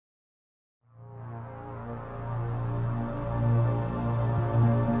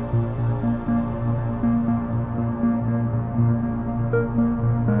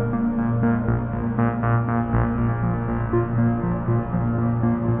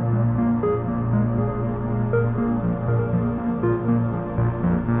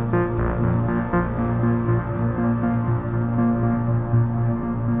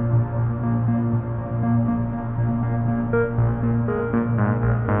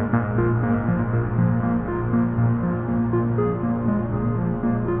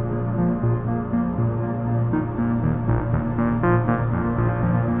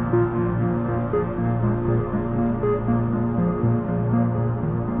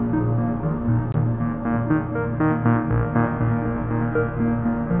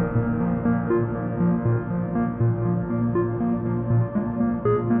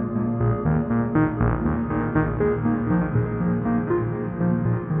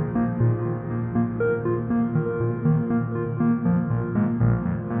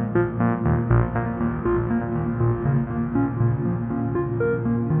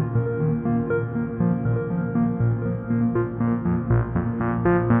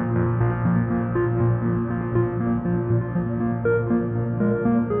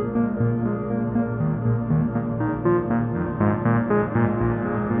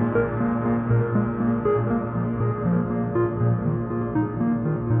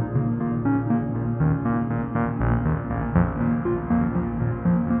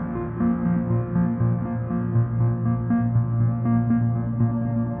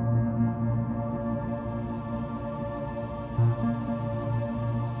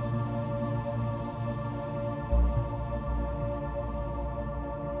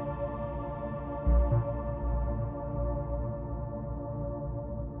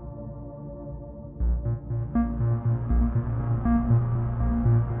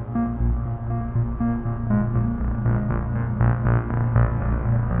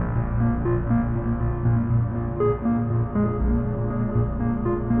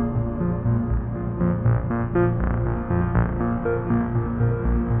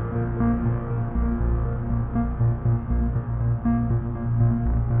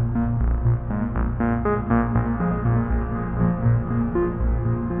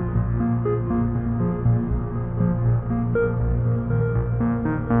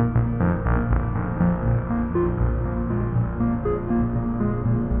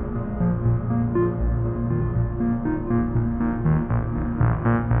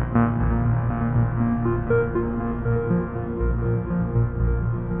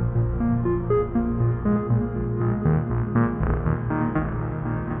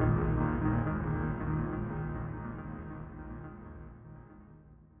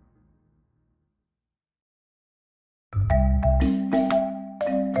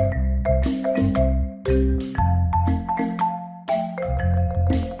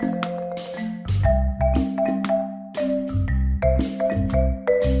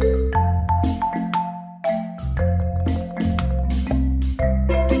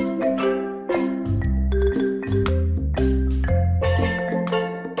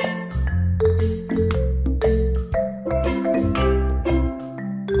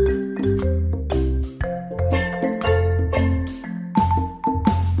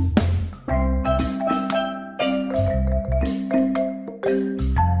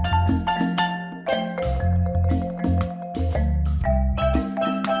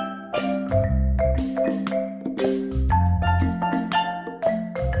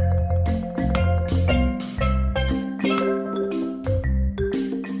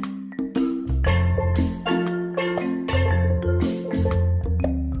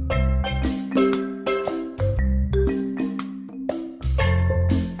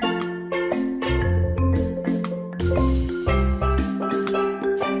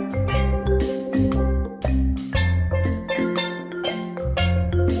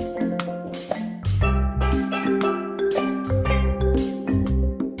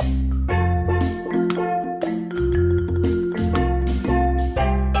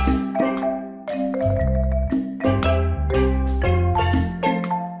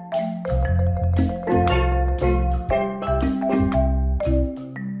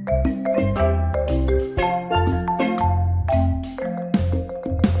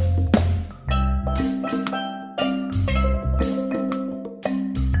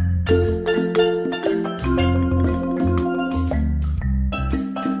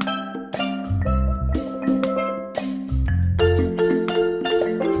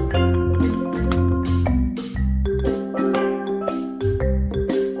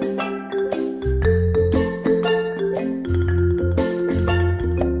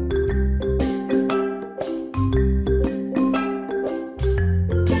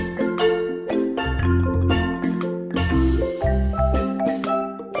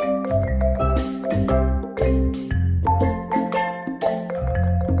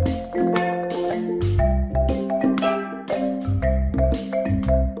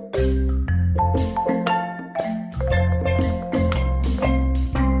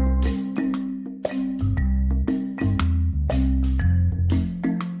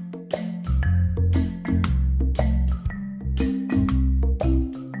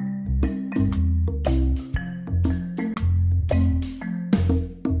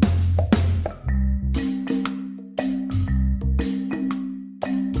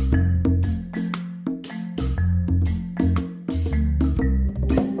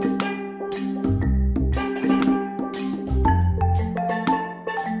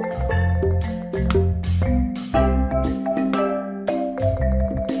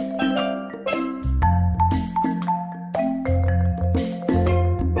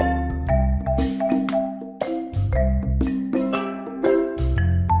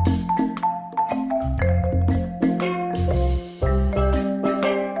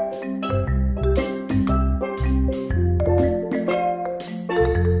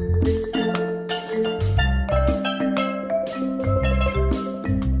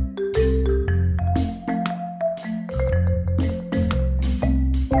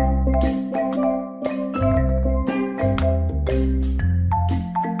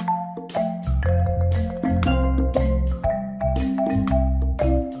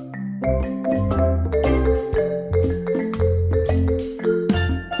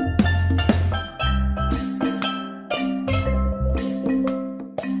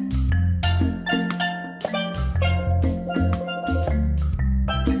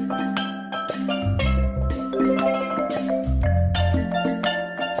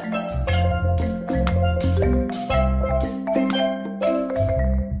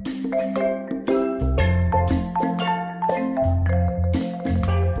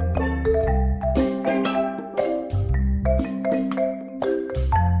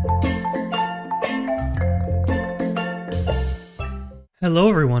Hello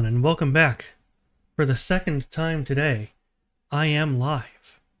everyone and welcome back. For the second time today, I am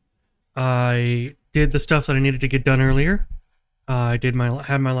live. I did the stuff that I needed to get done earlier. I had my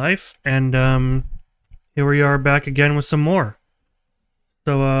life, and here we are back again with some more.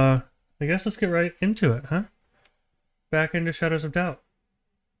 So I guess let's get right into it, huh? Back into Shadows of Doubt.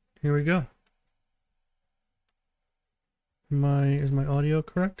 Here we go. Is my audio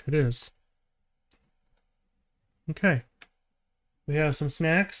correct? It is. Okay. We have some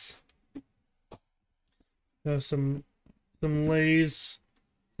snacks. We have some Lay's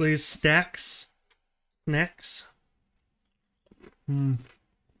stacks. Snacks.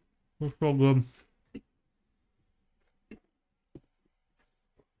 Looks real good.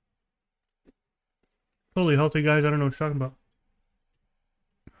 Totally healthy, guys. I don't know what you're talking about.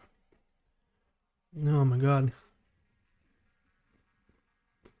 Oh my god.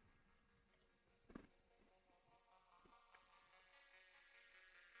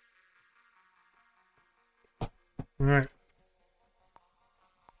 Alright.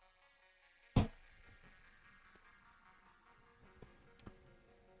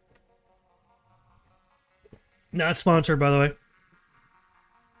 Not sponsored, by the way.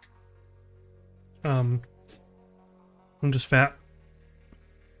 I'm just fat.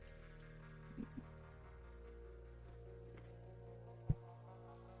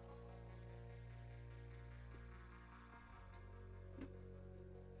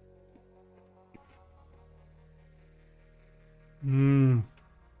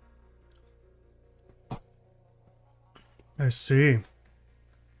 I see.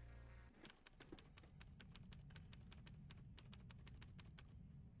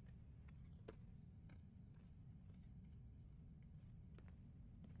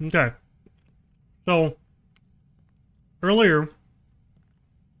 Okay. So, earlier,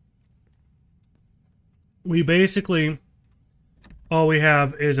 we basically, all we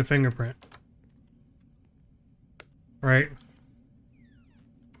have is a fingerprint. Right?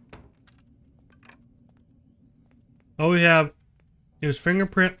 All we have is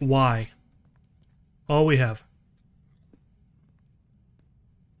fingerprint Y. All we have.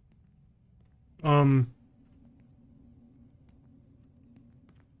 The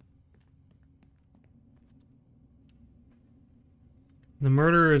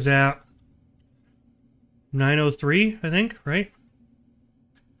murder is at 903, I think, right?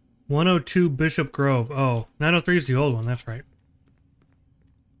 102 Bishop Grove. Oh, 903 is the old one, that's right.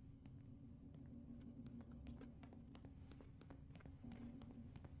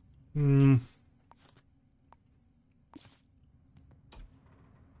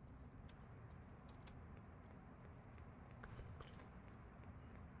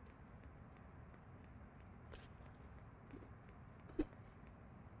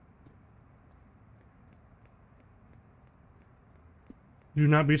 Do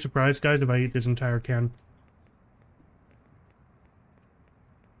not be surprised, guys, if I eat this entire can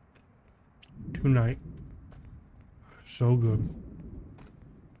tonight. So good.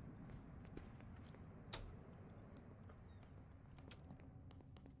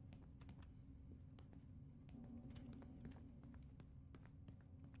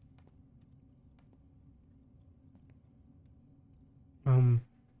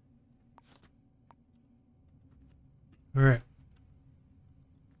 All right.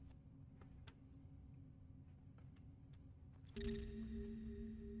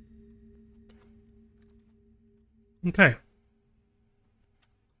 Okay.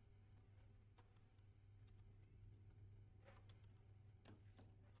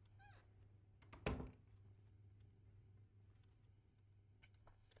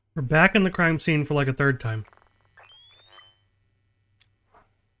 We're back in the crime scene for like a third time.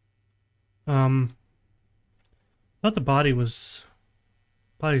 Thought the body's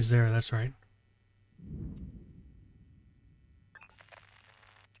there, that's right.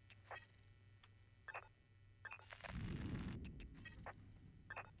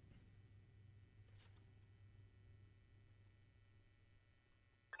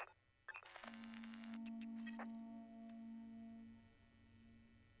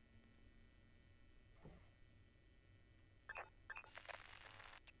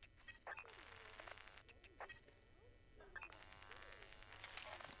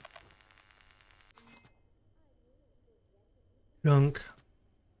 Junk.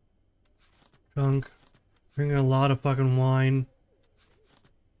 Drinking a lot of fucking wine.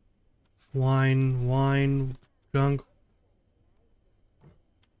 Wine, junk.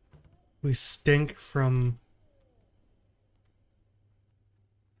 We stink from...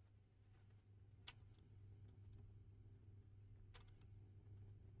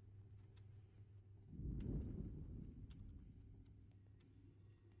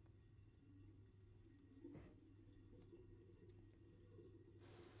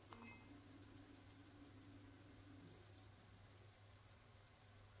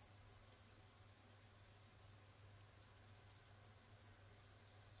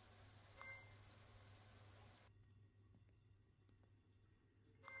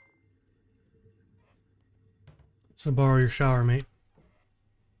 So borrow your shower, mate.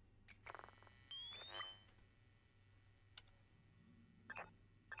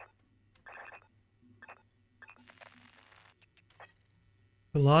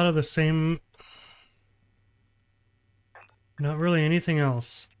 A lot of the same... Not really anything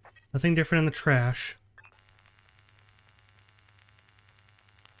else. Nothing different in the trash.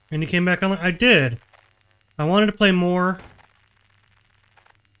 And you came back on... I did! I wanted to play more.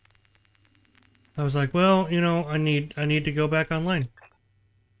 I was like, well, you know, I need to go back online.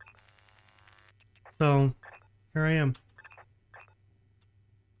 So, here I am.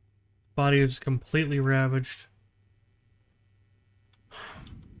 Body is completely ravaged.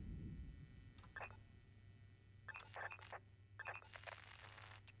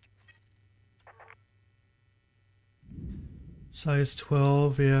 Size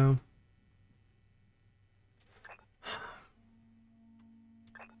 12, yeah.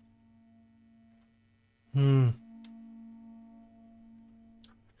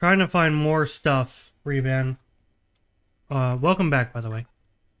 Trying to find more stuff, Reban. Welcome back, by the way.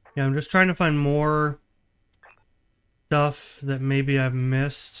 Yeah, I'm just trying to find more stuff that maybe I've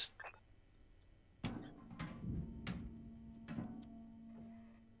missed.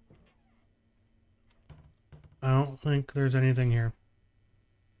 I don't think there's anything here.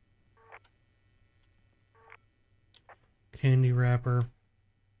 Candy wrapper.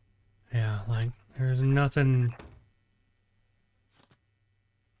 Yeah, like, there's nothing...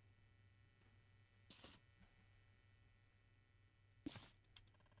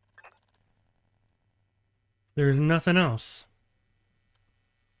 There's nothing else.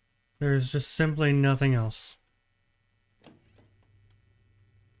 There's just simply nothing else.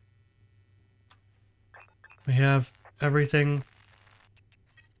 We have everything.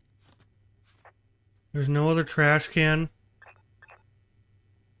 There's no other trash can.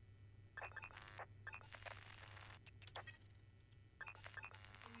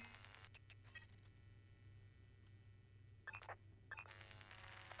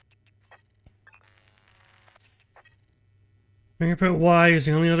 Fingerprint Y is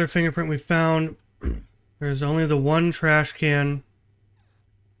the only other fingerprint we found. There's only the one trash can.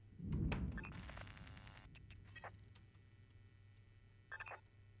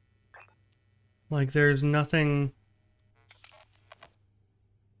 Like, there's nothing...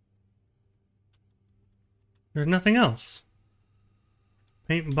 There's nothing else.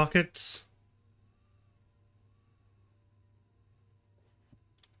 Paint buckets.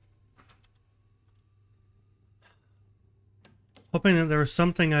 Hoping that there was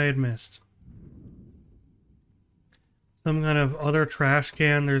something I had missed. Some kind of other trash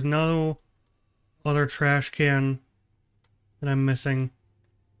can. There's no other trash can that I'm missing.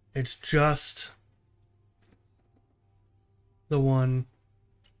 It's just the one.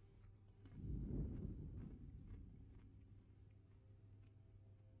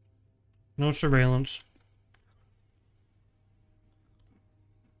 No surveillance.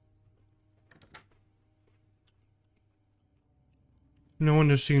 No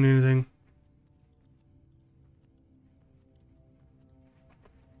one has seen anything.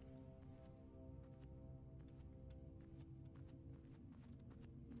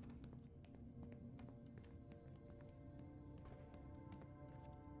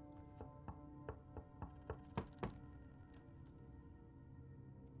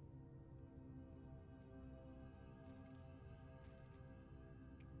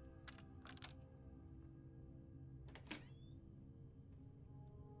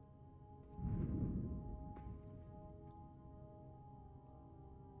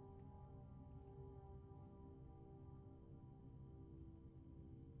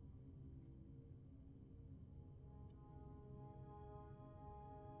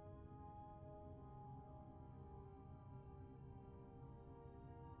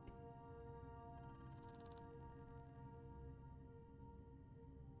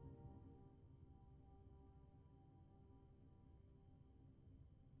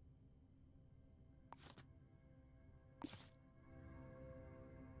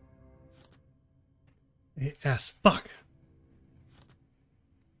 Yes, fuck.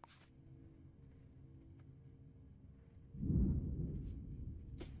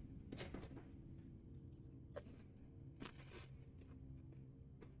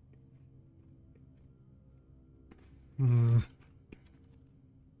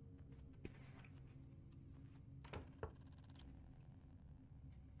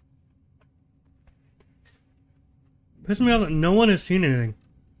 Pisses me off that no one has seen anything.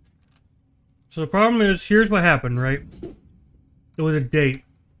 So the problem is, here's what happened, right? It was a date.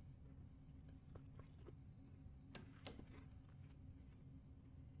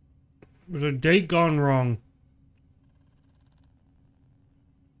 It was a date gone wrong.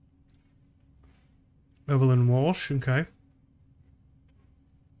 Evelyn Walsh, okay.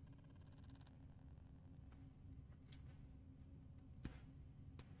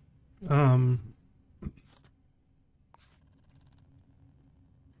 Um.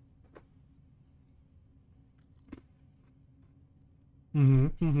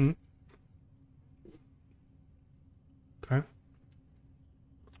 Mm-hmm. Okay.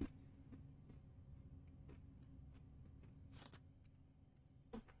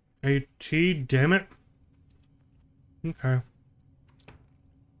 A.T., damn it. Okay.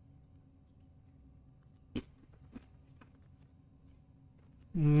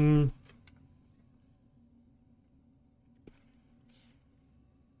 Mm.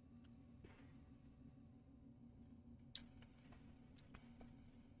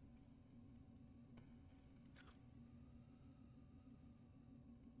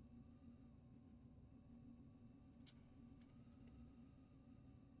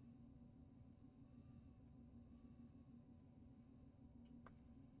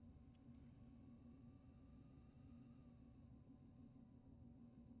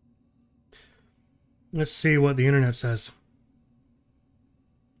 Let's see what the internet says.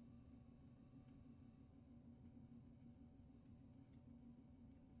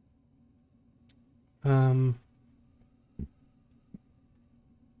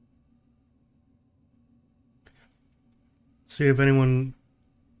 See if anyone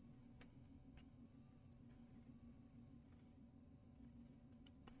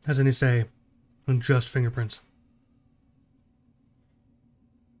has any say on just fingerprints.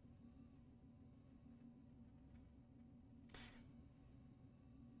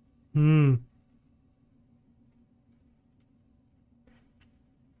 Hmm.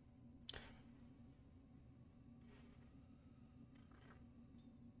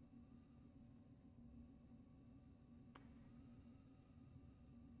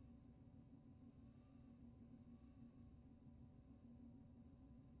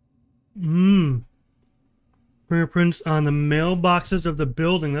 Hmm. Fingerprints on the mailboxes of the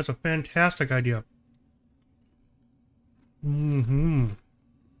building. That's a fantastic idea. Mm-hmm.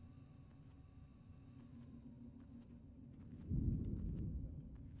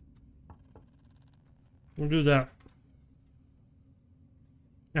 We'll do that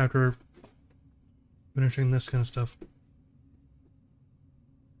after finishing this kind of stuff.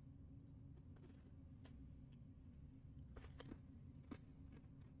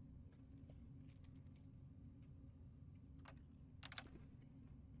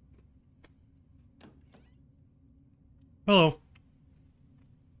 Hello.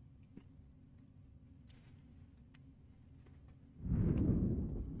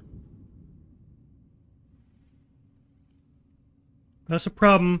 That's a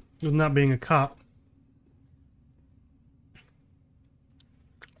problem with not being a cop.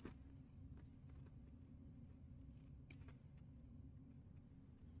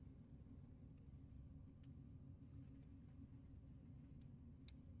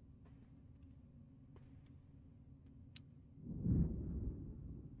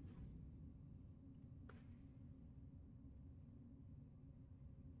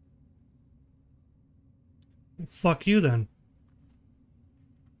 Fuck you then.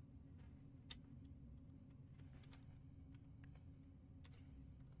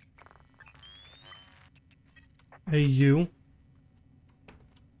 Hey, you.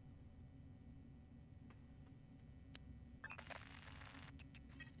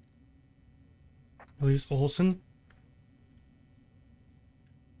 Elise Olsen.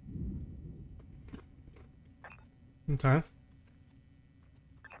 Okay.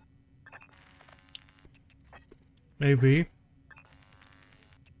 AV.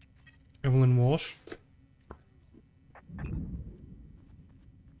 Evelyn Walsh.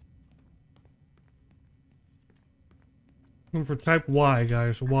 Looking for type Y,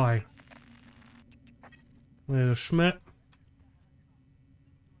 guys. Y. There's Schmidt.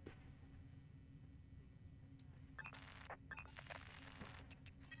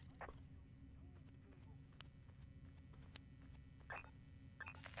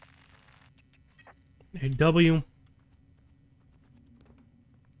 A W.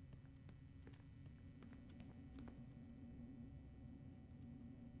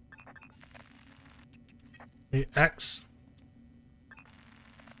 A X.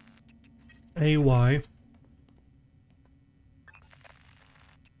 A Y.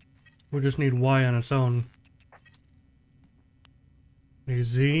 We just need Y on its own. A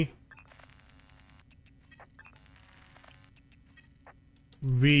Z.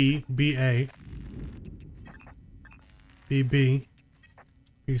 V. B. A. B. B.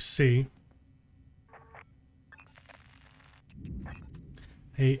 B. C.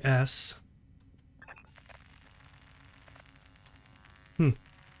 A. S.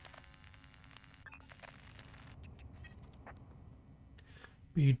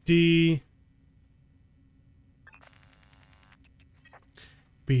 BD.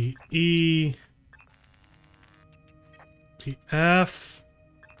 BE. BF.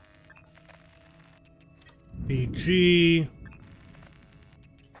 BG.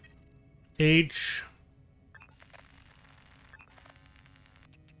 H.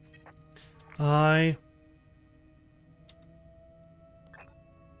 I.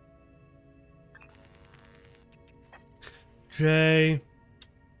 J.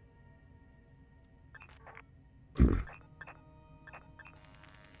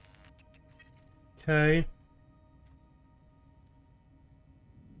 K.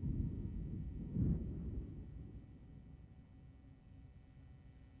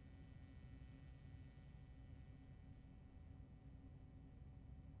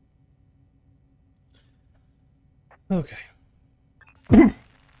 Okay.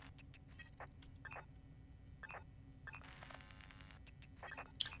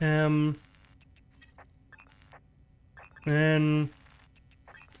 M. N.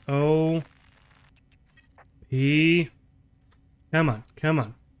 O. P. Come on, come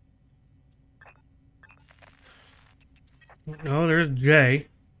on. No, there's J.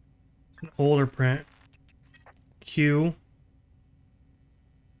 An older print. Q.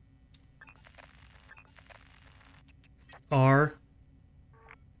 R.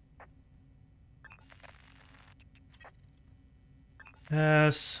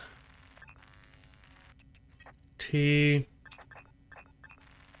 S. T.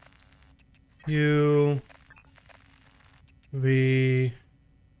 U. V.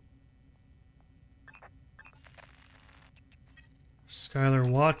 Skylar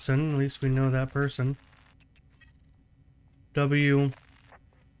Watson, at least we know that person. W.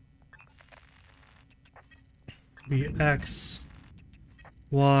 B. X.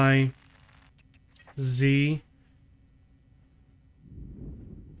 Y. Z.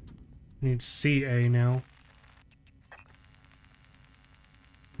 Need CA now.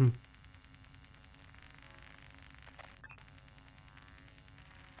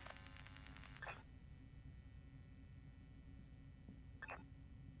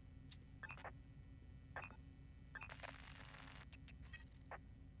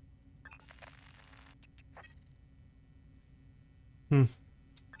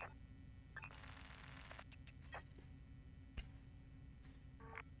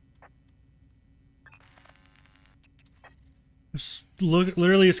 Just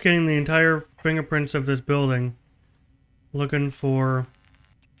literally scanning the entire fingerprints of this building, looking for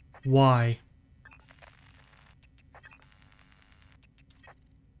Y.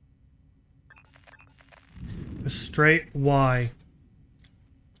 A straight Y.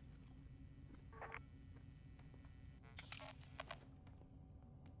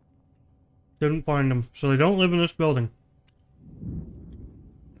 Didn't find them, so they don't live in this building.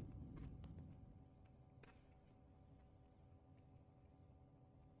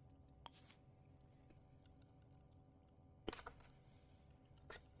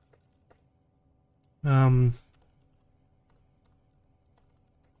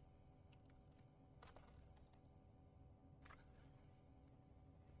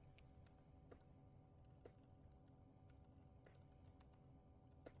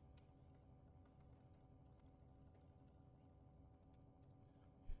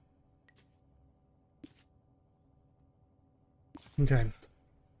 Okay.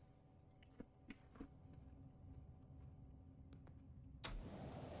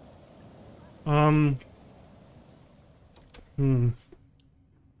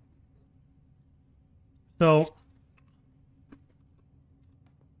 So,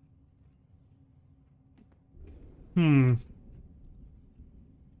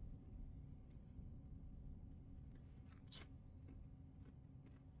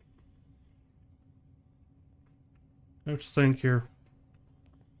 let's think here.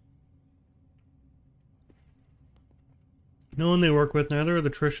 No one they work with, neither are the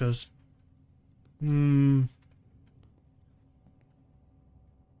Trishas.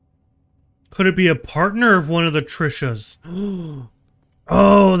 Could it be a partner of one of the Trishas?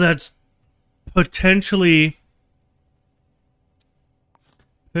 Oh, that's potentially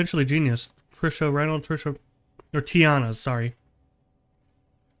genius. Trisha Reynolds, Trisha, or Tiana, sorry.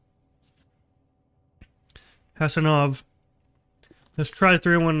 Hasanov. Let's try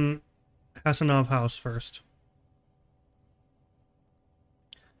 301 Hasanov house first.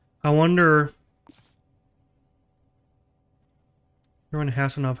 I wonder. You're in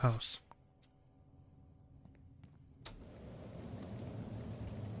Hasanov house.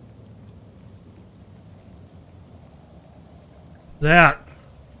 That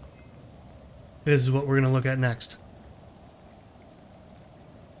is what we're going to look at next.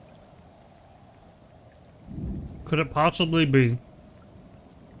 Could it possibly be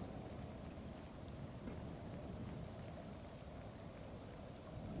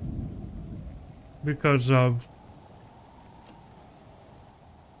because of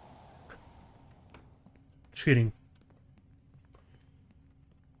cheating?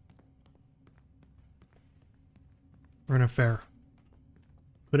 Or an affair?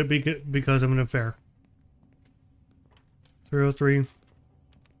 Could it be because of an affair? 303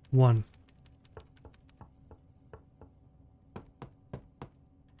 1.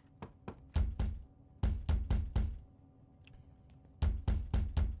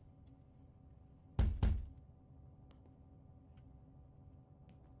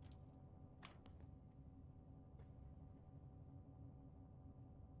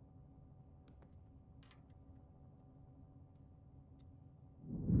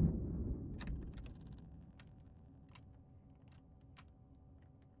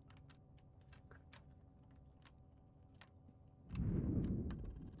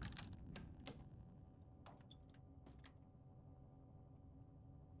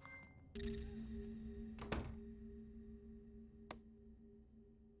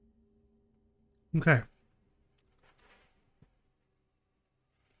 Okay.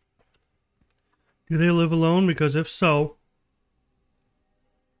 Do they live alone? Because if so,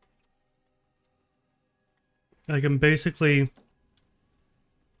 I can basically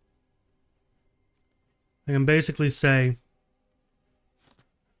say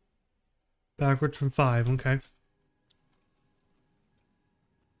backwards from 5, okay.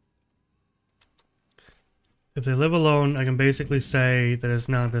 If they live alone, I can basically say that it's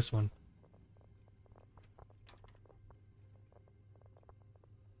not this one.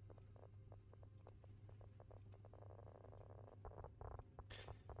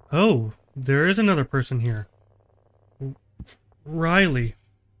 Oh, there is another person here. Riley.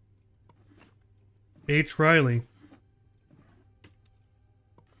 H. Riley.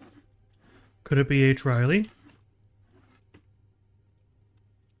 Could it be H. Riley?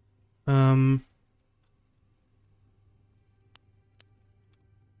 Kiana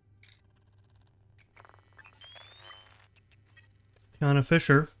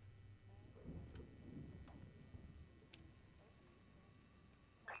Fisher.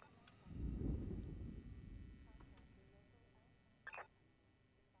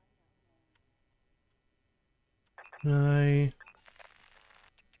 I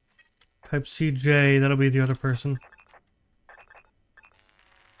type CJ, that'll be the other person.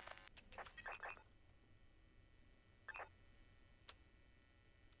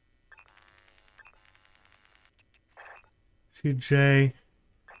 CJ.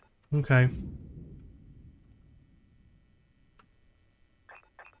 Okay.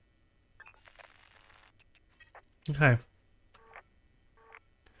 Okay.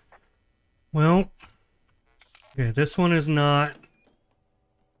 Well, okay, this one is not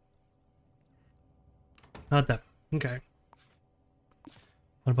that. Okay.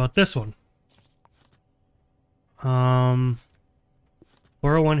 What about this one?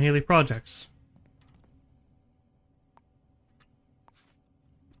 401 Haley Projects.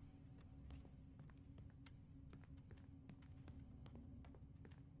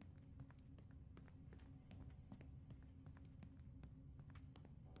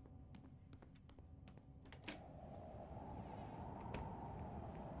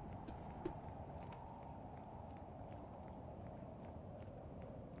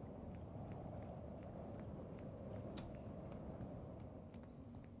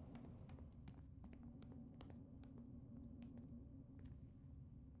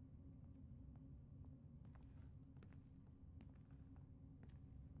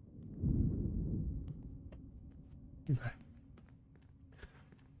 Okay.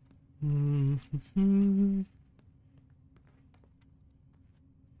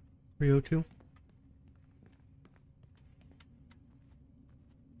 302.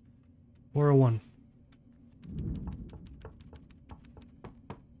 401.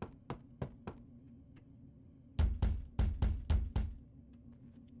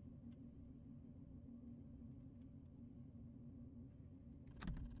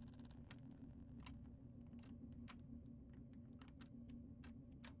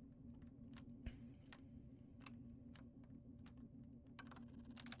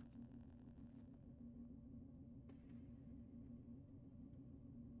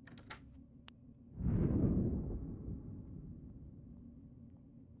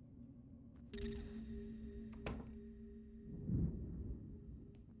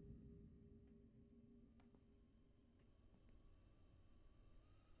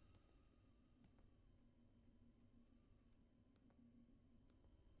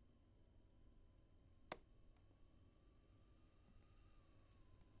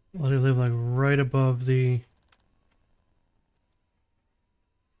 Well, they live like right above the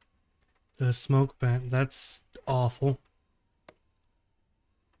smoke vent. That's awful.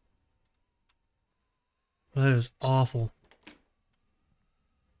 That is awful.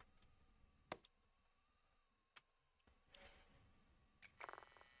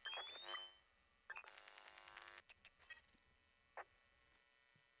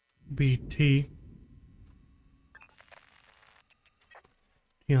 BT.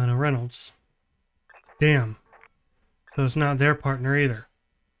 Tiana Reynolds. Damn. So it's not their partner either.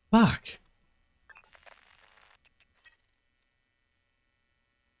 Fuck.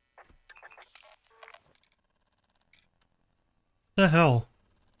 The hell?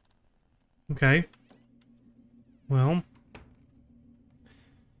 Okay. Well.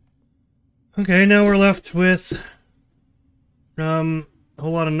 Okay, now we're left with a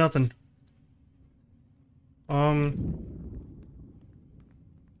whole lot of nothing.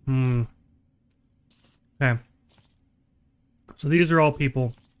 Okay. So these are all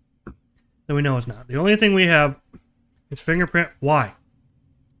people that we know it's not. The only thing we have is fingerprint. Why?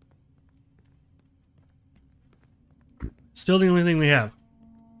 Still the only thing we have.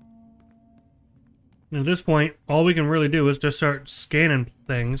 At this point, all we can really do is just start scanning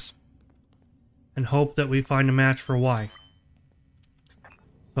things and hope that we find a match for Y.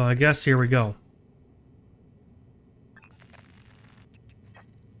 So I guess here we go.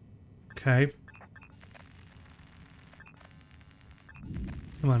 Okay.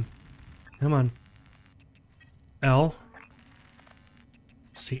 Come on. Come on. L.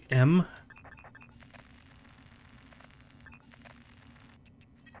 C. M.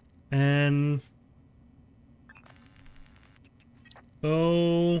 And...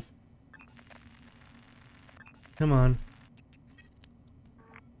 O. Come on.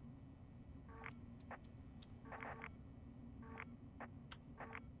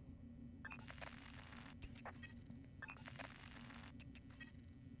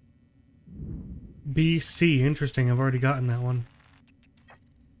 BC. Interesting. I've already gotten that one.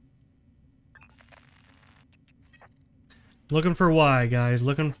 Looking for Y, guys.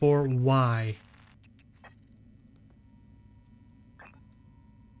 Looking for Y.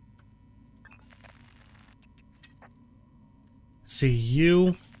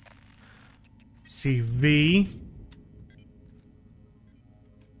 CU. CV.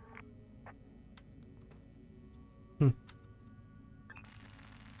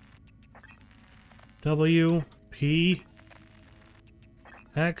 W. P.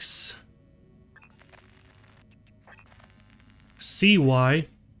 X. CY.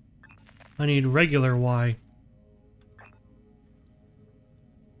 I need regular Y.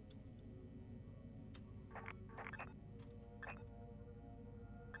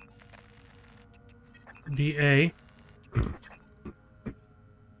 DA.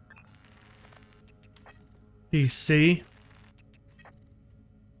 DC.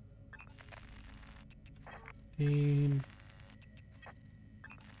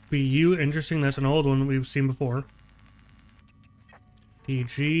 BU. Interesting, that's an old one that we've seen before.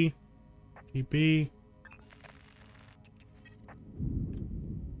 DG. DB.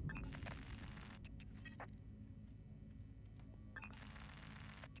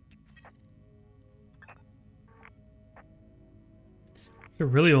 A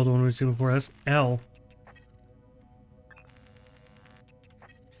really old one we've seen before. That's L.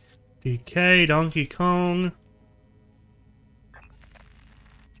 DK, Donkey Kong.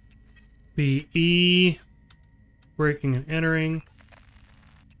 BE. Breaking and entering.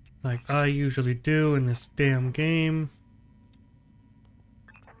 Like I usually do in this damn game.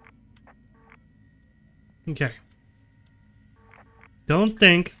 Okay. Don't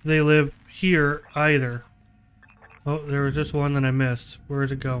think they live here either. Oh, there was just one that I missed. Where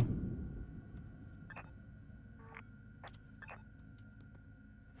does it go?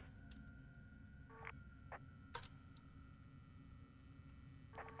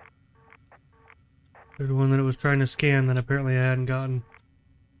 There's one that it was trying to scan that apparently I hadn't gotten.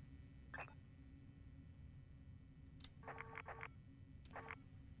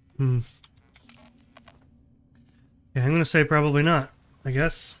 Yeah, I'm gonna say probably not, I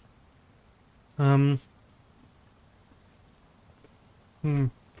guess. Okay.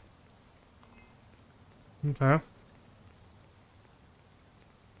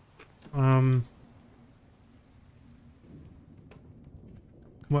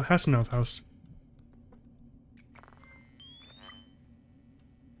 What Hasselhoff house?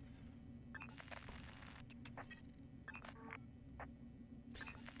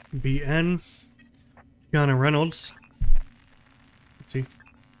 BN. Tiana Reynolds. Let's see.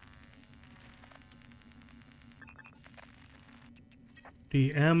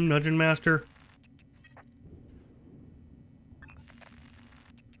 DM, Nudging Master.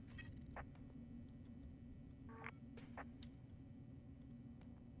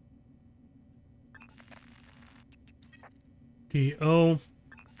 DO.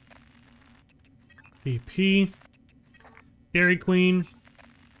 DP. Dairy Queen.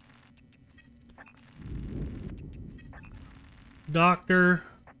 Dr.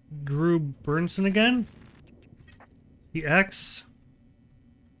 Drew Burnson again? The X.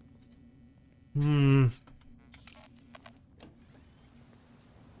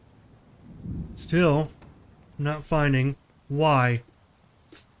 Still not finding why.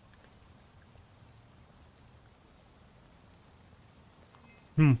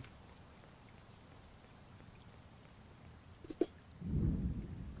 Hmm.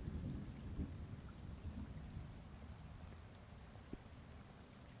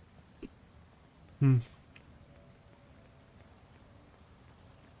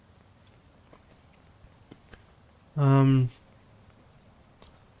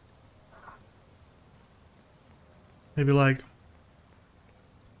 Maybe like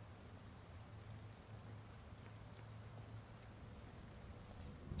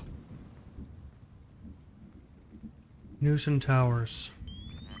Newson Towers.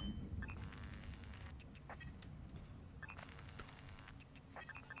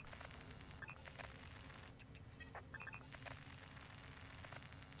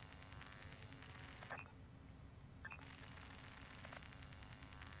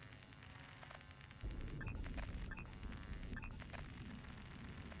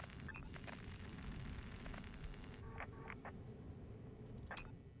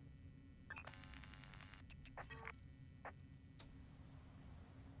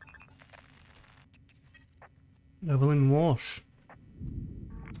 Evelyn Walsh.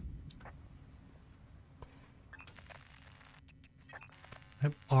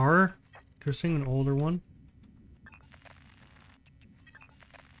 R. Interesting, an older one.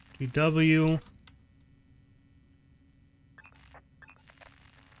 DW.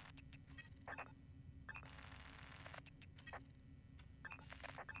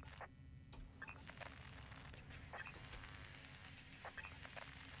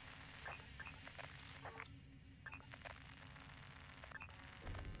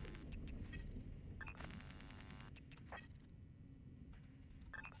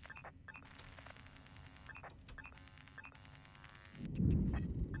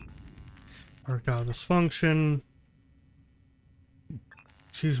 Erectile dysfunction.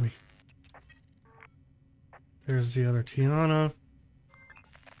 Excuse me. There's the other Tiana.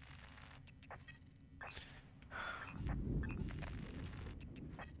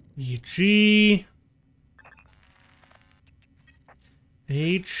 EG.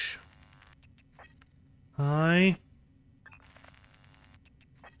 H. I.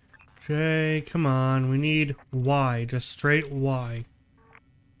 J. Come on, we need Y. Just straight Y.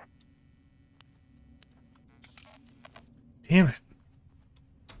 Damn it.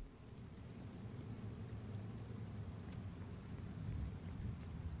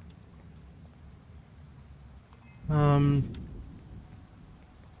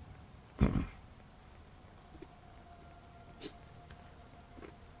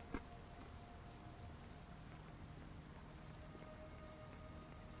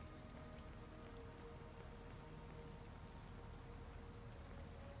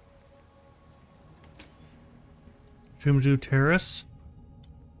 Jimju Terrace.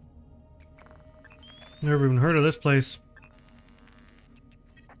 Never even heard of this place.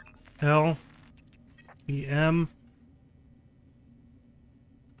 L. E. M.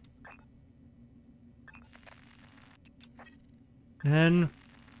 N.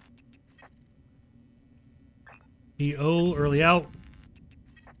 E. O. Early out.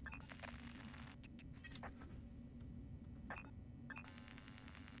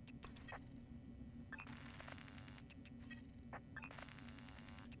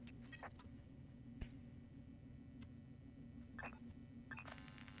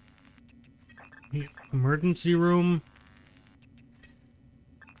 Emergency room.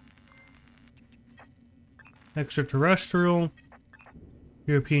 Extraterrestrial.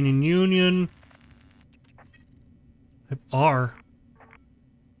 European Union. R.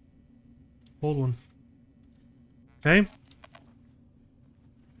 Old one. Okay.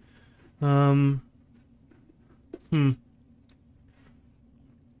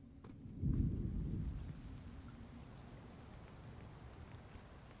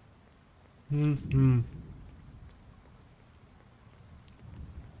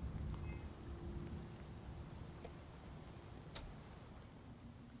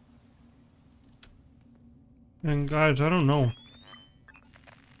 And guys, I don't know.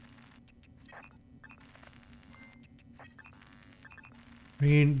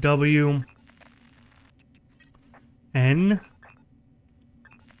 Read W N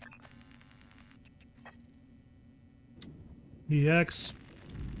EX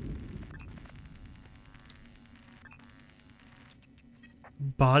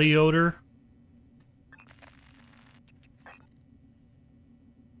body odor.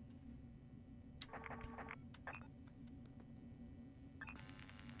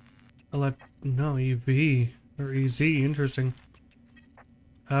 No, EV or EZ, interesting.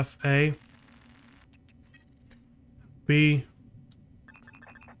 FA B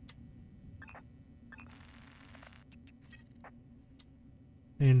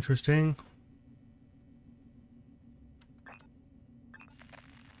interesting.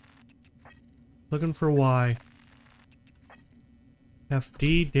 Looking for Y.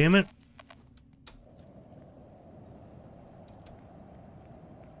 FD, damn it.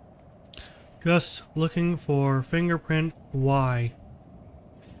 Just looking for fingerprint Y.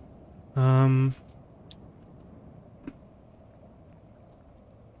 Hmm.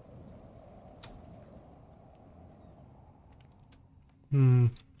 Hmm.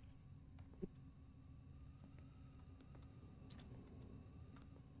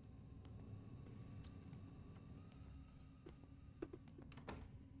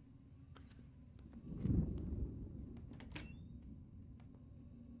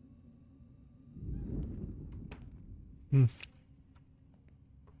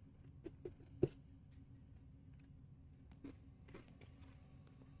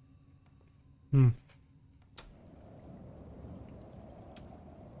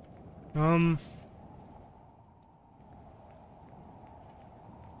 Hmm.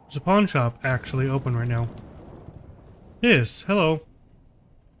 There's a pawn shop actually open right now. Yes, hello.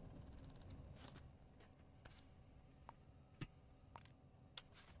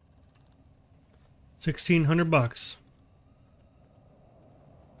 $1,600.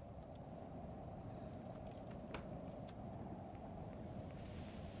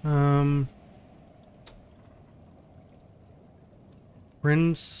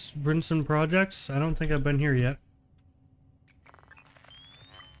 Brinson Projects? I don't think I've been here yet.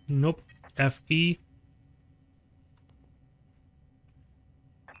 Nope. FE.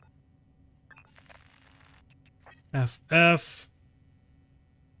 FF.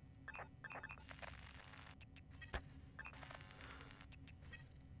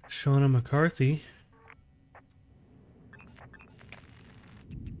 Shauna McCarthy.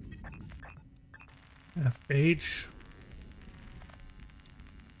 FH.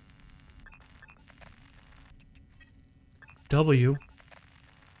 W.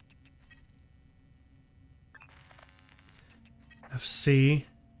 FC.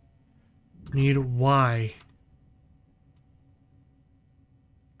 Need Y.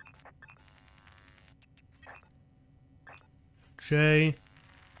 J.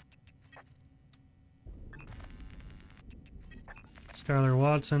 Skylar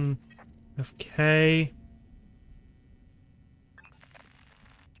Watson. FK.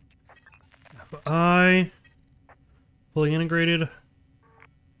 FI. Fully integrated.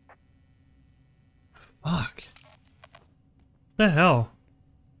 Fuck. The hell?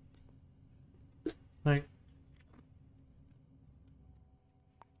 Like.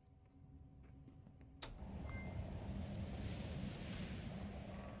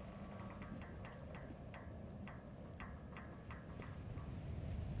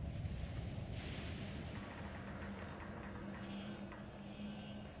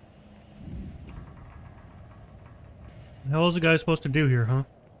 The hell is the guy supposed to do here, huh?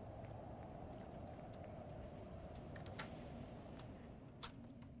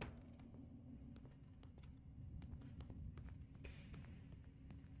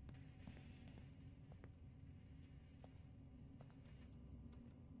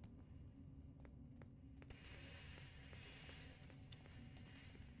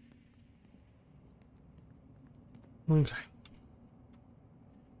 Okay.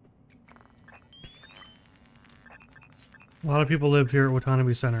 A lot of people live here at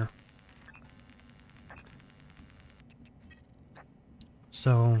Watanabe Center.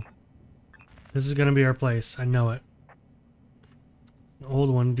 So, this is gonna be our place. I know it. The old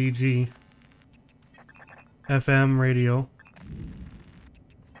one, DG. FM radio.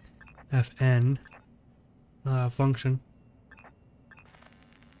 FN. Function.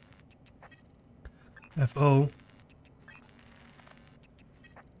 FO.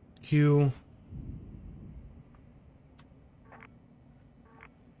 Q.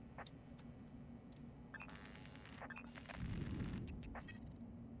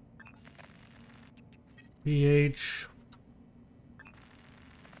 BH.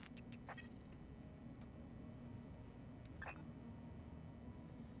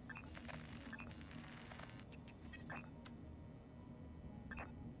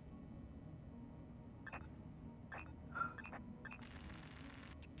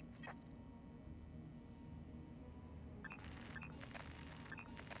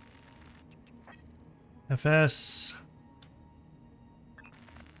 FS.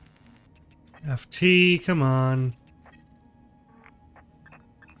 FT, come on.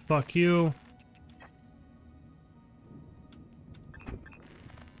 Fuck you.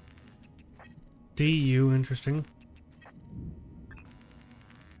 DU, interesting.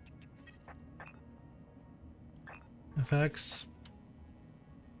 FX.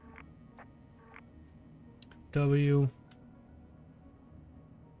 W.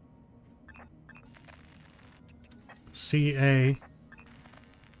 CA.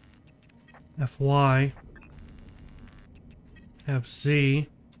 FY. FZ.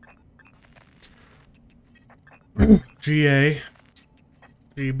 GA.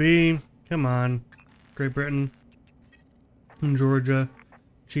 GB. Come on. Great Britain. And Georgia.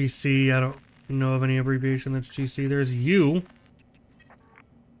 GC. I don't know of any abbreviation that's GC. There's U.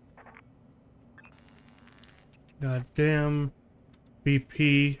 Goddamn.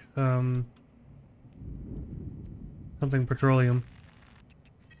 BP. Something petroleum.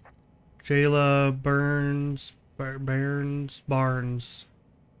 Jayla Barnes.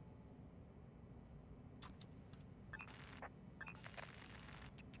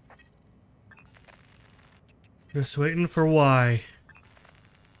 Just waiting for Y.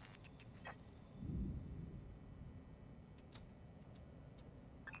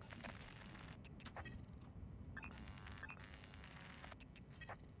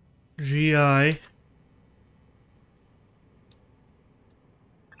 GI.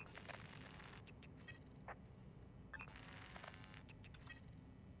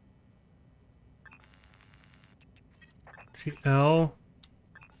 GL.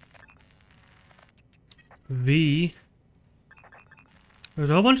 V. There's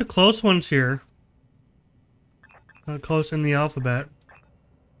a whole bunch of close ones here. Not close in the alphabet.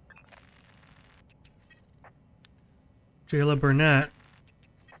 Jayla Burnett.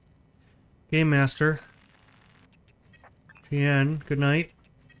 Game Master. GN. Goodnight.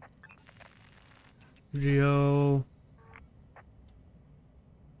 Geo.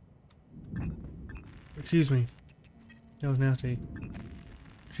 Excuse me. That was nasty.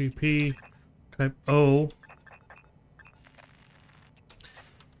 GP. Type O.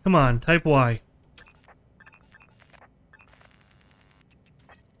 Come on, type Y.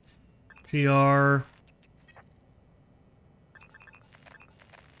 GR.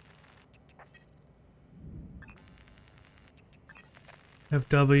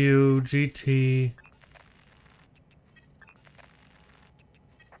 FW, GT.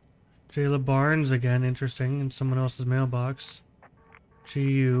 Jayla Barnes again, interesting, in someone else's mailbox.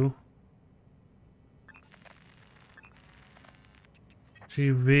 GU.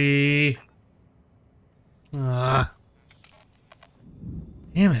 GV. Ah.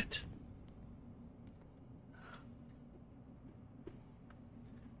 Damn it.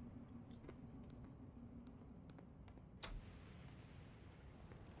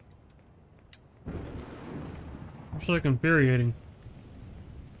 It's like infuriating.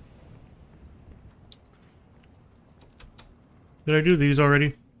 Did I do these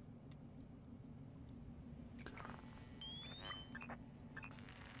already?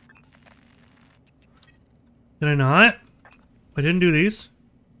 Did I not? I didn't do these.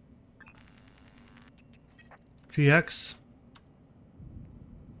 GX.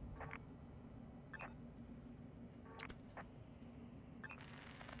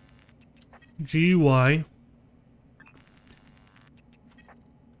 GY.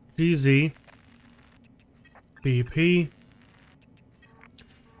 GZ. BP.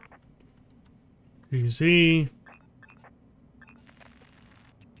 GZ.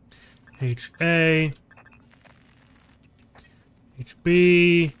 HA.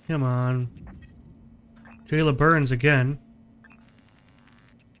 HB. Come on. Jayla Burns again.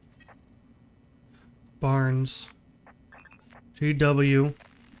 Barnes. GW.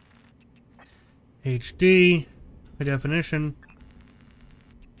 HD. High definition.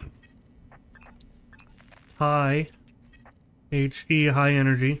 High. HE. High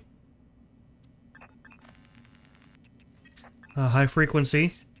energy. High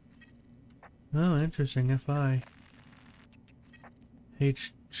frequency. Oh, interesting. FI.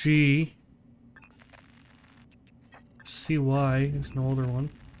 HG. CY. It's an older one.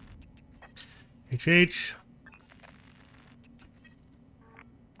 HH.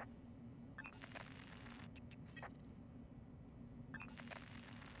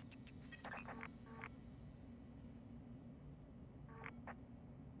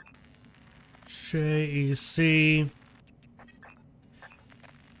 JEC.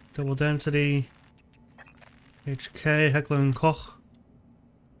 Double density. HK. Heckler and Koch.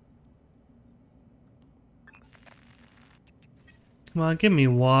 Come on, give me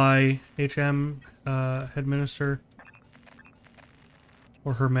Y. HM. headminister.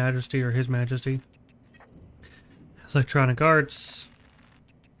 Or Her Majesty, or His Majesty. Electronic Arts.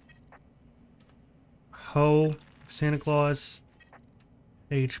 Ho, Santa Claus.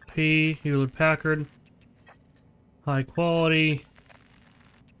 HP, Hewlett Packard. High Quality.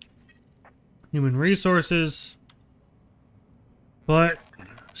 Human Resources. But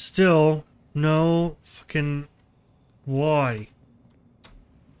still, no fucking why.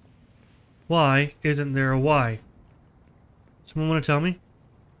 Why isn't there a why? Someone want to tell me?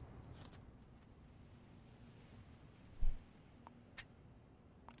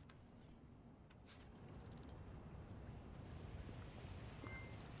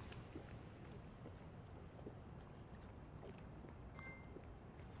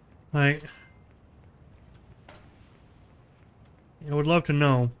 I would love to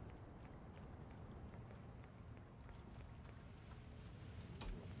know.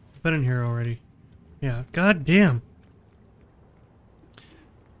 I've been in here already. Yeah, god damn.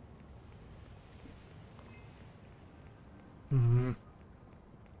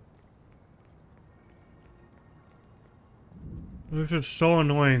 This is so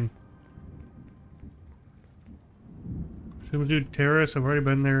annoying. Should we do terrace? I've already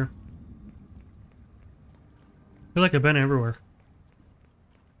been there. I feel like I've been everywhere.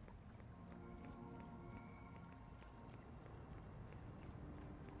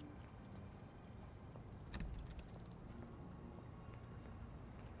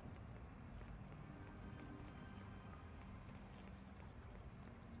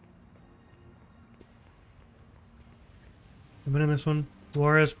 I've been in this one.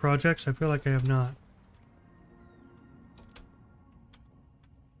 Juarez Projects? I feel like I have not.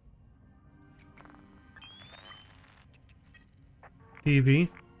 PV.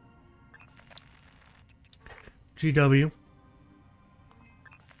 GW.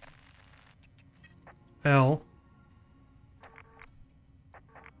 L.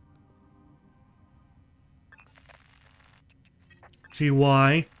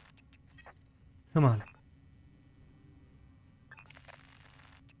 GY. Come on.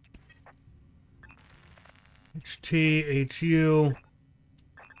 HT, HU.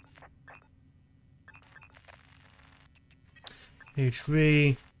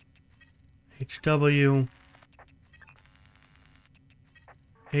 HV. HW.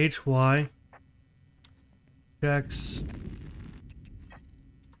 HY. X.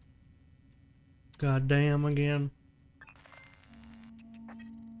 Goddamn again.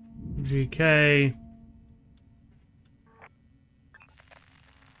 GK.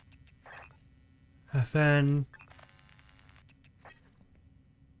 FN.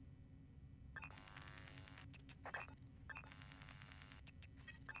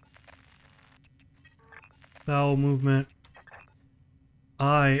 Bowel movement.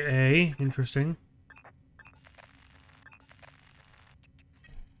 IA. Interesting.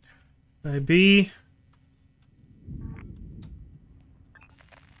 IB.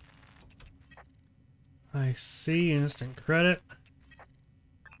 IC. Instant credit.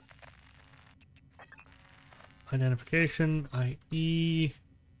 Identification. IE.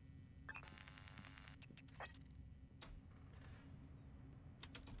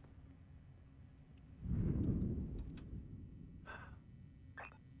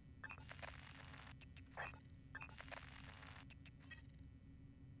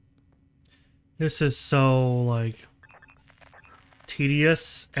 This is so, like,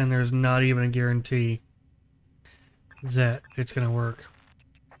 tedious, and there's not even a guarantee that it's gonna work.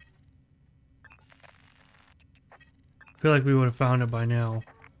 I feel like we would have found it by now.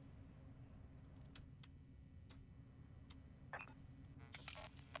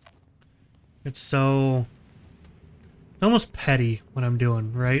 It's so... almost petty what I'm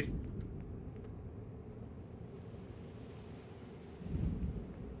doing, right?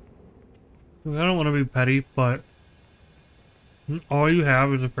 I don't want to be petty, but all you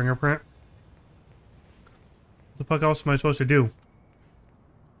have is a fingerprint. What the fuck else am I supposed to do?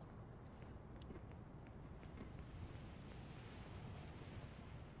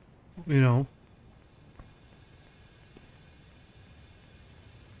 You know.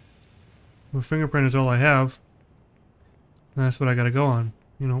 My fingerprint is all I have. And that's what I gotta go on,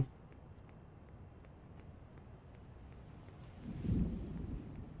 you know.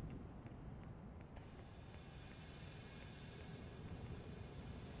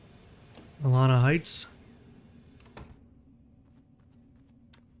 Alana Heights.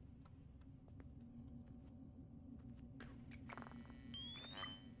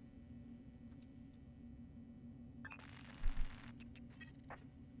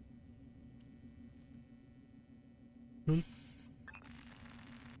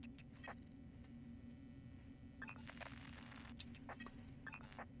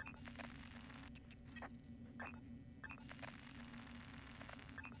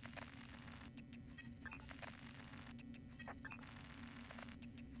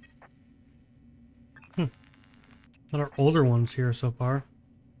 A lot of older ones here so far.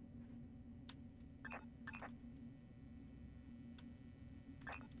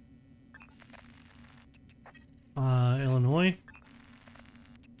 Illinois.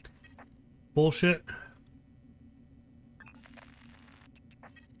 Bullshit.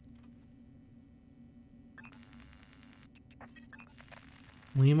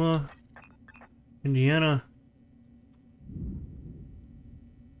 Lima. Indiana.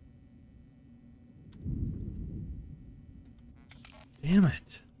 Damn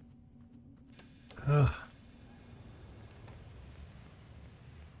it. Ugh.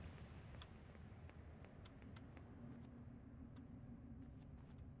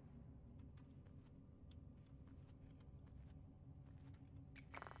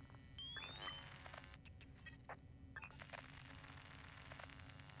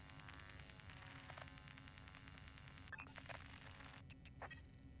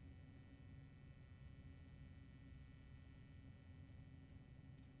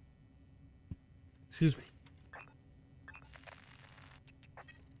 Excuse me.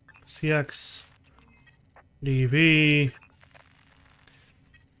 CX. DV.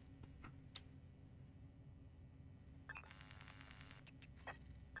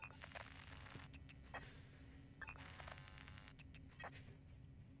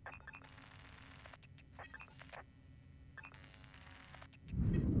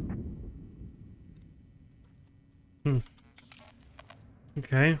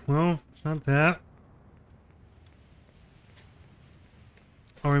 Okay, well, it's not that.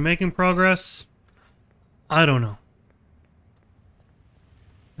 Are we making progress? I don't know.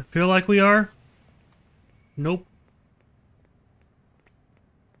 I feel like we are. Nope.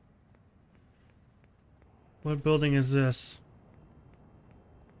 What building is this?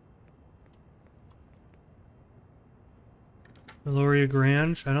 Meloria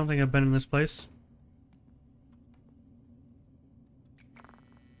Grange. I don't think I've been in this place.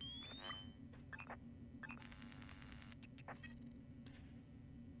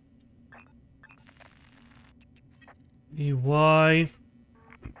 EY.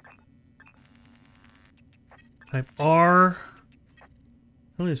 Type R.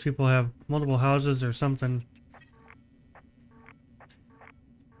 Some of these people have multiple houses or something.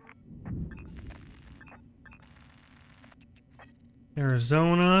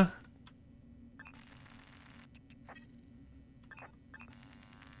 Arizona.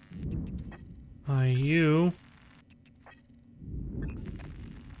 IU.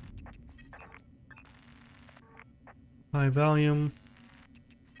 High volume.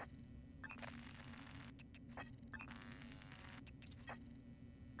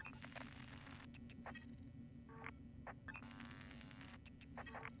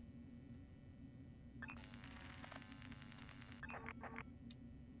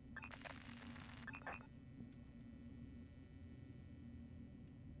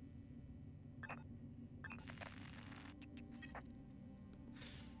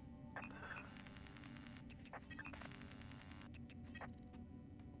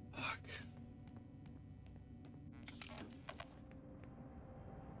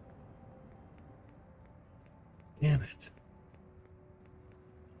 Damn it.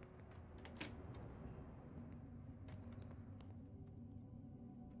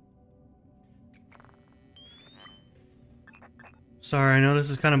 Sorry, I know this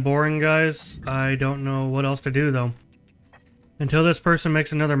is kind of boring, guys. I don't know what else to do, though. Until this person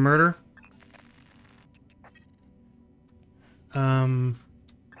makes another murder.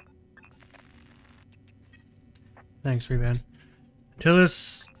 Thanks, Reban. Until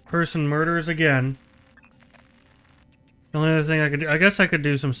this person murders again. The only other thing I could do, I guess I could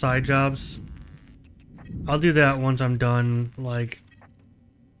do some side jobs. I'll do that once I'm done, like...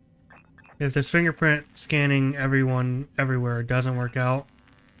 If this fingerprint scanning everyone, everywhere doesn't work out...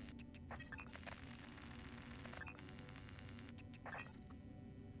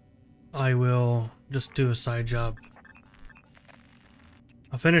 I will just do a side job.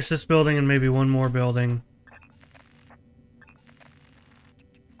 I'll finish this building and maybe one more building.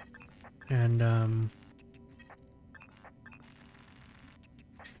 And,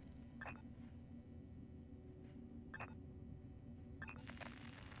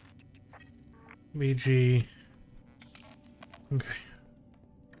 BG. Okay.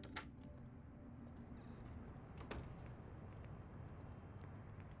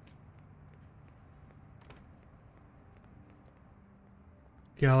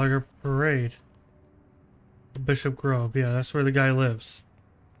 Gallagher Parade. Bishop Grove. Yeah, that's where the guy lives.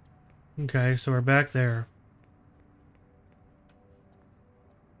 Okay, so we're back there.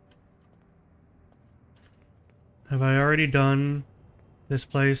 Have I already done this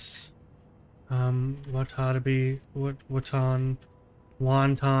place?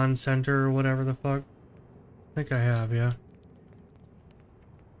 Wonton Center or whatever the fuck. I think I have, yeah.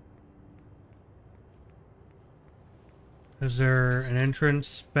 Is there an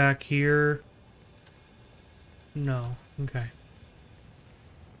entrance back here? No. Okay.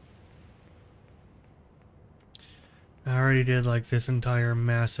 I already did like this entire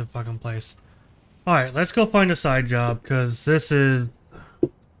massive fucking place. Alright, let's go find a side job, because this is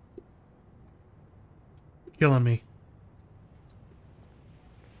killing me.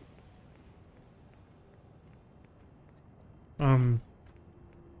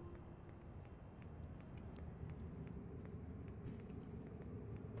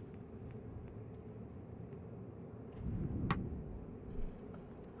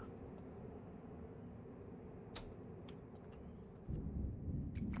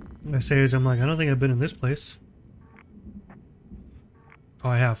 I say as I'm like, I don't think I've been in this place. Oh,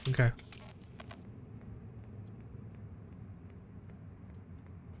 I have. Okay.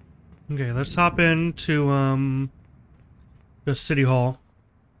 Okay, let's hop into, the city hall.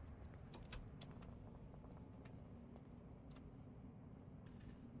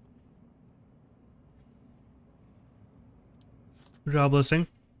 Job listing.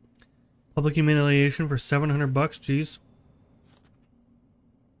 Public humiliation for 700 bucks, jeez.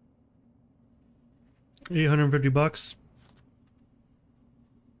 850 bucks.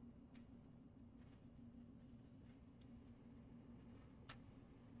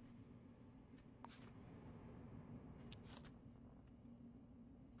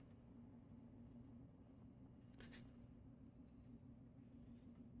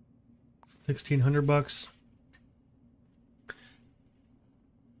 $1,600.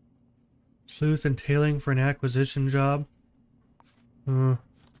 Sleuth and tailing for an acquisition job.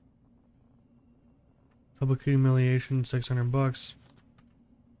 Public humiliation, 600 bucks.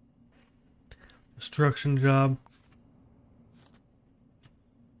 Destruction job.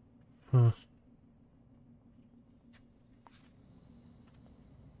 Huh.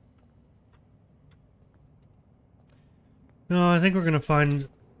 No, I think we're gonna find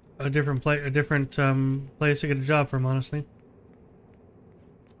a different place to get a job from, honestly.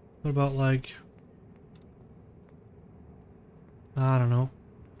 What about, like, I don't know.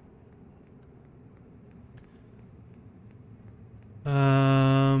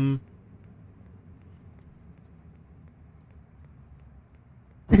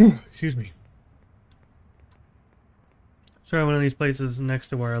 Excuse me. Try one of these places next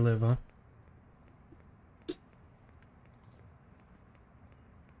to where I live, huh?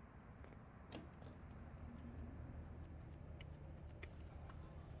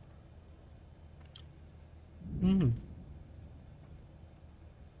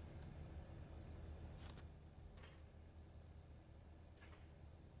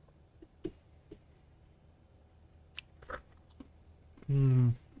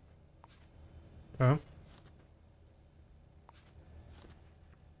 Oh.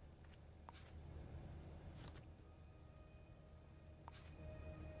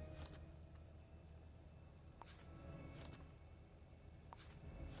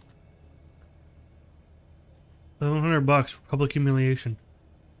 $1,100 for public humiliation.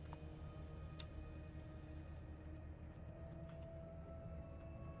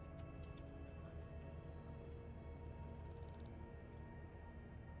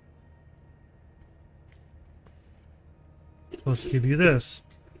 Supposed to give you this.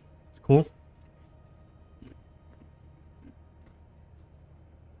 Cool.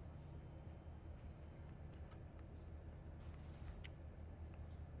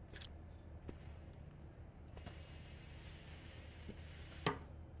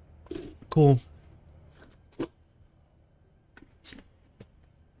 Cool.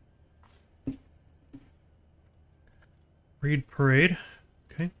 Read parade.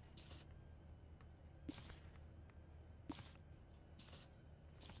 Okay.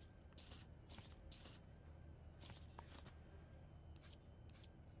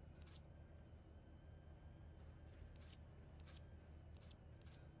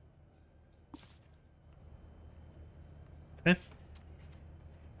 Okay.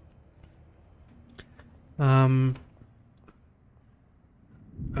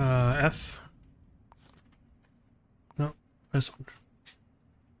 F. No, this one.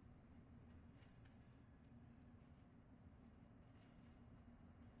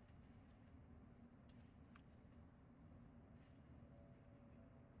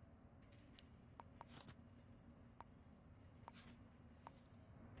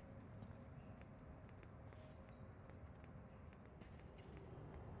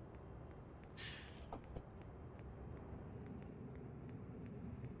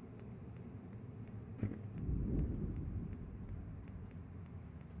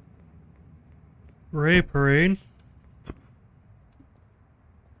 Ray Parade.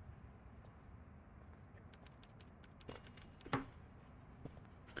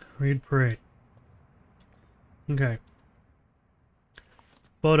 Raid Parade. Okay.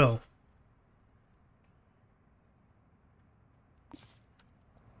 Photo.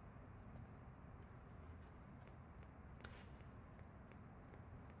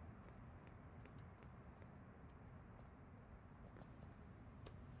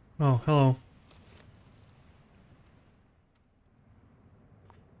 Oh, hello.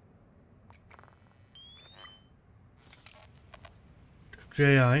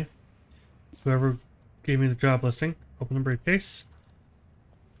 J.I. Whoever gave me the job listing. Open the briefcase.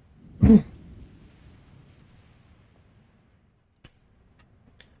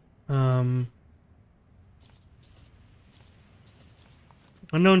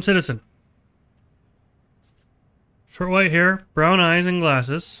 Unknown citizen. Short white hair, brown eyes, and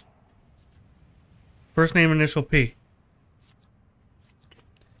glasses. First name initial P.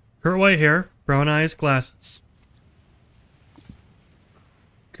 Short white hair, brown eyes, glasses.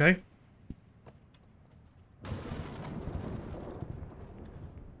 Okay.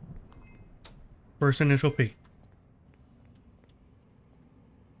 First initial P.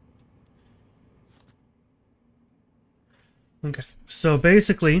 Okay, so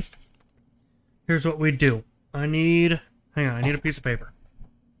basically, here's what we do. I need a piece of paper.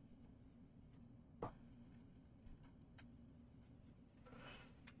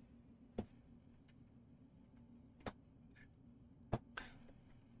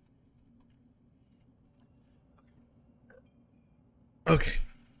 Okay.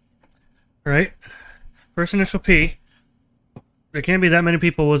 All right. First initial P. There can't be that many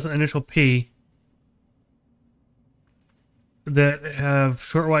people with initial P that have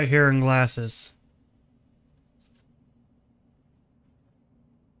short white hair and glasses.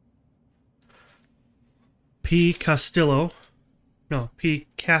 P. Castillo. No, P.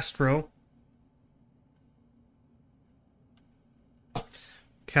 Castro.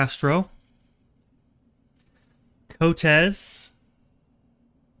 Castro. Cotes.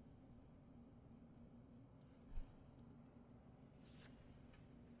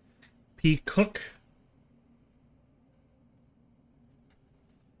 P. Cook.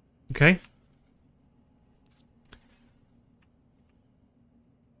 Okay.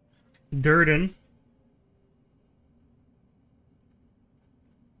 Durden.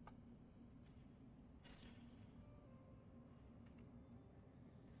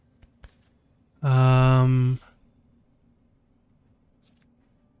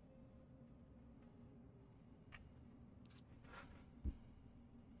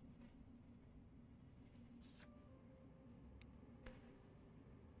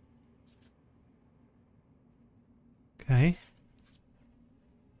 Okay.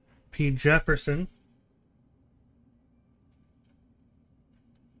 P. Jefferson.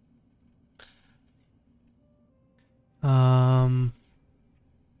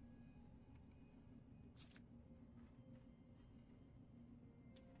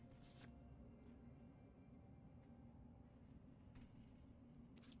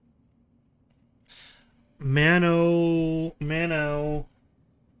 Mano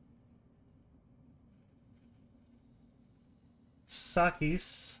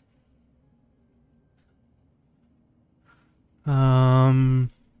Sakis.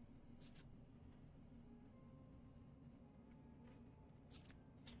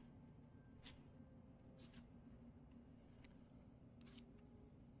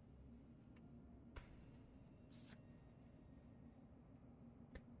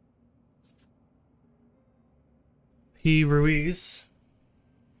 P. Ruiz.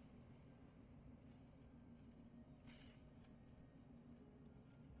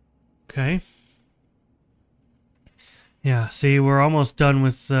 Okay. Yeah, see, we're almost done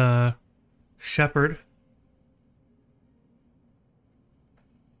with Shepherd.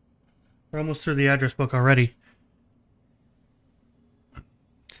 We're almost through the address book already.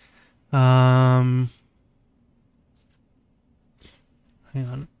 Hang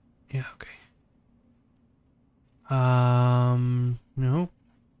on. Yeah, okay. No.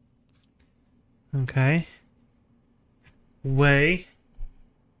 Okay. Way.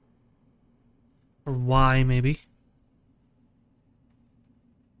 Or Y, maybe.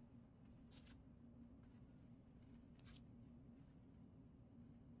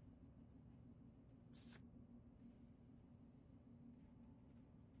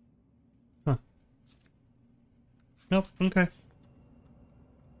 Huh. Nope, okay.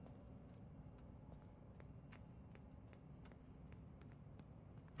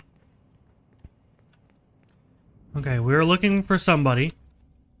 Okay, we're looking for somebody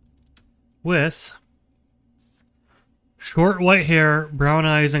with short white hair, brown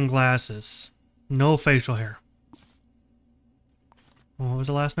eyes, and glasses. No facial hair. What was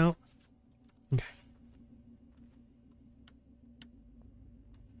the last note? Okay.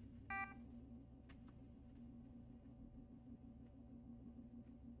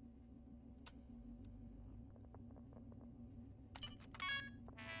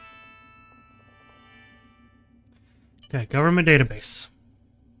 Okay, government database.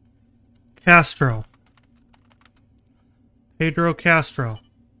 Castro. Pedro Castro.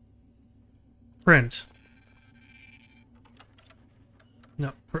 Print.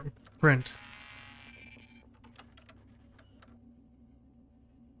 No, print.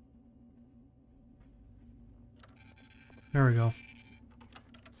 There we go.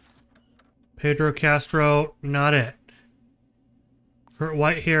 Pedro Castro, not it. Her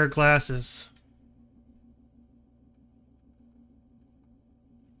white hair, glasses.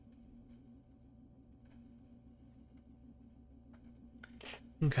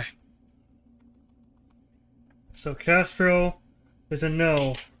 Okay. So Castro is a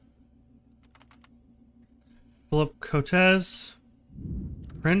no. Philip Cortez.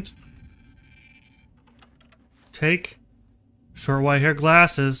 Print. Take. Short white hair,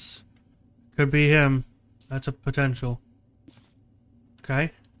 glasses. Could be him. That's a potential.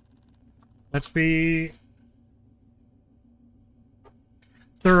 Okay. Let's be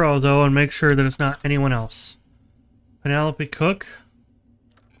thorough, though, and make sure that it's not anyone else. Penelope Cook.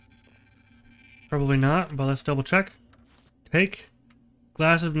 Probably not, but let's double check. Take.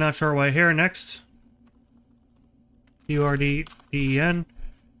 Glasses, but not short white hair. Next. URDDEN.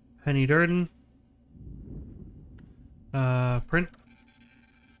 Penny Durden. Print.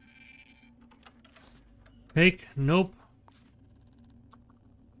 Take. Nope.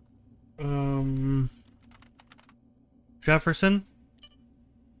 Jefferson.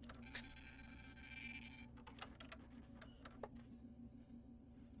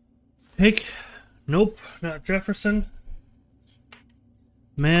 Take. Nope, not Jefferson.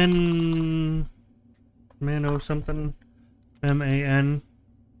 Mano something. MANOU.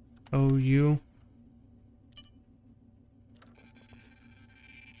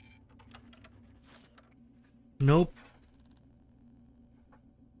 Nope.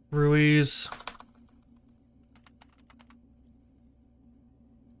 Ruiz.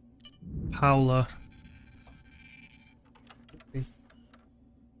 Paula.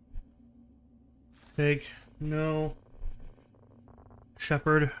 Take. No.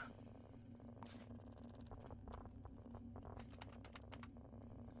 Shepherd.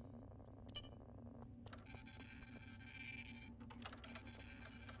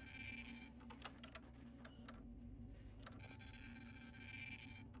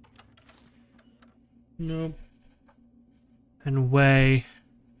 Nope. And Way.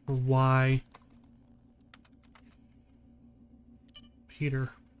 Or Y. Peter.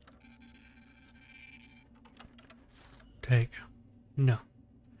 Take. No.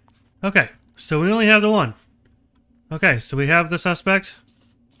 Okay, so we only have the one. Okay, so we have the suspect.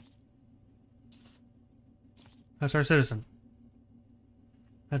 That's our citizen.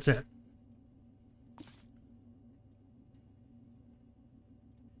 That's it.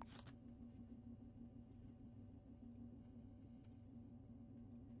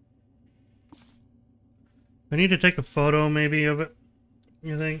 I need to take a photo, maybe, of it,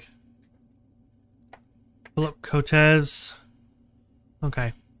 you think? Philip Cortez.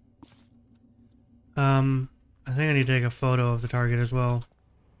 Okay. I think I need to take a photo of the target as well.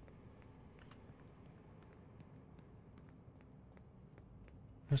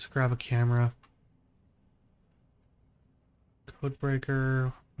 Let's grab a camera.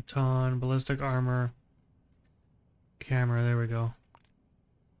 Codebreaker, baton, ballistic armor. Camera, there we go.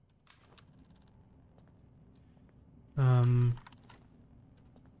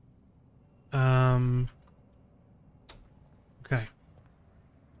 Okay.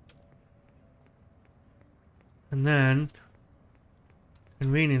 And then,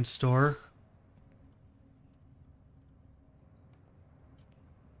 convenience store.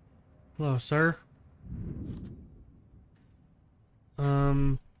 Hello, sir.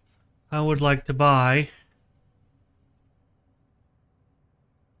 I would like to buy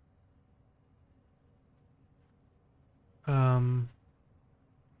an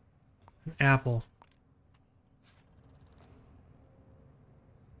apple.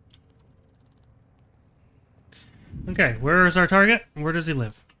 Okay, where is our target? Where does he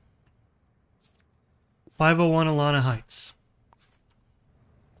live? 501 Alana Heights.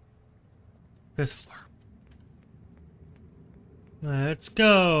 5th floor. Let's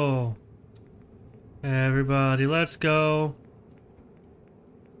go. Everybody, let's go.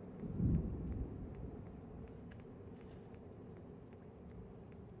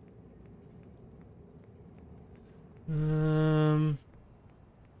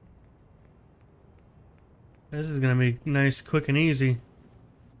 This is gonna be nice, quick, and easy.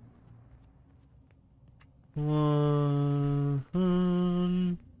 1,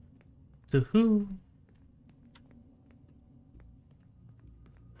 2,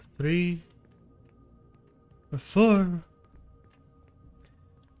 3, 4.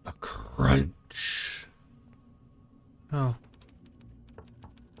 A crunch. Oh.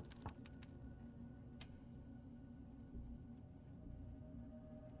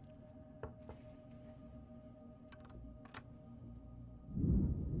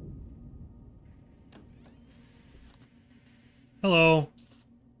 Hello.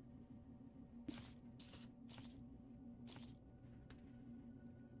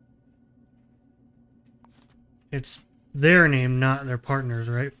 It's their name, not their partner's,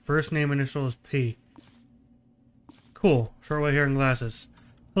 right? First name initial is P. Cool. Short white hair and glasses.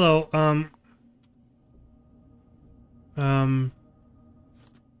 Hello,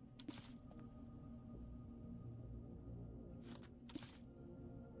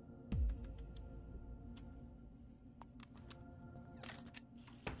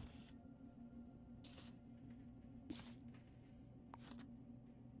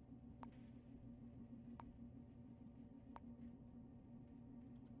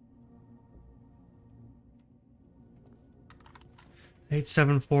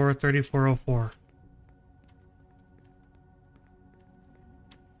 874-3404.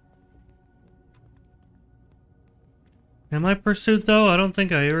 Am I pursued though? I don't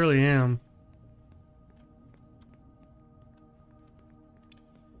think I really am.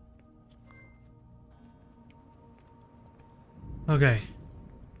 Okay.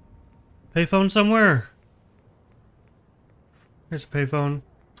 Payphone somewhere. Here's a payphone.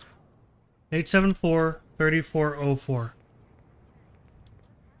 874-3404.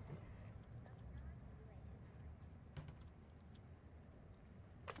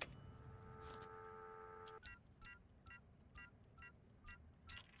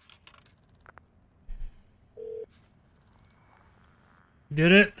 You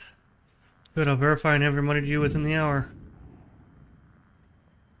did it? Good, I'll verify and have your money to you within the hour.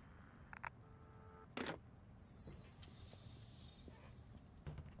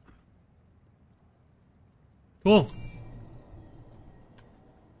 Cool.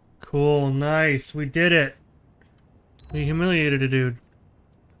 Cool, nice. We did it. We humiliated a dude.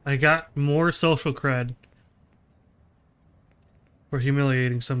 I got more social cred for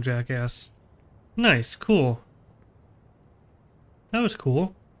humiliating some jackass. Nice, cool. That was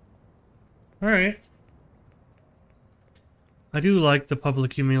cool. Alright. I do like the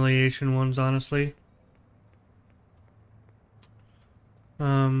public humiliation ones, honestly.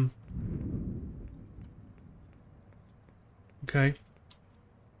 Okay.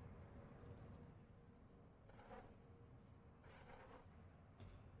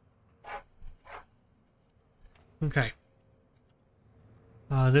 Okay.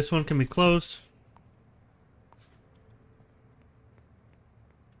 This one can be closed.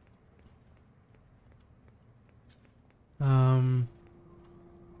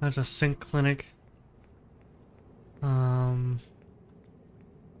 That's a sink clinic. I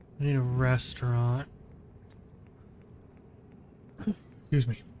need a restaurant. Excuse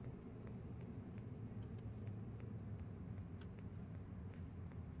me.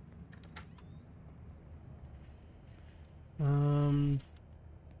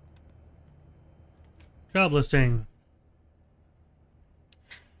 Job listing.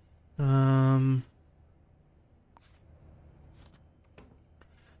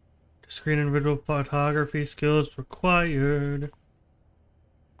 Discrete individual photography skills required.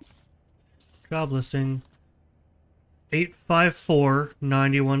 Job listing.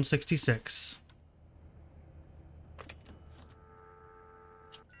 854-9166.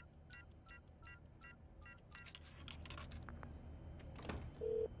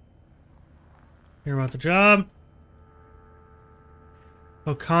 Hear about the job?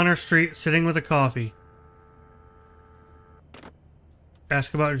 O'Connor Street, sitting with a coffee.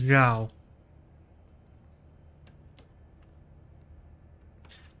 Ask about Zhao.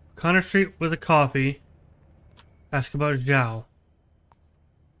 O'Connor Street with a coffee. Ask about Zhao.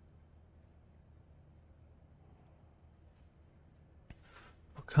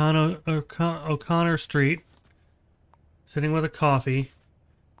 O'Connor Street, sitting with a coffee.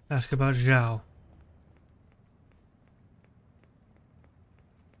 Ask about Zhao.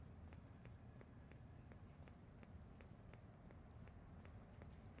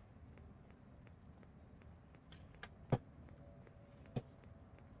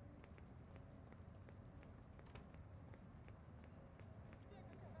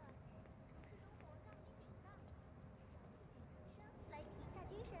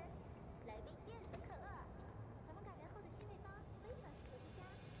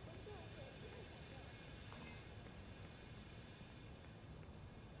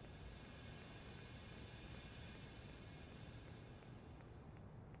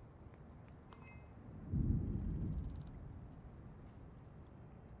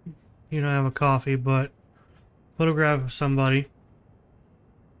 You don't have a coffee, but photograph of somebody.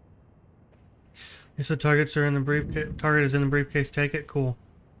 So targets are in the briefcase. Target is in the briefcase. Take it. Cool.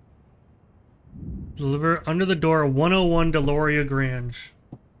 Deliver under the door 101 Deloria Grange.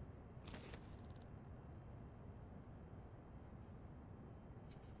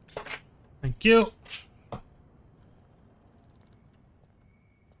 Thank you.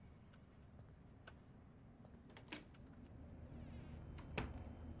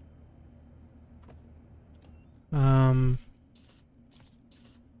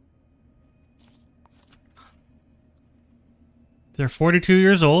 They're 42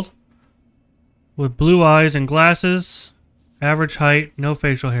 years old, with blue eyes and glasses, average height, no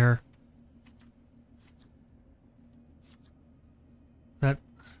facial hair. That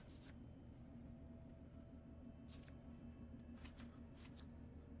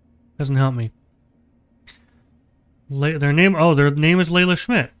doesn't help me. Their name is Layla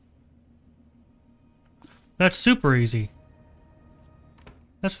Schmidt. That's super easy.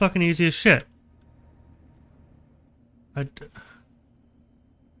 That's fucking easy as shit.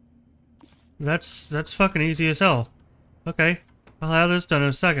 That's fucking easy as hell. Okay, I'll have this done in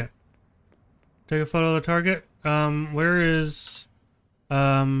a second. Take a photo of the target. Where is...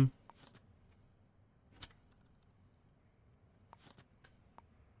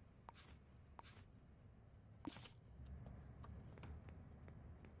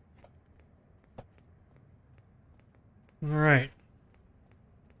 Alright.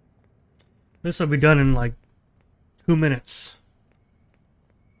 This will be done in like 2 minutes.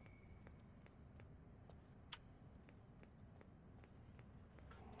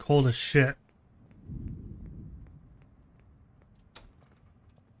 Cold as shit.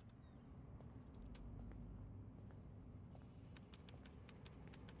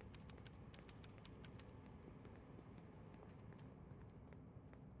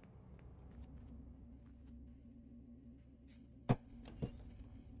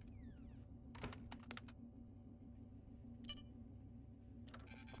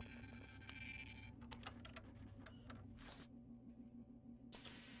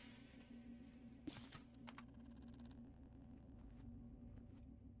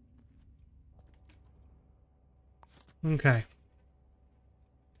 Okay.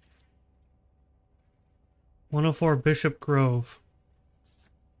 104 Bishop Grove.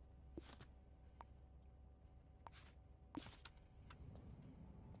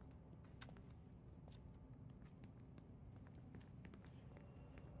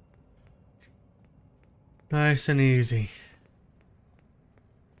 Nice and easy.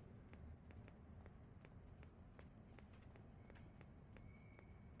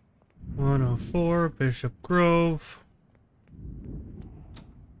 .104 Bishop Grove.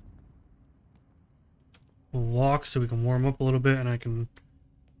 We'll walk so we can warm up a little bit, and I can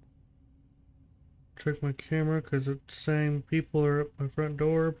check my camera because it's saying people are at my front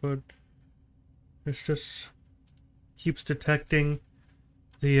door, but it's just keeps detecting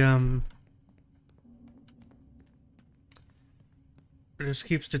the it just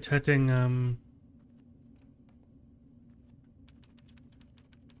keeps detecting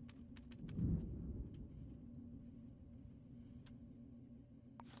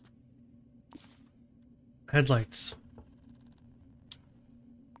headlights.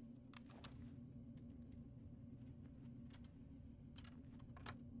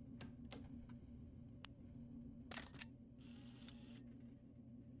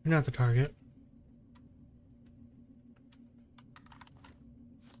 You're not the target.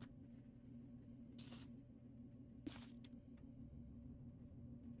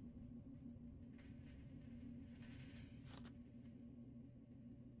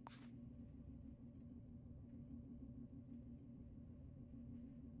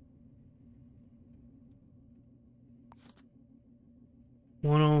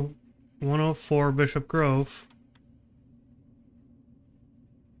 One oh four Bishop Grove.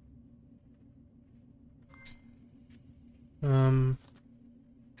 Can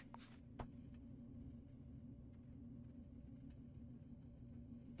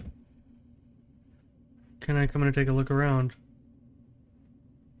I come in and take a look around?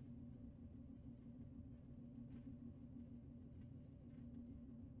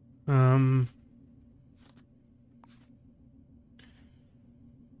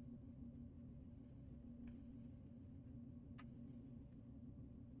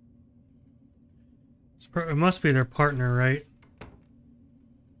 It must be their partner, right?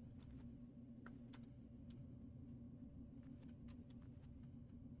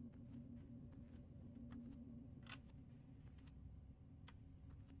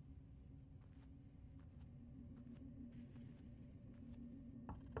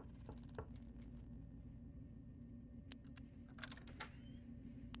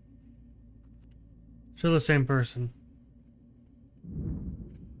 Still the same person.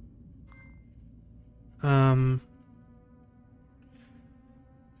 I'm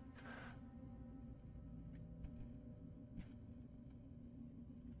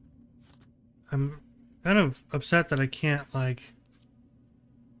kind of upset that I can't, like...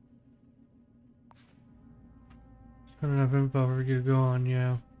 There's not enough info for you to go on,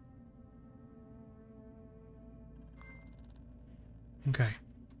 yeah. Okay.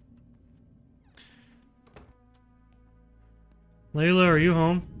 Layla, are you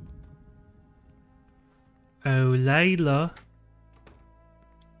home? Oh, Layla.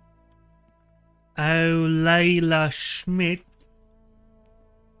 Oh, Layla Schmidt.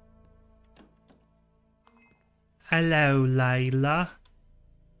 Hello, Layla.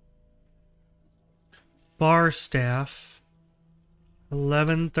 Bar staff.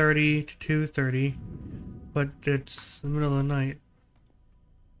 11:30 to 2:30. But it's the middle of the night.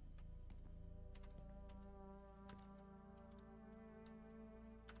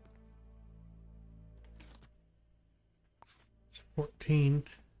 It's 14.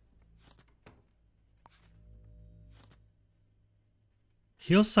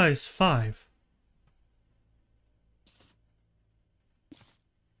 Heel size 5.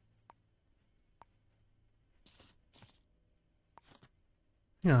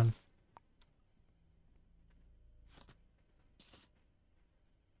 Hang on.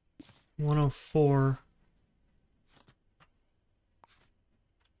 $104.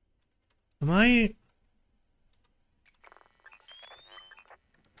 Am I...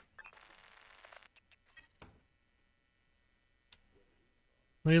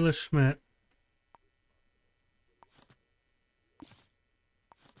 Layla Schmidt.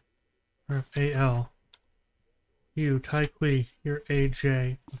 Or AL. You, Tai Kui, you're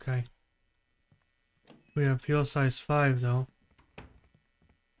AJ. Okay. We have fuel size 5 though.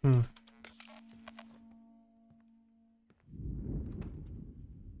 Hmm.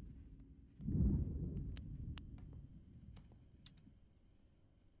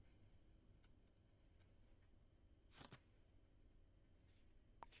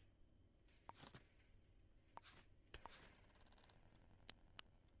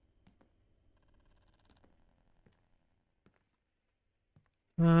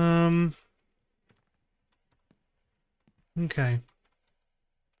 Okay.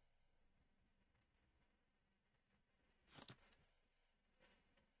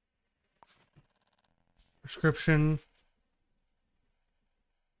 Prescription.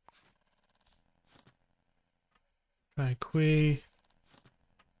 Tai Kui.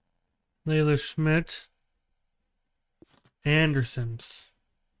 Layla Schmidt. Anderson's.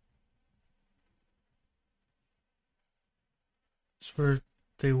 That's where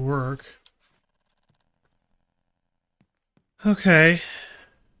they work. Okay.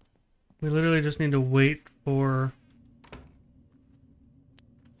 We literally just need to wait for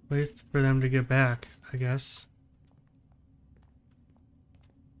them to get back, I guess.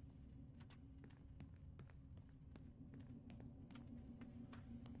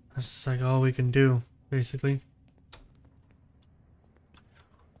 That's like all we can do, basically.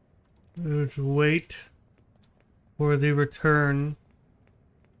 We would wait for the return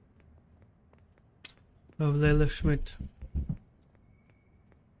of Layla Schmidt.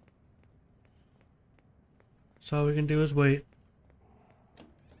 So all we can do is wait.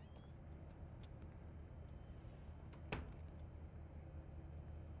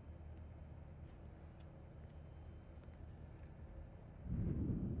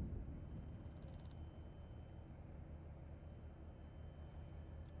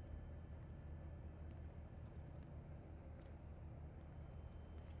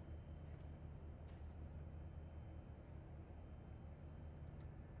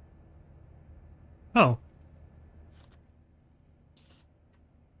 Oh.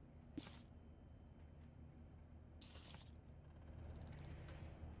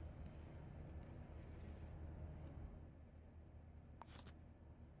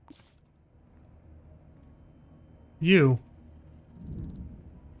 You're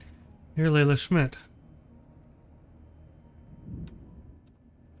Layla Schmidt.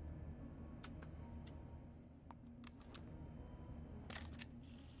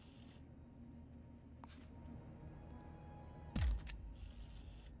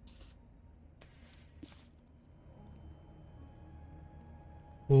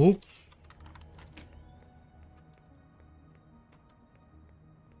 Oh.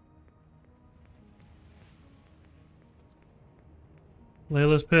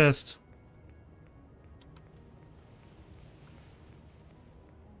 Layla's pissed.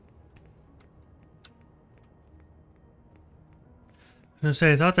 I was gonna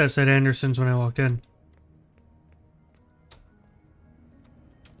say, I thought that said Anderson's when I walked in.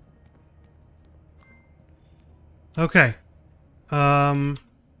 Okay.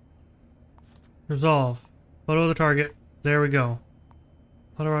 Resolve. Photo of the target. There we go.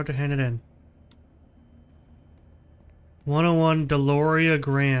 Photo route to hand it in. 101 Deloria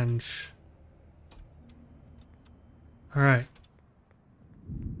Grange. Alright.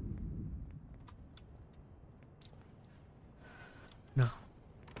 No.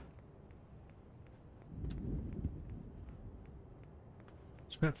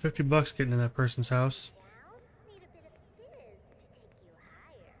 Spent $50 getting to that person's house.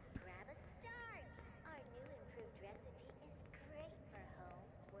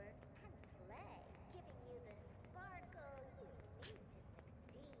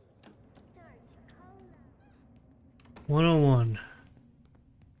 Cola. 101.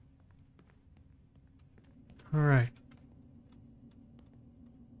 All right.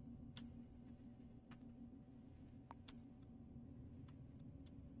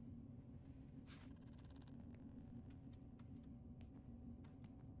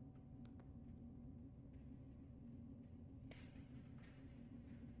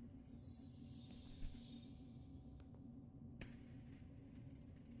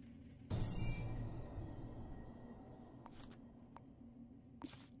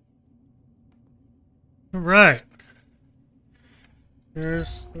 All right.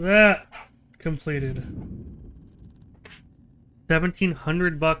 There's that completed.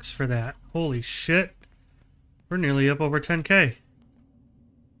 $1,700 for that. Holy shit. We're nearly up over 10K.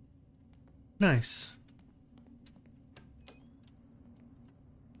 Nice.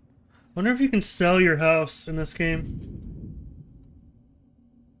 Wonder if you can sell your house in this game.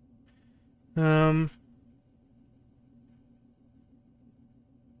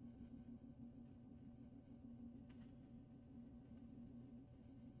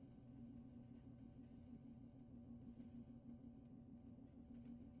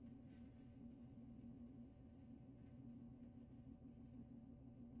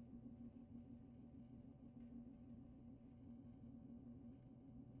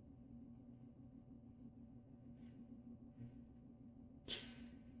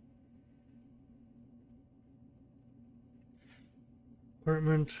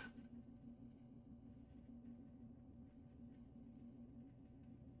 Apartment.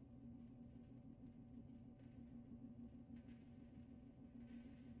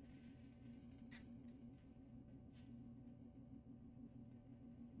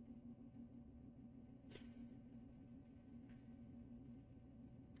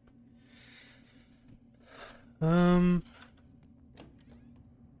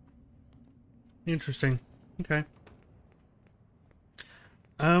 Interesting. Okay.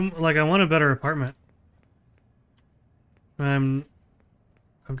 Like I want a better apartment. I've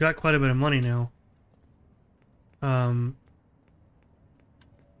got quite a bit of money now. Kind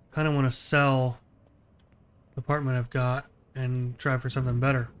of want to sell the apartment I've got and try for something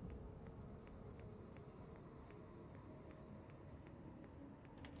better.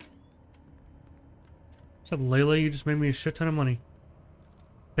 What's up, Layla? You just made me a shit ton of money.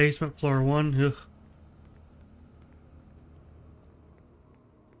 Basement, floor 1. Ugh.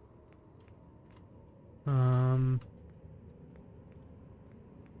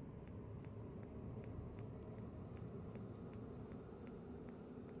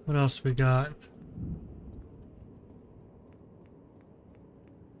 What else we got?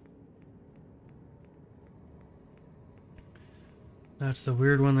 That's the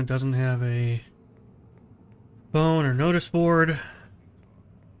weird one that doesn't have a phone or notice board.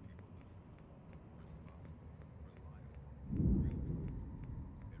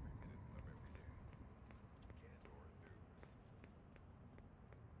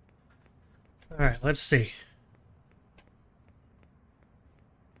 Alright, let's see.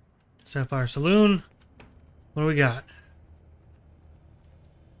 Sapphire Saloon. What do we got?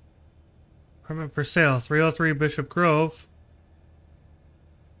 Apartment for sale, 303 Bishop Grove.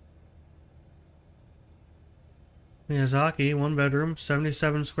 Miyazaki, 1 bedroom,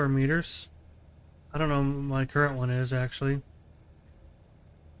 77 square meters. I don't know what my current one is, actually.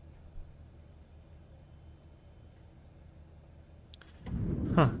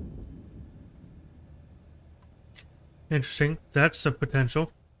 Huh. Interesting. That's a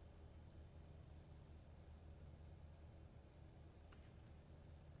potential.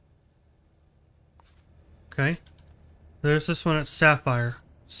 Okay. There's this one at Sapphire.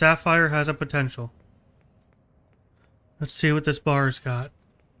 Sapphire has a potential. Let's see what this bar's got.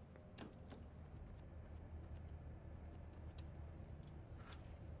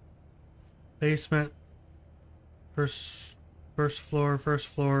 Basement. First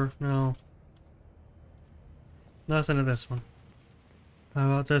floor. No. Nothing to this one. How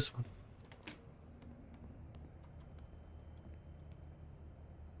about this one?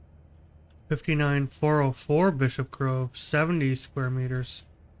 59404 Bishop Grove, 70 square meters.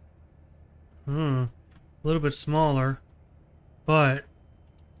 A little bit smaller, but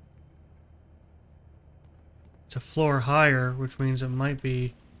it's a floor higher, which means it might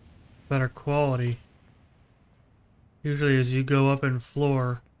be better quality. Usually as you go up in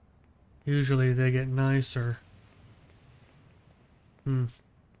floor, usually they get nicer. Let's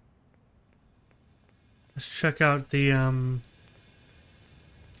check out the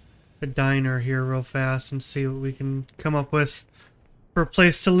diner here real fast and see what we can come up with for a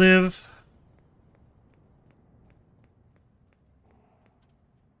place to live.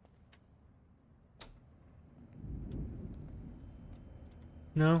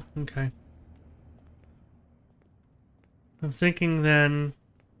 No? Okay. I'm thinking then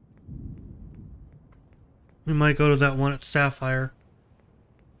we might go to that one at Sapphire.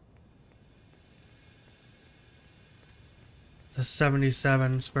 It's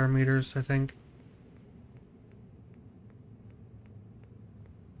 77 square meters, I think.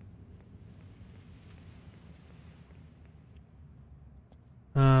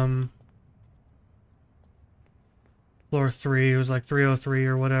 Floor 3, it was like 303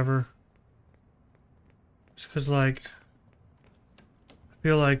 or whatever. Just because, like, I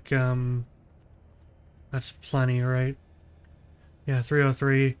feel like, that's plenty, right? Yeah,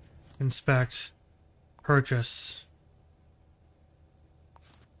 303, inspect, purchase.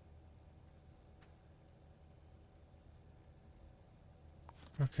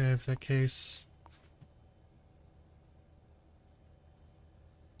 Okay, if that case...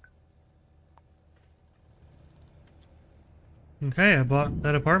 Okay, I bought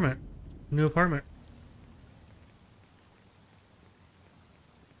that apartment. New apartment.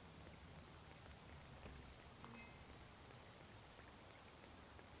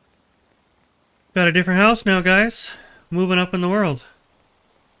 Got a different house now, guys. Moving up in the world.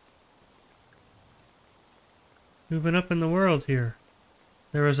 Moving up in the world here.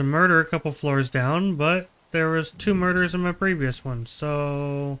 There was a murder a couple floors down, but there was 2 murders in my previous one,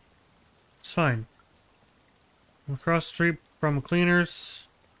 so it's fine. I'm across the street from cleaners,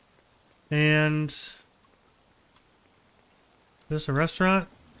 and is this a restaurant?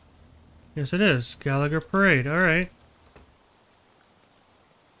 Yes, it is. Gallagher Parade. All right.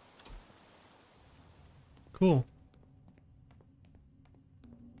 Cool.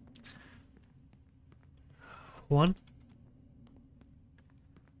 One.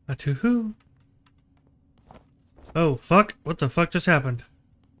 A two. Oh, fuck. What the fuck just happened?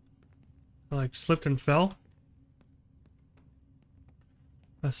 I, like, slipped and fell?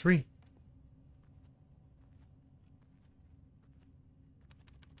 A 3.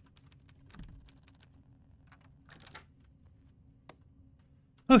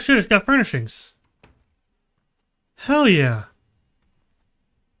 Oh shit, it's got furnishings. Hell yeah.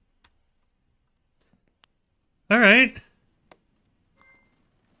 Alright.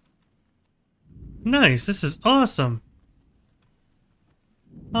 Nice, this is awesome.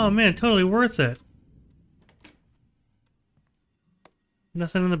 Oh man, totally worth it.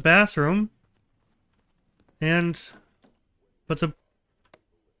 Nothing in the bathroom. But the...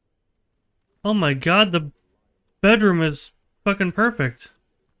 Oh my god, the bedroom is fucking perfect.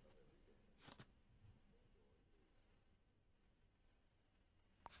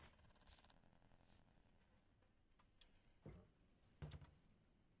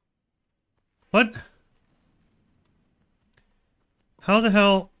 What? How the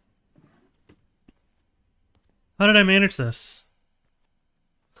hell... How did I manage this?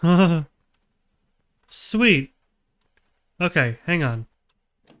 Sweet. Okay, hang on.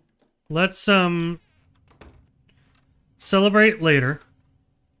 Let's, celebrate later.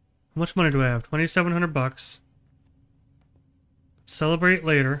 How much money do I have? 2,700 bucks. Celebrate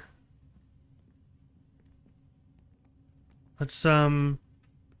later. Let's,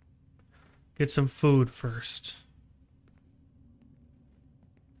 get some food first.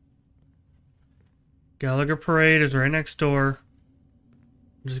 Gallagher Parade is right next door.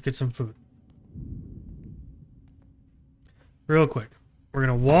 Just get some food. Real quick. We're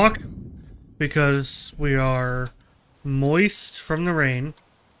gonna walk because we are moist from the rain.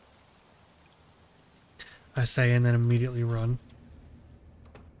 I say and then immediately run.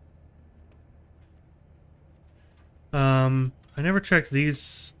 I never checked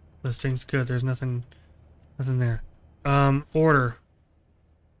these listings. Good, there's nothing there. Order.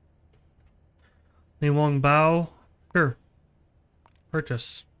 Li Wong Bao. Sure.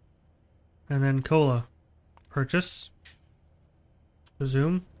 Purchase. And then cola. Purchase.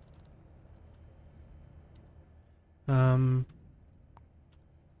 Resume.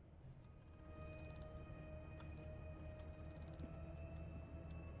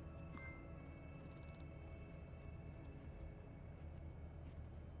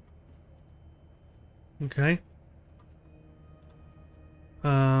 Okay.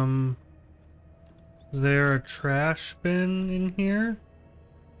 Is there a trash bin in here?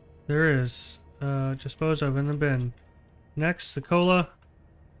 There is. Dispose of in the bin. Next, the cola.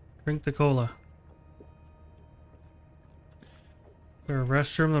 Drink the cola. Is there a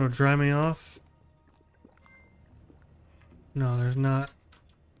restroom that'll dry me off? No, there's not.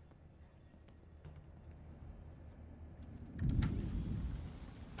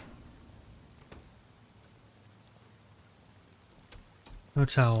 No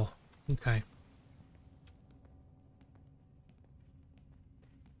towel. Okay.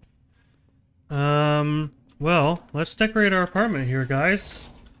 Well, let's decorate our apartment here, guys.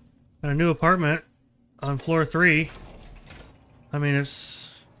 Got a new apartment on floor 3. I mean,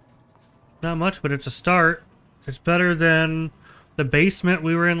 it's not much, but it's a start. It's better than the basement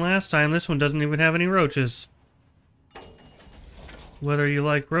we were in last time. This one doesn't even have any roaches. Whether you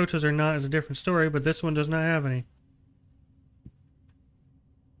like roaches or not is a different story, but this one does not have any.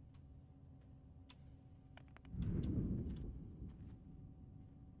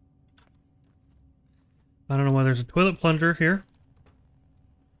 I don't know why there's a toilet plunger here.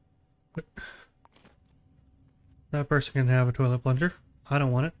 But that person can have a toilet plunger. I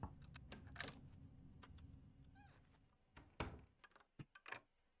don't want it.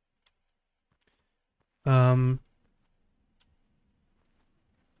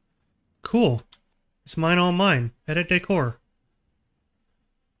 Cool. It's mine, all mine. Edit decor.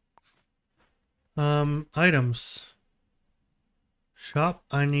 Items. Shop.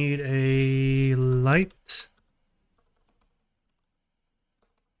 I need a light.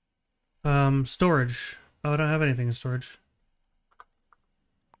 Storage. Oh, I don't have anything in storage.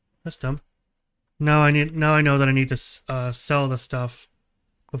 That's dumb. Now I know that I need to sell the stuff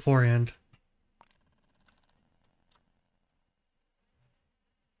beforehand.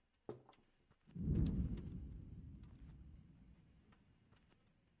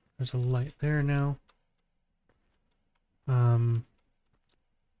 There's a light there now.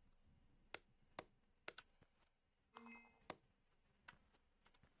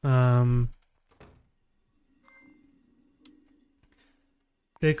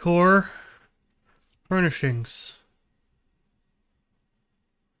 Decor. Furnishings.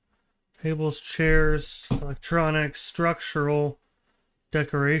 Tables, chairs, electronics, structural,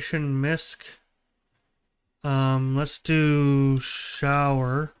 decoration, misc. Let's do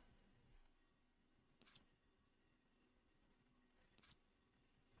shower.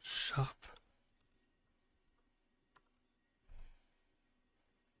 Shop.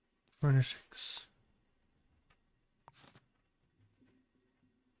 Furnishings.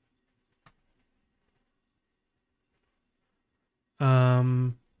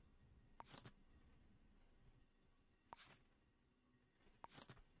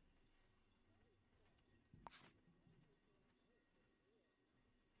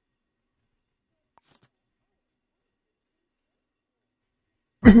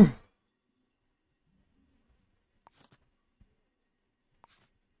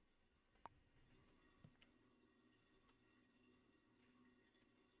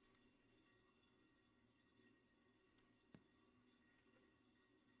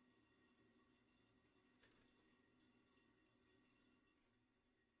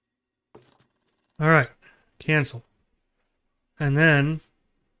 All right, cancel. And then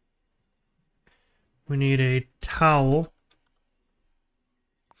we need a towel.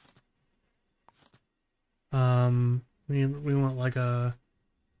 We want like a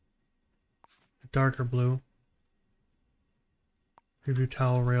darker blue. Preview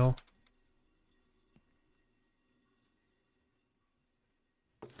towel rail.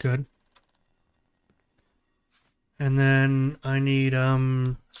 Good. And then I need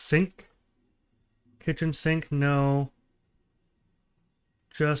sink. Kitchen sink, no.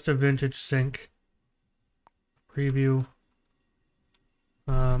 Just a vintage sink. Preview.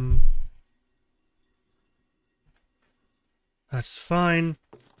 That's fine.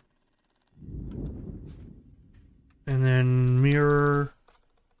 And then mirror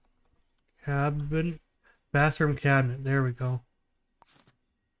cabinet, bathroom cabinet. There we go.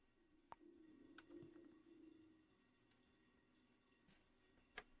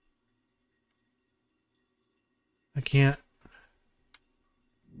 I can't.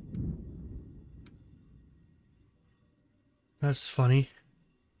 That's funny.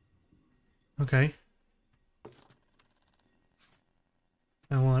 Okay.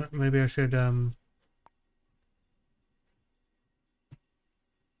 Maybe I should, okay.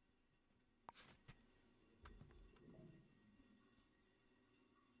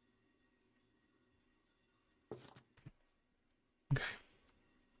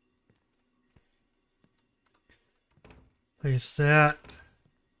 Place that.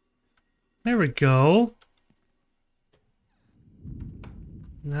 There we go.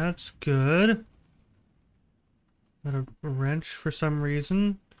 That's good. Got a wrench for some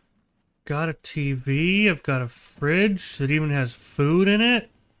reason. Got a TV. I've got a fridge that even has food in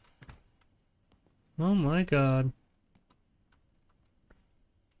it. Oh my god.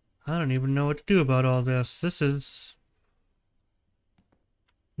 I don't even know what to do about all this. This is...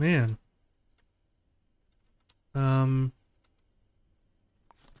 Man.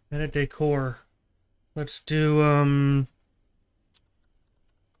 Edit decor. Let's do,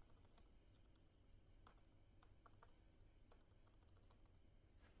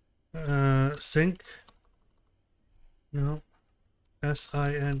 sink. No.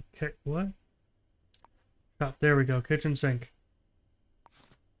 S-I-N-K. What? Oh, there we go. Kitchen sink.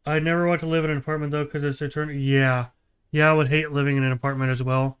 I never want to live in an apartment though, because it's eternal. Yeah. Yeah, I would hate living in an apartment as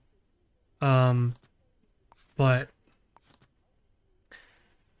well. But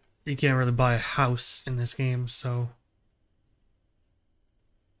you can't really buy a house in this game, so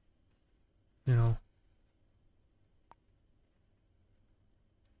you know.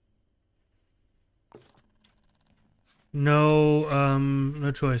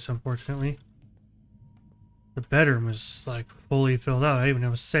 No choice, unfortunately. The bedroom is like fully filled out. I even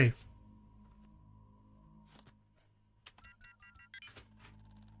have a safe.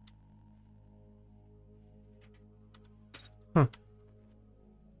 Huh.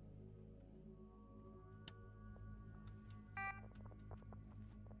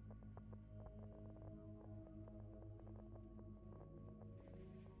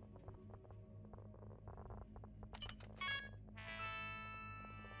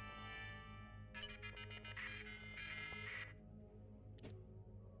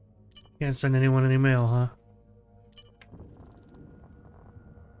 Can't send anyone any mail, huh?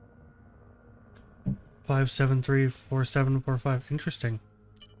 5734745. Interesting.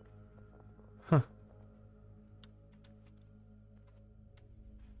 Huh.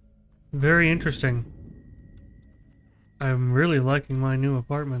 Very interesting. I'm really liking my new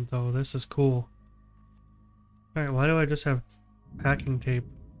apartment, though. This is cool. Alright, why do I just have packing tape?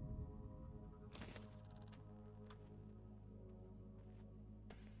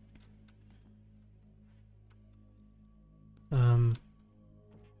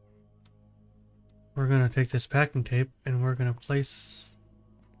 We're gonna take this packing tape and we're gonna place...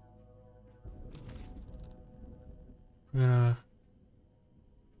 We're gonna...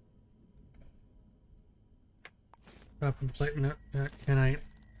 Drop and plate... No, can I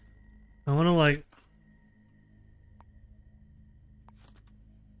wanna like...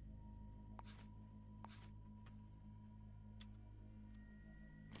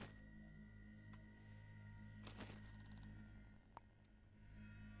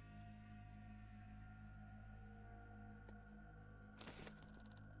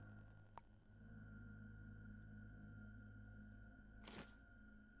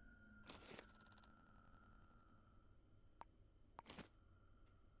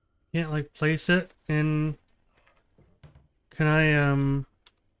 Can't like place it in... Can I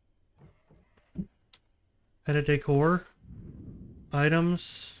edit decor?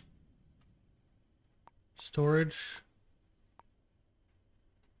 Items? Storage?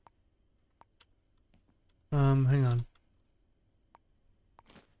 Hang on.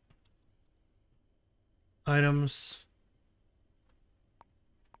 Items.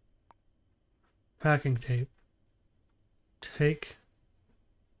 Packing tape. Take.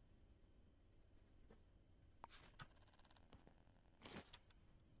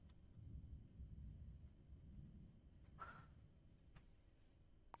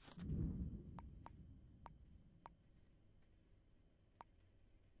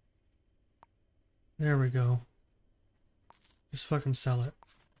 There we go. Just fucking sell it.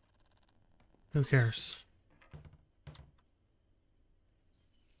 Who cares?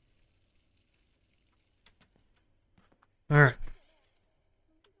 Alright.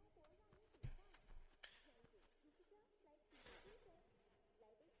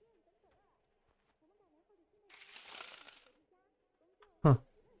 Huh.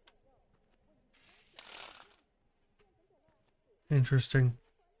 Interesting.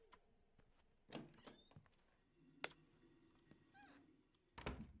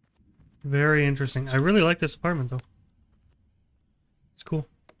 Very interesting. I really like this apartment, though. It's cool.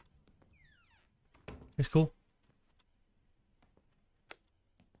 It's cool.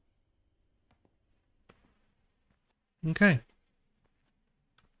 Okay.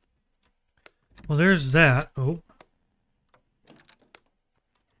 Well, there's that. Oh.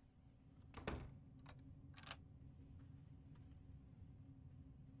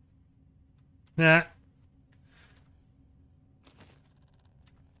 Nah.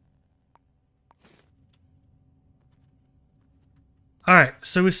 Alright,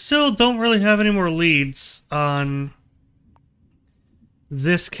 so we still don't really have any more leads on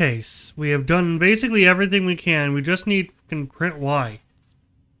this case. We have done basically everything we can. We just need fucking print Y.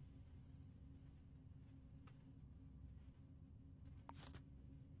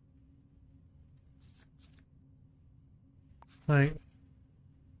 Like...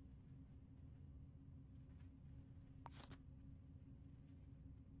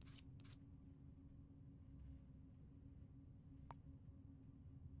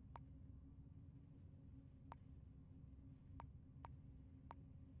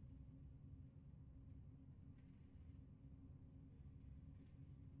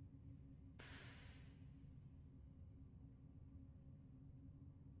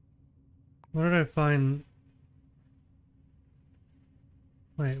 Where did I find...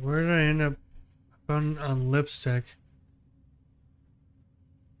 Wait, where did I end up? I found on lipstick.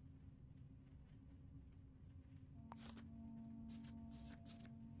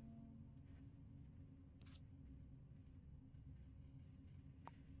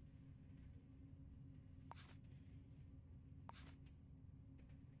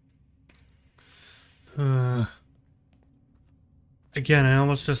 Again, I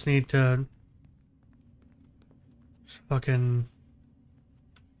almost just need to fucking...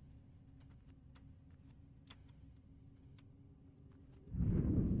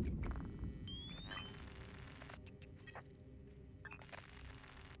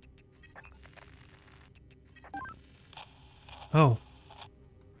 Oh.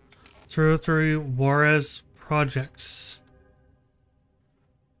 303 Juarez Projects.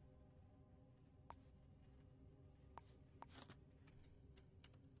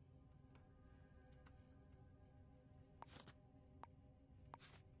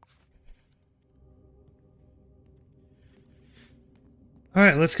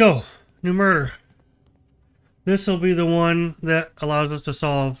 Alright, let's go. New murder. This will be the one that allows us to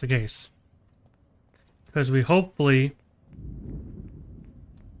solve the case. Because we hopefully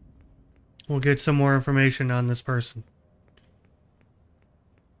will get some more information on this person.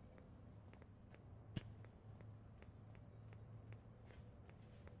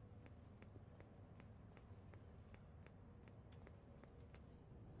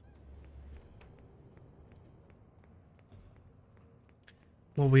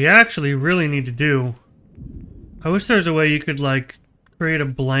 What we actually really need to do... I wish there was a way you could, like, create a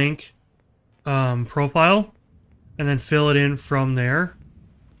blank profile and then fill it in from there.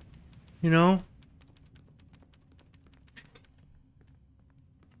 You know?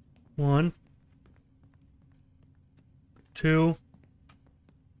 1, 2,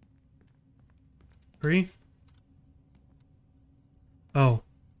 3. Oh.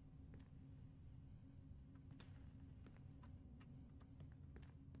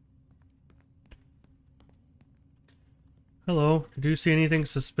 Hello, did you see anything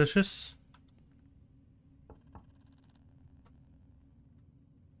suspicious?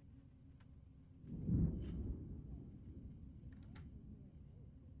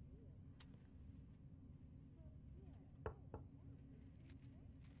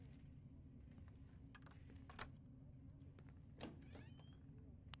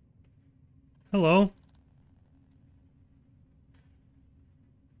 Hello?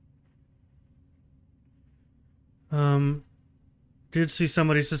 Did see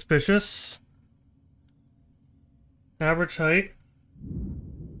somebody suspicious. Average height.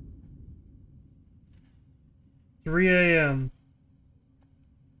 3 a.m.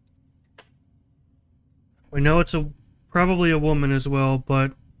 We know it's probably a woman as well,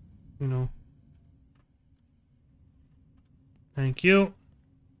 but, you know. Thank you.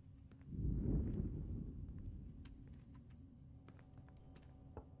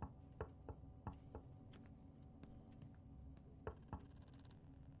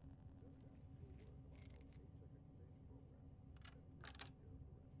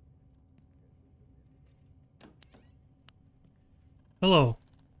 Hello.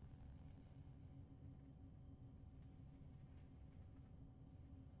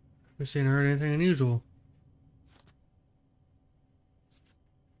 Have you seen or heard anything unusual?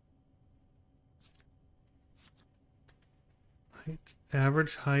 Height.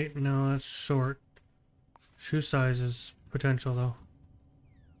 Average height? No, that's short. Shoe size is potential, though.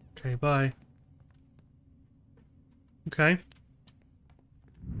 Okay, bye. Okay.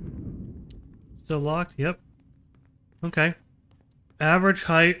 Still locked? Yep. Okay. Average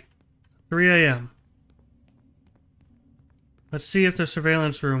height, 3 a.m. Let's see if the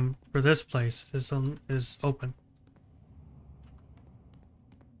surveillance room for this place is open.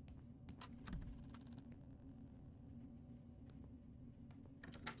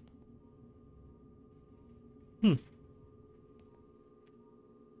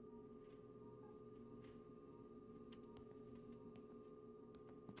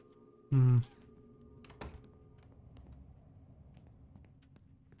 Hmm.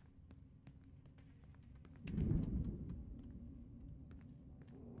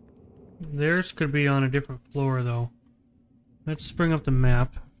 Theirs could be on a different floor, though. Let's bring up the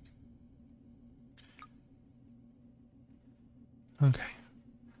map. Okay.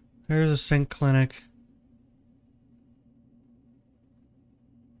 There's a sync clinic.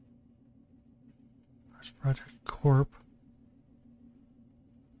 There's Project Corp.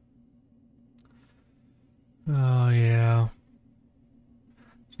 Oh, yeah.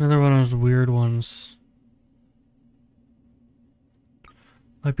 It's another one of those weird ones.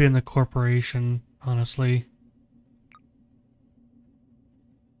 Might be in the corporation, honestly.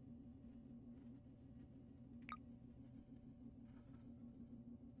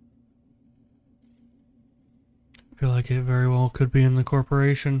 I feel like it very well could be in the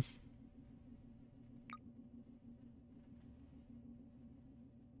corporation.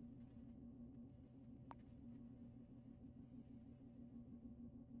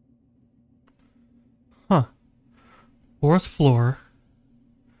 Huh. Fourth floor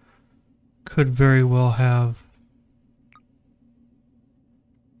could very well have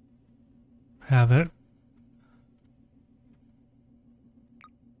it.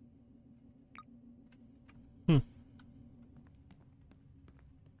 Hmm.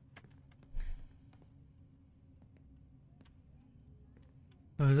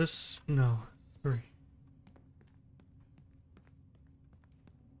 Oh, this no 3,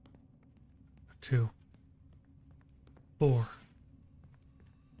 2, 4.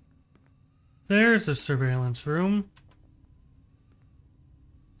 There's the surveillance room.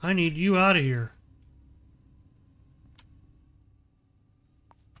 I need you out of here.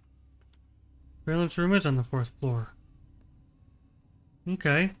 Surveillance room is on the 4th floor.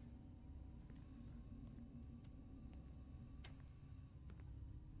 Okay.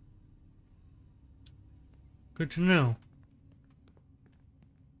 Good to know.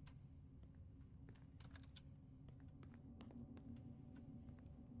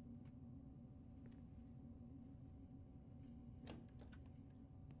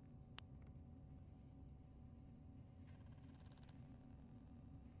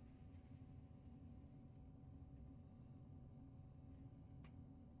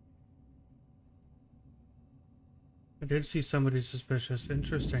 I did see somebody suspicious.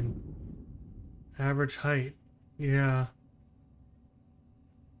 Interesting. Average height. Yeah.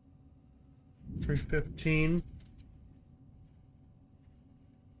 315.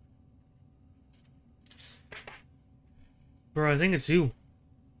 Bro, I think it's you.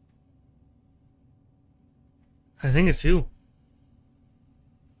 I think it's you.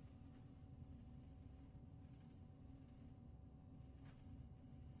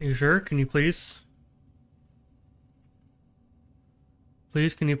 Are you sure? Can you please?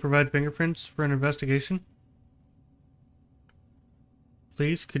 Please, can you provide fingerprints for an investigation?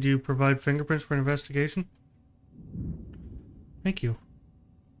 Please, could you provide fingerprints for an investigation? Thank you.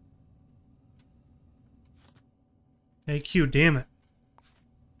 AQ, damn it.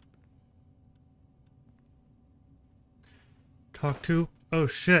 Talk to? Oh,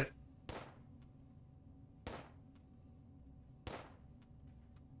 shit.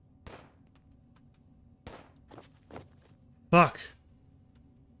 Fuck.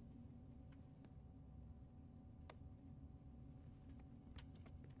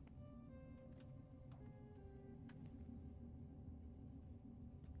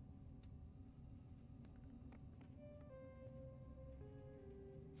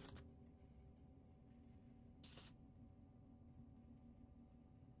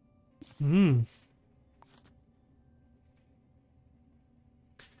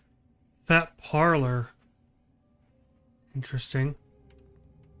 Fat parlor. Interesting.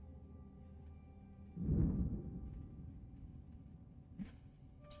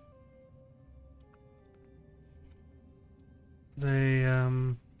 They,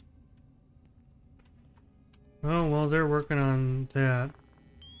 oh, well, they're working on that.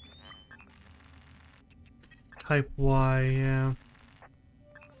 Type Y, yeah.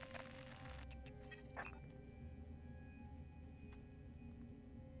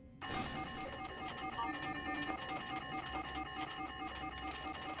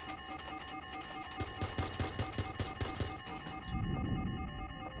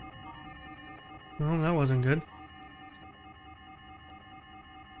 Well, that wasn't good.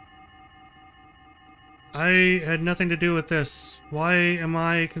 I had nothing to do with this. Why am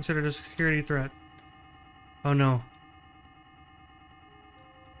I considered a security threat? Oh no.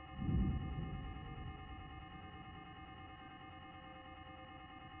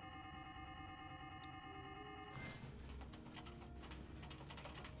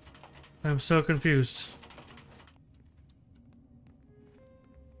 I'm so confused.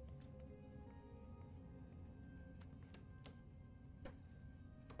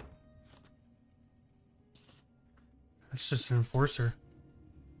 It's just an enforcer.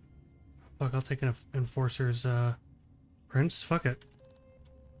 Fuck, I'll take an enforcer's, prince. Fuck it.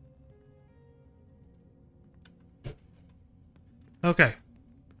 Okay.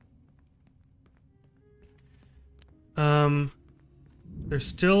 There's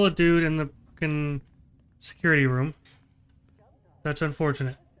still a dude in the fucking security room. That's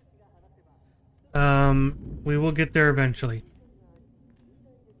unfortunate. We will get there eventually.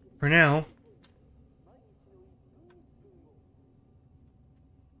 For now...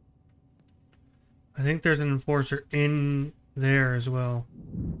 I think there's an enforcer in there as well.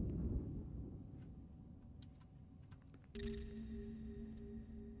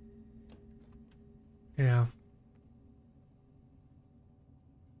 Yeah.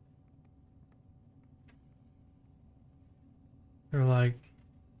 They're like...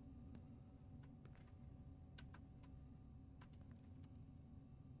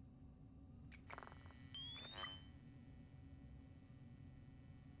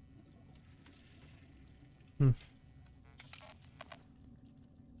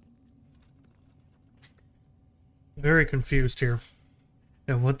 Very confused here.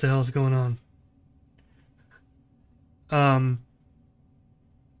 Yeah, what the hell's going on? I'm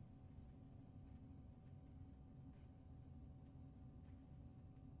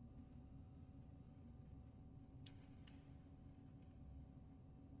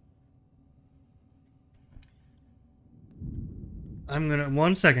gonna...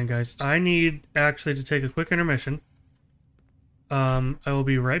 One second, guys. I need actually to take a quick intermission. I will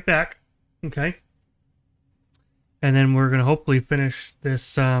be right back. Okay? And then we're gonna hopefully finish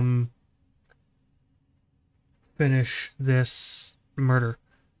this, finish this murder.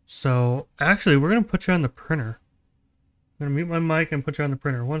 So, actually, we're gonna put you on the printer. I'm gonna mute my mic and put you on the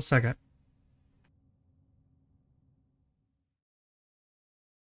printer. One second.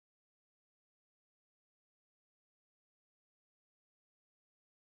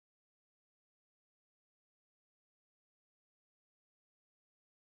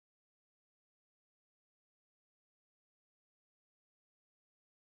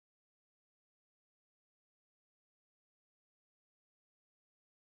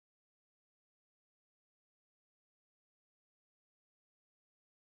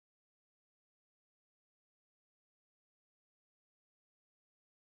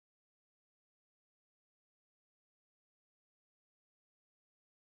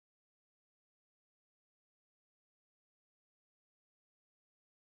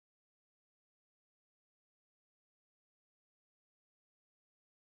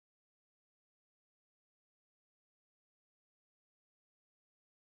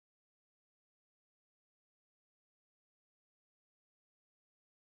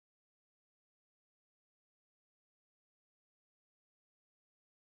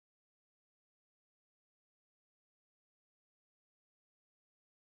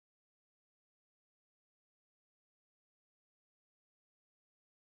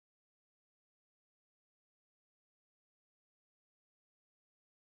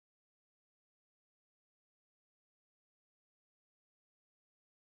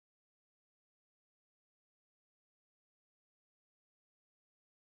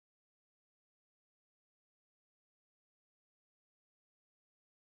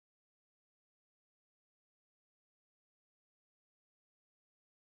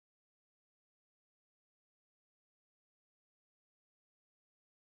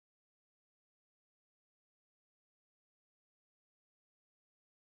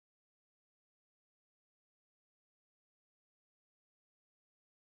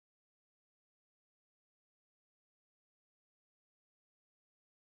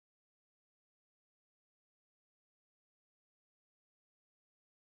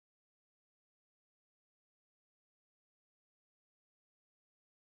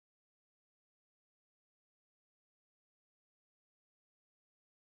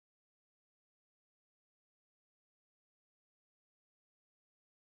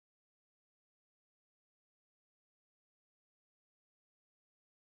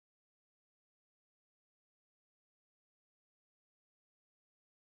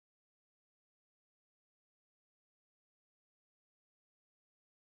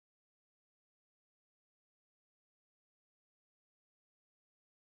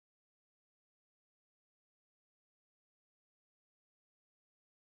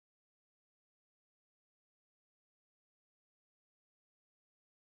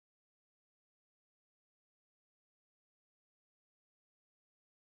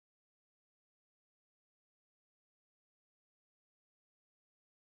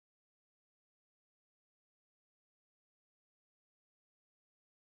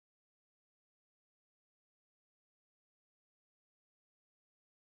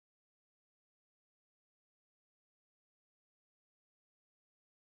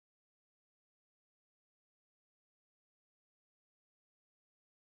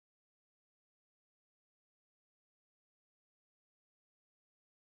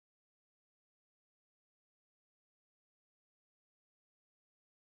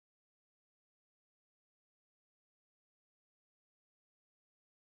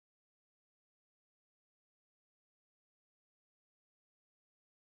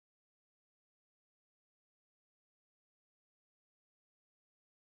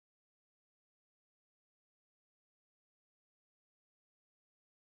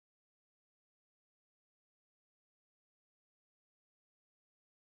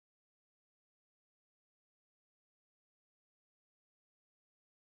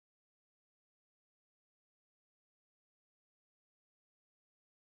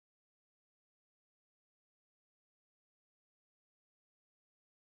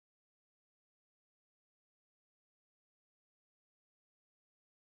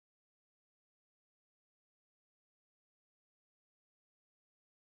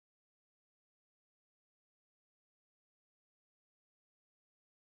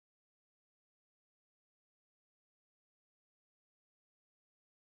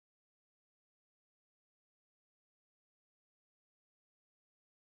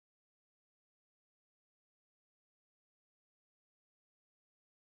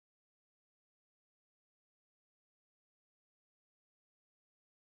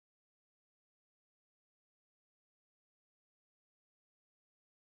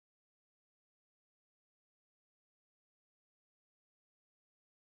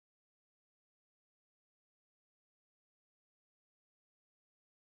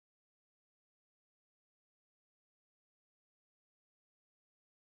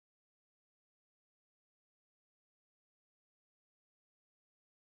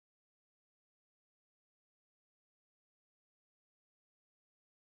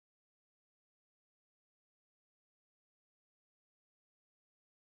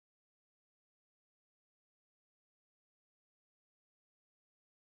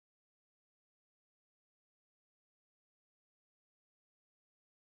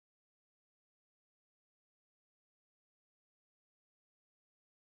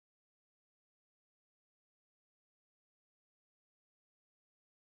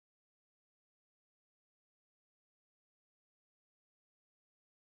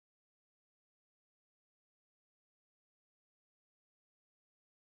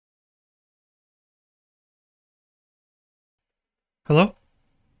 Hello?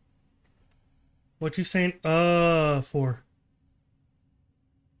 What you saying for?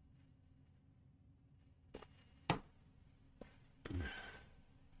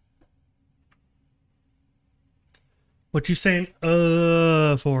 What you saying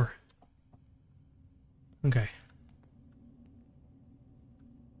for? Okay.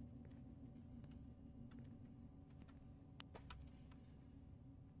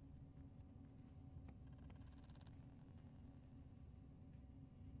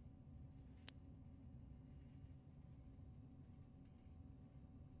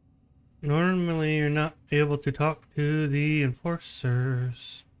 Normally you're not able to talk to the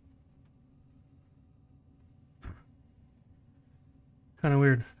enforcers. Kind of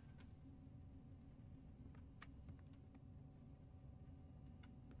weird.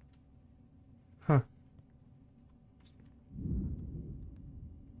 Huh.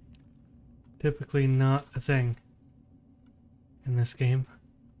 Typically not a thing in this game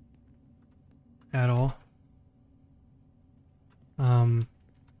at all. Hmm.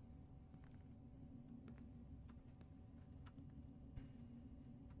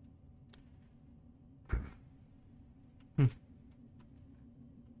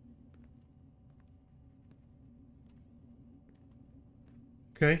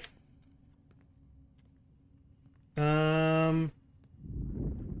 Okay.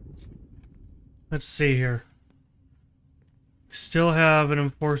 Let's see here. Still have an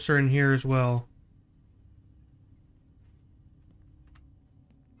enforcer in here as well.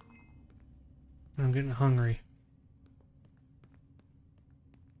 I'm getting hungry.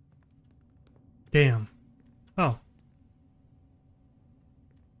 Damn. Oh.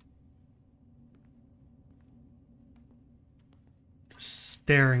 Just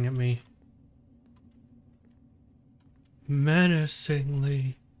staring at me.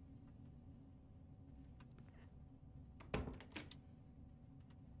 Menacingly.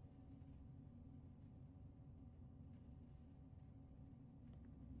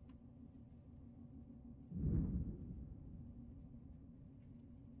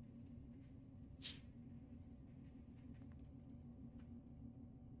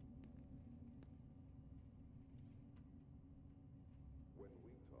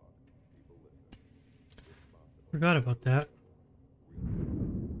 Forgot about that.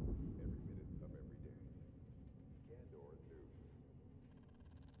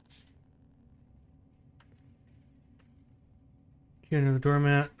 Get into the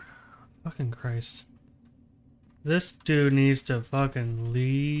doormat. Fucking Christ. This dude needs to fucking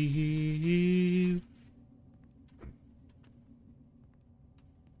leave.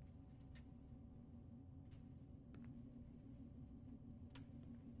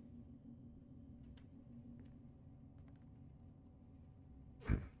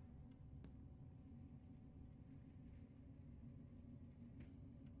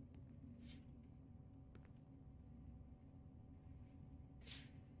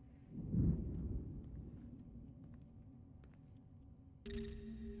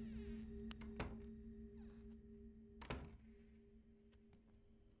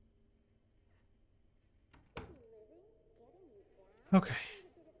 Okay.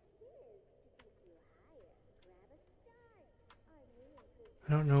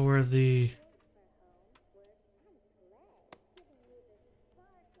 I don't know where the...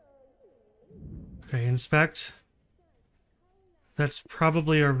 Okay, inspect. That's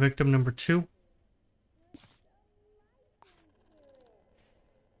probably our victim number 2.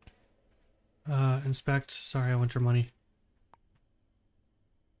 Inspect. Sorry, I want your money.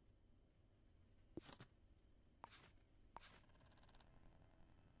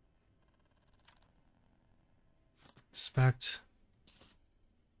 Inspect.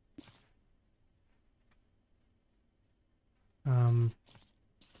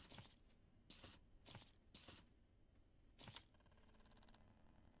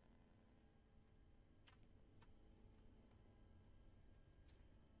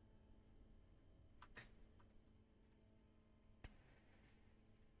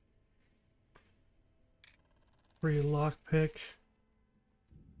 Free lockpick.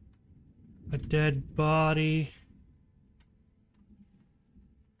 A dead body.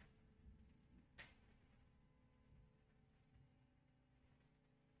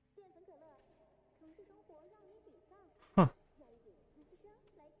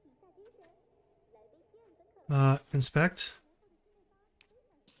 Huh. Inspect.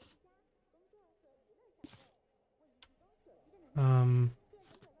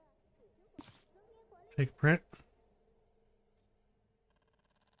 Take a print.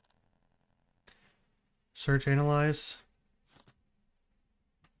 Search, analyze.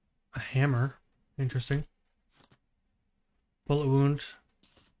 A hammer. Interesting. Bullet wound.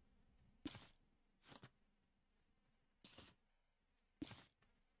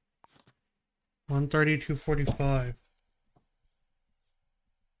 $130, $245.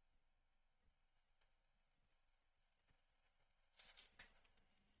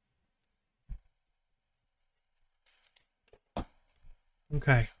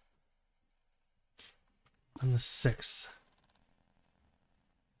 Okay. On the 6th.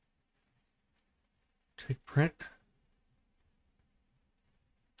 Take print.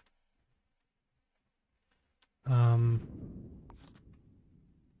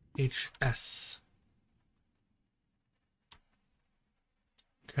 HS.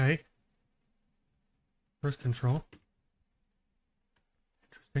 Okay. Birth control.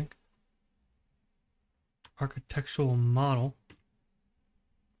 Interesting. Architectural model.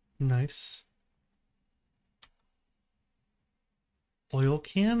 Nice. Oil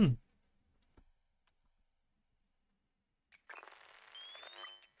can.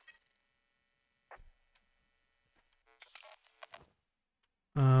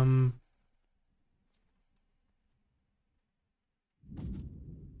 Um.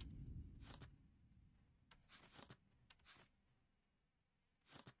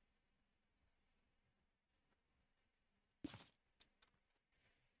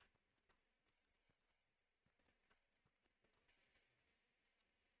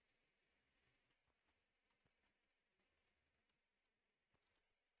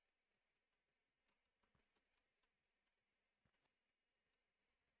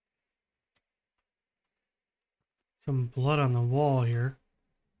 Some blood on the wall here.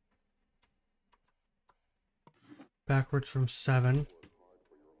 Backwards from 7.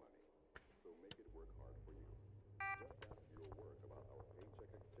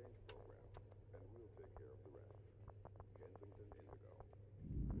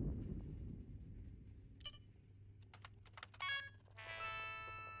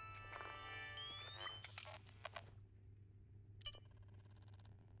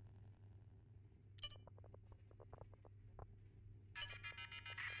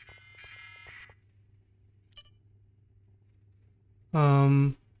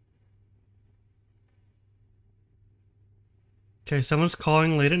 Okay, someone's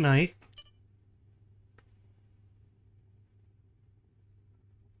calling late at night.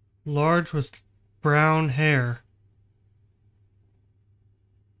 Large with brown hair.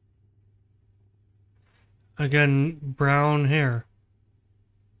 Again, brown hair.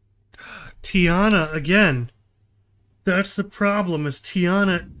 Tiana again. That's the problem, is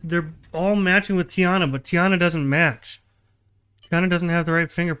Tiana, they're all matching with Tiana, but Tiana doesn't match. Tiana doesn't have the right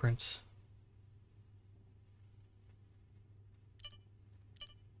fingerprints.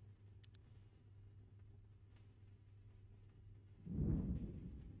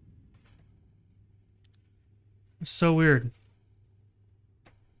 It's so weird.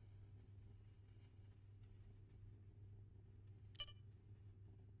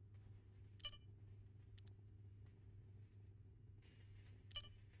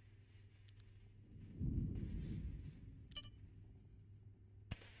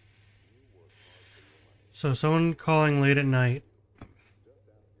 So someone calling late at night.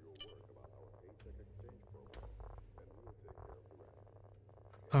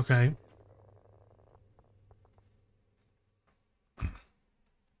 Okay.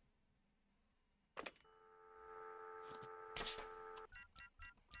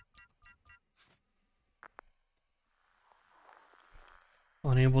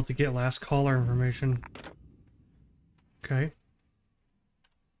 Unable to get last caller information. Okay.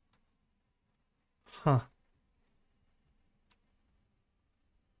 Huh.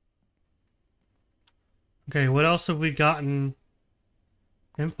 Okay, what else have we gotten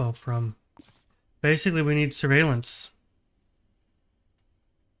info from? Basically, we need surveillance.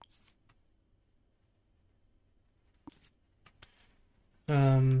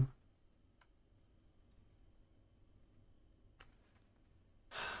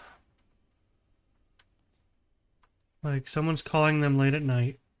 Like, someone's calling them late at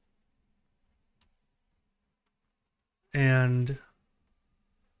night. And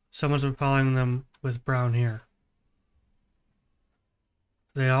someone's been calling them with brown hair.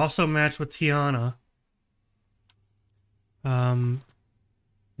 They also match with Tiana.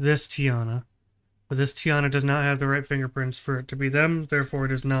 This Tiana. But this Tiana does not have the right fingerprints for it to be them, therefore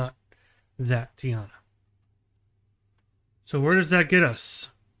it is not that Tiana. So where does that get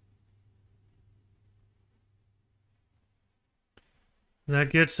us? That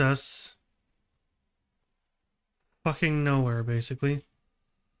gets us fucking nowhere, basically.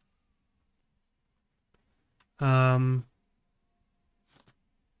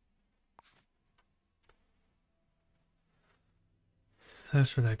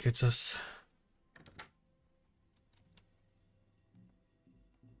 That's where that gets us.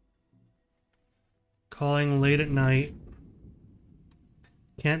 Calling late at night.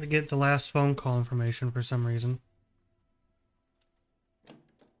 Can't get the last phone call information for some reason.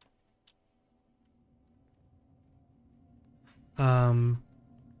 Damn.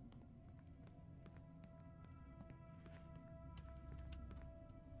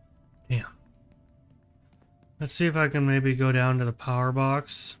 Let's see if I can maybe go down to the power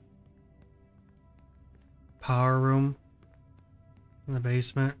box. Power room. In the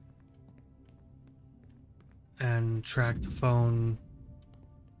basement. And track the phone.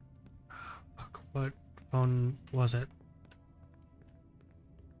 Fuck, what phone was it?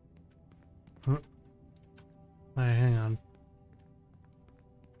 Huh? Hey, hang on.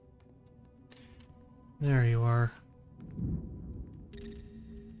 There you are.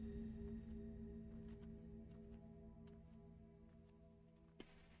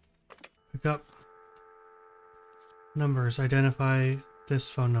 Pick up. Numbers. Identify this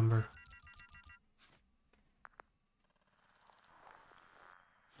phone number.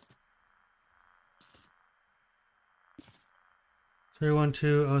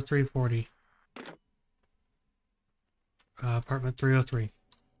 312-0340. Apartment 303.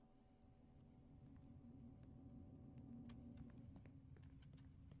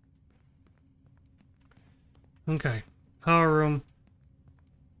 Okay. Power room.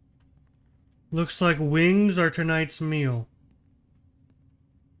 Looks like wings are tonight's meal.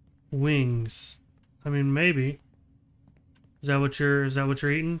 Wings. I mean, maybe. Is that what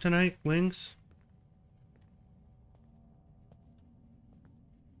you're eating tonight? Wings?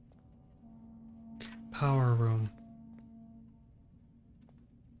 Power room.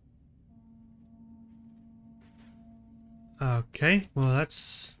 Okay, well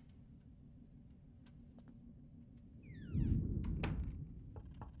that's...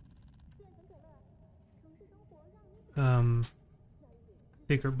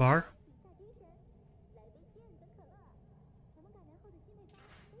 secret bar.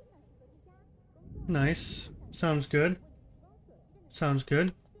 Nice. Sounds good. Sounds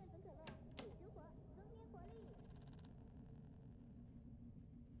good.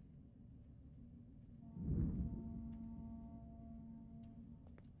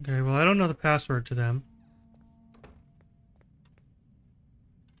 Okay, well I don't know the password to them.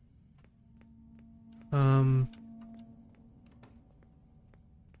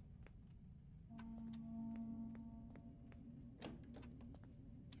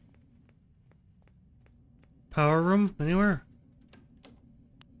 Power room? Anywhere?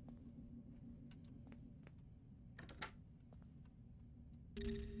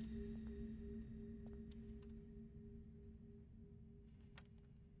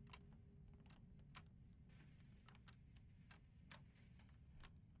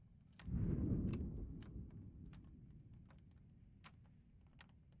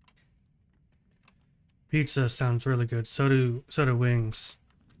 Pizza sounds really good. So do wings.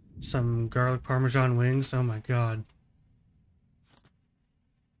 Some garlic parmesan wings. Oh my god.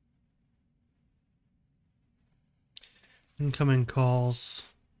 Incoming calls.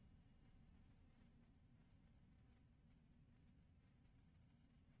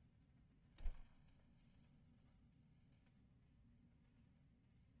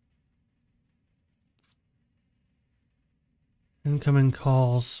 Incoming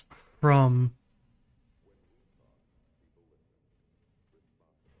calls from...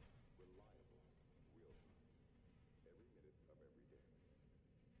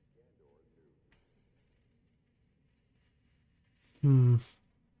 Hmm.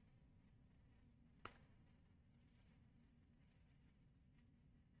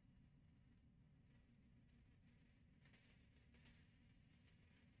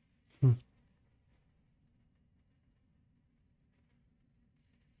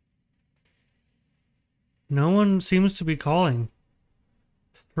 No one seems to be calling.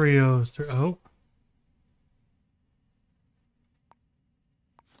 303. Oh.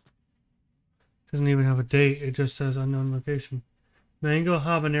 Doesn't even have a date. It just says unknown location. Mango,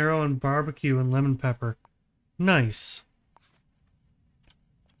 habanero, and barbecue and lemon pepper. Nice.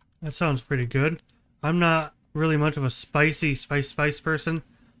 That sounds pretty good. I'm not really much of a spice person.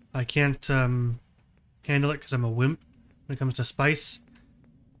 I can't handle it because I'm a wimp when it comes to spice.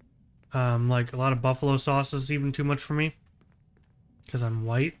 Like a lot of buffalo sauce is even too much for me because I'm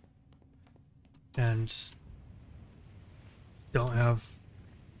white and don't have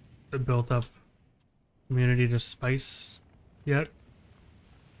the built-up immunity to spice yet.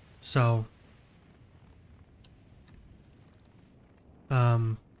 So,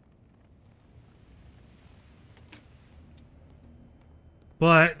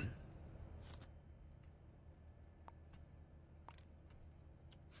 But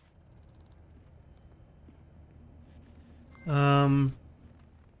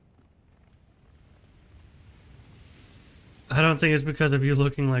I don't think it's because of you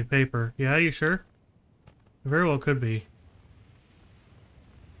looking like paper. Yeah, you sure? It very well could be.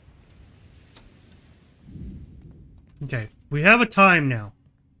 Okay, we have a time now.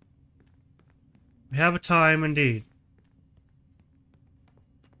 We have a time indeed.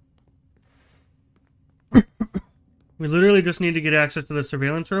 We literally just need to get access to the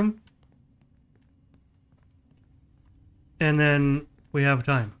surveillance room. And then we have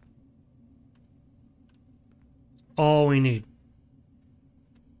time. All we need.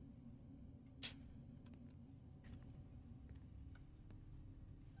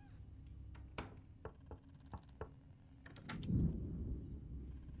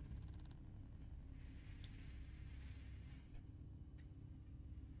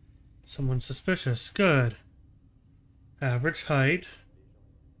 Someone suspicious. Good. Average height.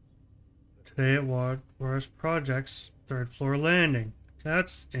 Today at War's Projects, 3rd floor landing.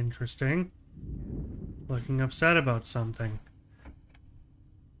 That's interesting. Looking upset about something.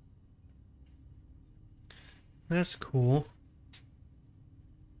 That's cool.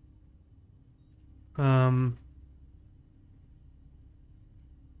 Okay.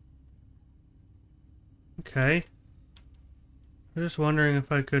 I'm just wondering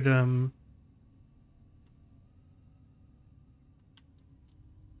if I could, I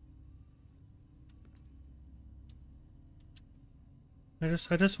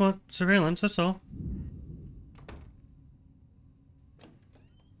just want surveillance, that's all.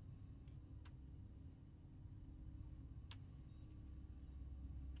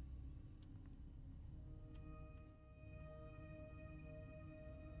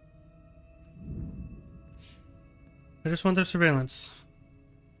 I just want their surveillance.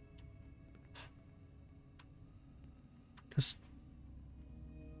 Just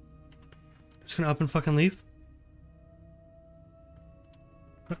gonna up and fucking leave?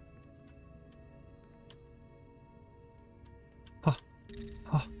 Huh.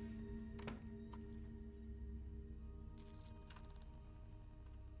 Huh.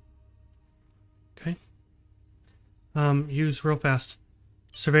 Okay. Use real fast.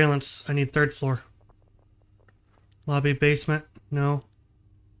 Surveillance. I need 3rd floor. Lobby, basement. No.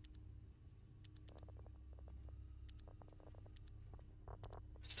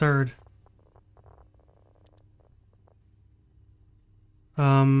 Third.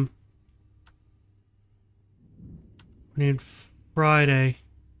 We need Friday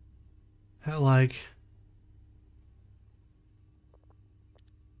at like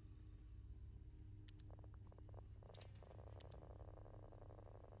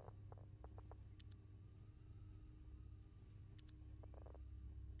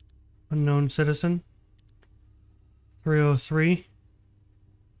unknown citizen 303.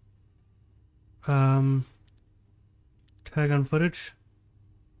 Tag on footage.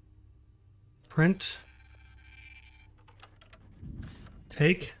 Print.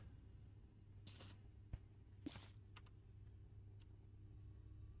 Take.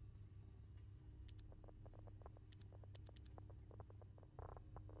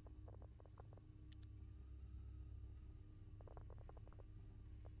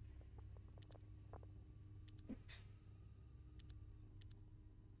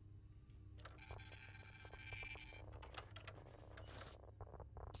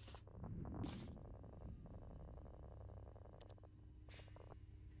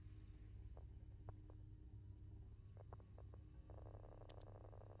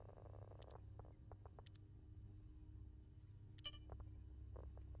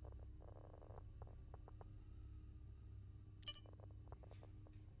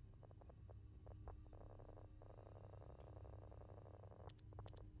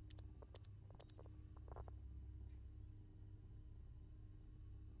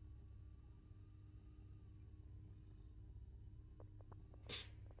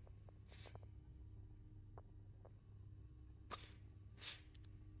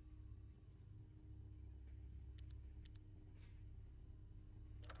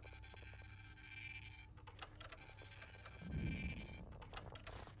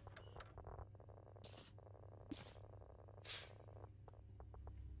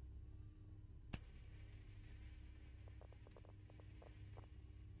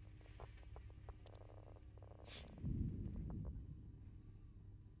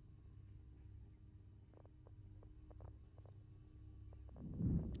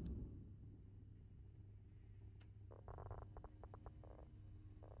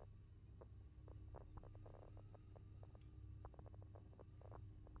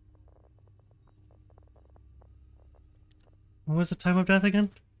 What was the time of death again?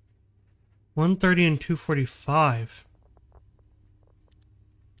 1:30 and 2:45.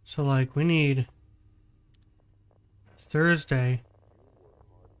 So, like, we need Thursday.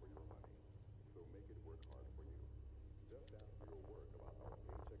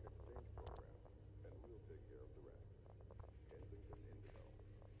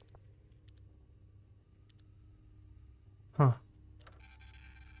 Huh.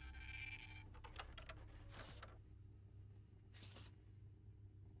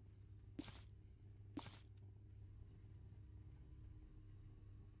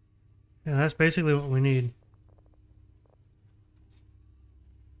 Yeah, that's basically what we need.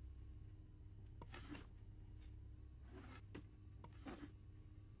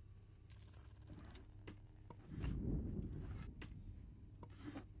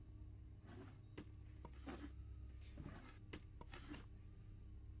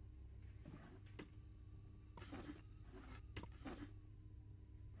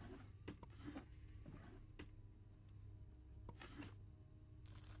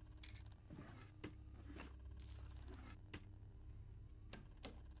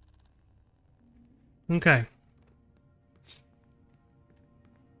 Okay.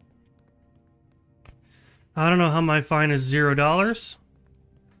 I don't know how my fine is $0,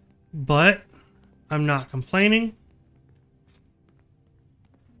 but I'm not complaining.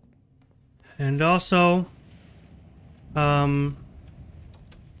 And also,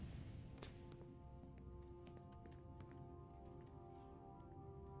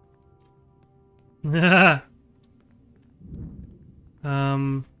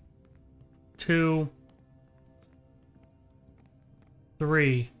 two,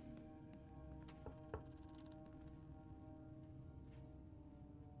 three.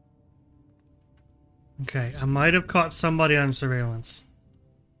 Okay, I might have caught somebody on surveillance.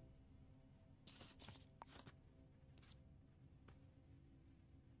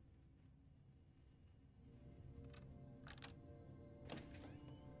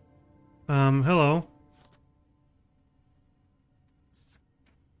 Hello.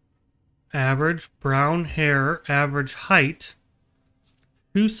 Average, brown hair, average height.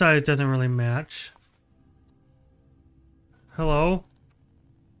 Shoe size doesn't really match. Hello.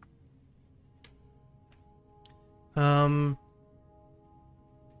 Can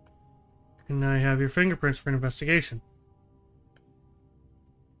I have your fingerprints for an investigation?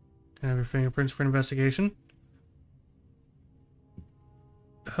 Can I have your fingerprints for an investigation?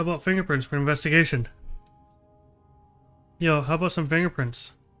 How about fingerprints for an investigation? Yo, how about some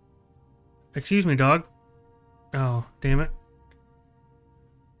fingerprints? Excuse me, dog. Oh, damn it.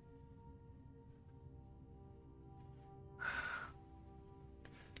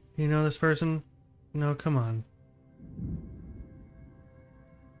 You know this person? No, come on.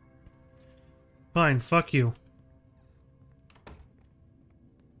 Fine, fuck you.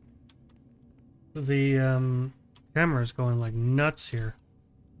 The, camera's going like nuts here.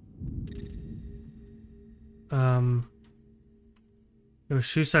 It was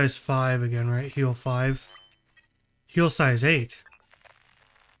shoe size 5 again, right? Heel 5. Heel size 8.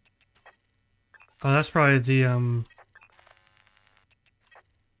 Oh, that's probably the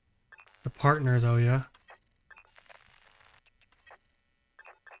partner, though, yeah?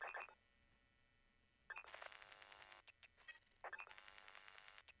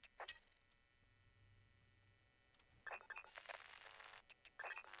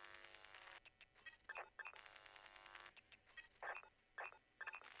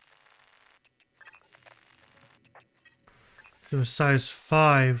 It was size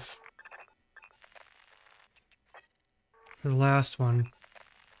 5. For the last one.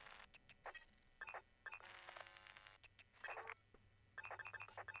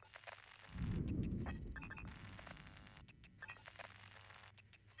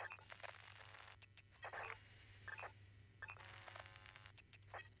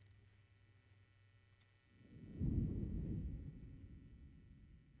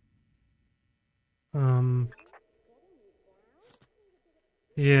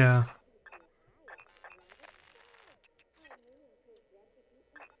 Yeah.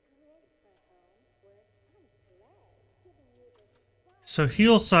 So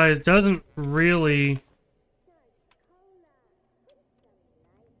heel size doesn't really...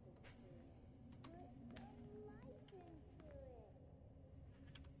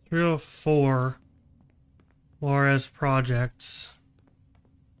 .304 Juarez projects.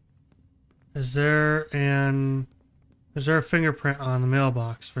 Is there a fingerprint on the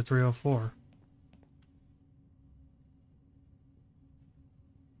mailbox for 304?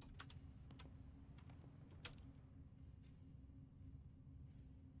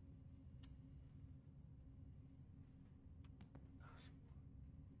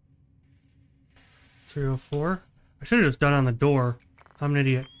 304. I should have just done on the door. I'm an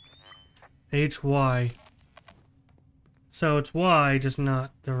idiot. HY. So it's Y, just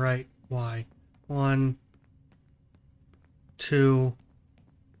not the right Y. 1, 2,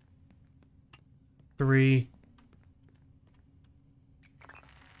 3.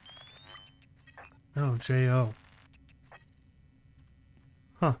 Oh, JO.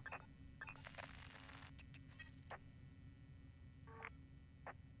 Huh.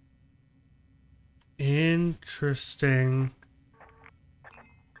 Interesting.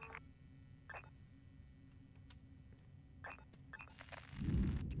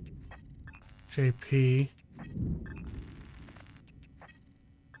 JP.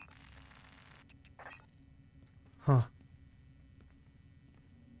 Huh.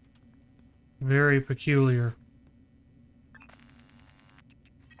 Very peculiar.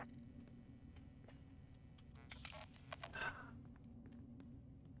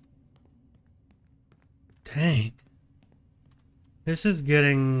 Dang. This is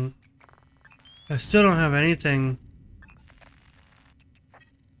getting... I still don't have anything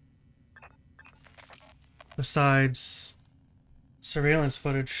besides surveillance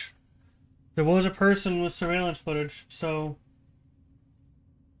footage. There was a person with surveillance footage, so...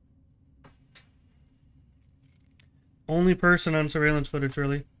 Only person on surveillance footage,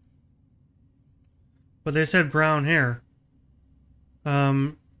 really. But they said brown hair.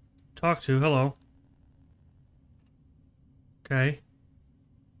 Talk to, hello. Okay.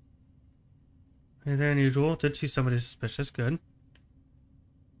 Anything unusual? Did see somebody suspicious, good.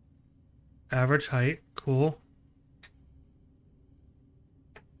 Average height, cool.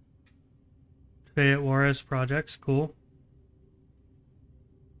 Today at Juarez Projects, cool.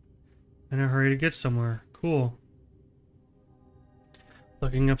 In a hurry to get somewhere, cool.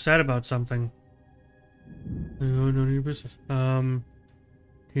 Looking upset about something. No, none of your business. Do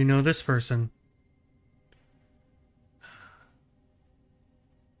you know this person?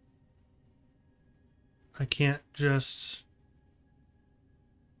 I can't just...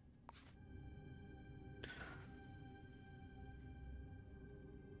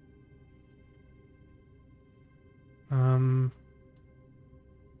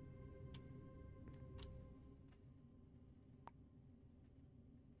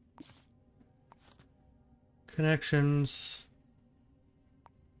 Connections.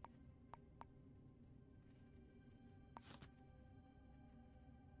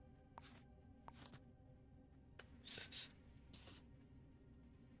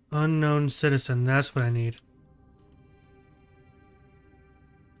 Unknown citizen, that's what I need.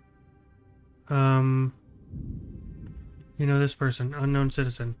 You know this person, unknown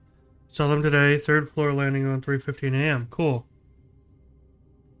citizen. Saw them today, 3rd floor landing on 3:15 a.m. Cool.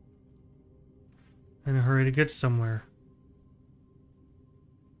 In a hurry to get somewhere.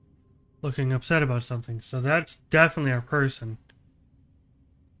 Looking upset about something. So that's definitely our person.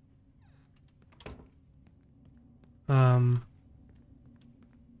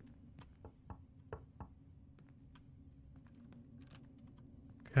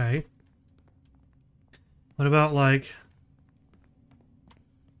 Okay. What about, like,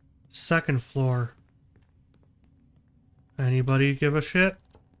 2nd floor? Anybody give a shit?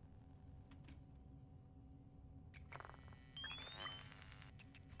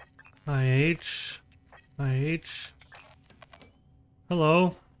 IH.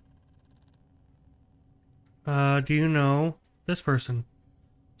 Hello. Do you know this person?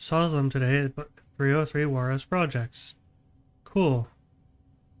 Saw them today at 303 Juarez Projects. Cool.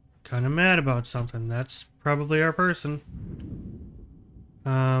 Kind of mad about something. That's probably our person.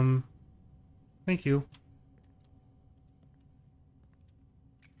 Thank you.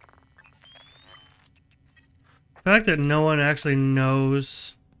 The fact that no one actually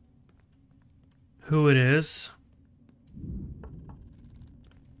knows who it is,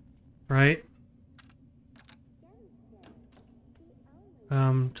 right?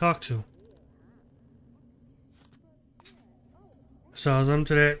 Talk to. Saw them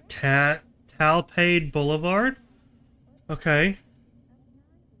today at Talpade Boulevard? Okay.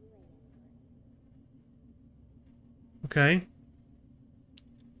 Okay.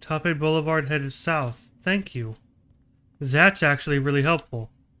 Talpade Boulevard headed south. Thank you. That's actually really helpful.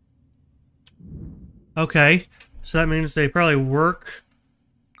 Okay. So that means they probably work...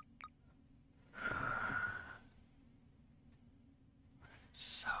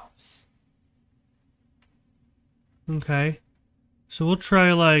 south. Okay. So we'll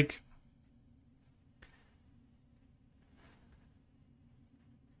try, like...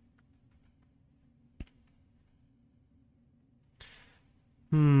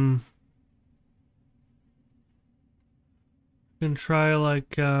 We can try,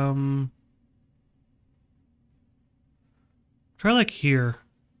 like, Try like here.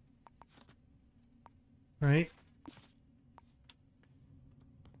 Right?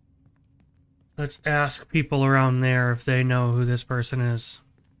 Let's ask people around there if they know who this person is.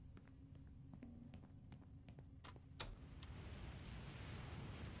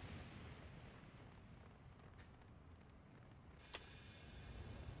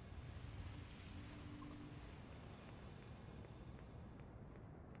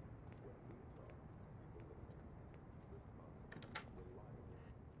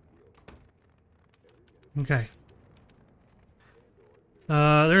 Okay.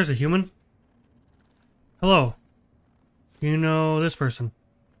 There's a human. Hello. You know this person.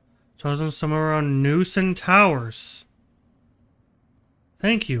 Saw them somewhere around Newson Towers.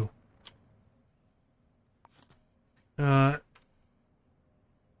 Thank you.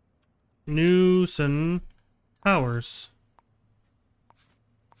 Newson Towers.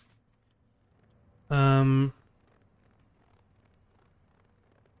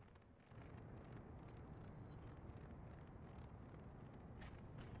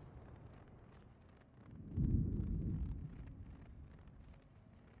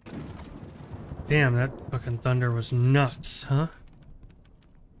 Damn, that fucking thunder was nuts, huh?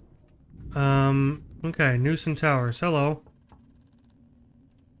 Okay, Newson Towers, hello.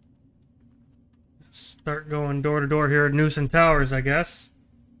 Start going door to door here at Newson Towers, I guess.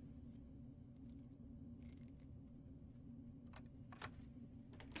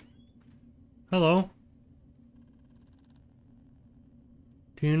 Hello.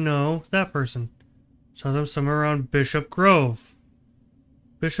 Do you know that person? Saw them somewhere around Bishop Grove.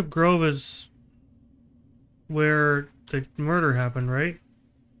 Bishop Grove is where the murder happened, right?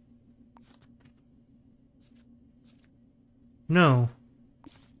 No.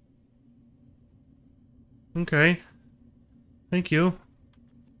 Okay. Thank you.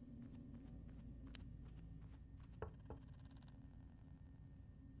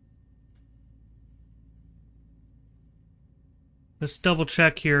 Let's double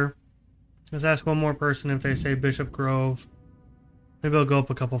check here. Let's ask one more person if they say Bishop Grove. Maybe I'll go up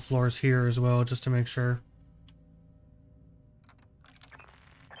a couple floors here as well, just to make sure.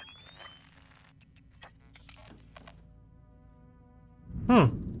 Huh.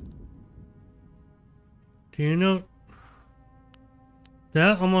 Do you know...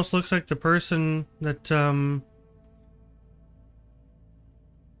 That almost looks like the person that,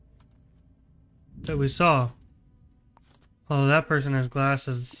 that we saw. Oh, that person has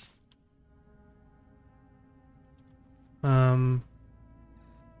glasses.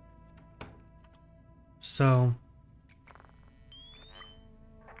 So...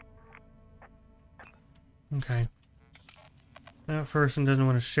 Okay. That person doesn't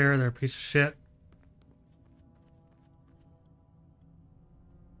want to share their piece of shit.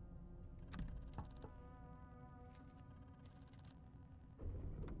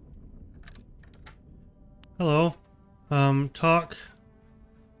 Hello. Talk.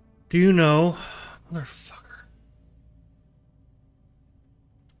 Do you know... Motherfucker.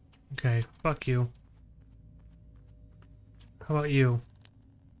 Okay, fuck you. How about you?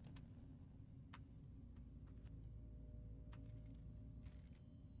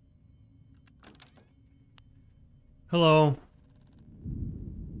 Hello.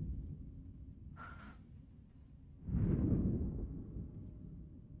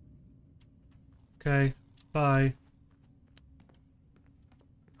 Okay, bye.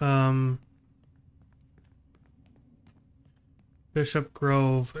 Bishop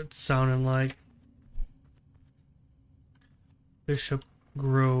Grove, it sounded like. Bishop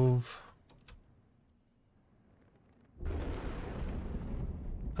Grove.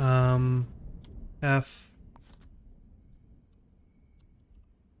 F.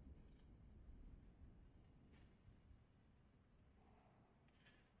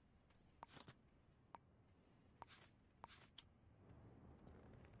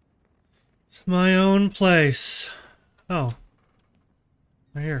 It's my own place. Oh.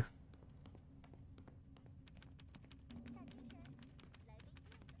 Right here.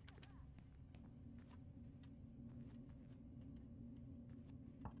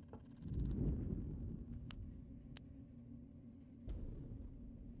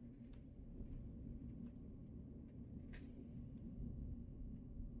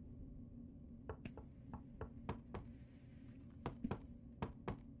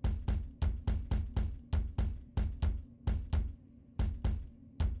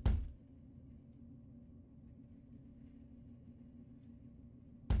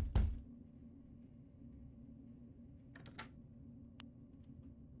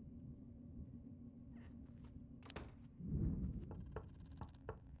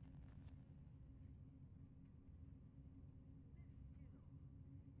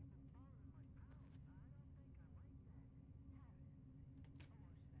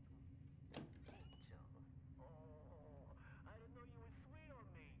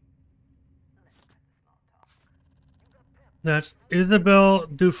 That's Isabel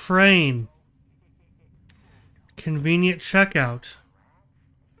Dufresne. Convenient checkout.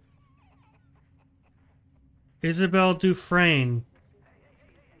 Isabel Dufresne.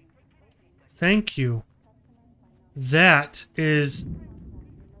 Thank you. That is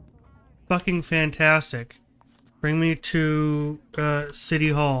fucking fantastic. Bring me to City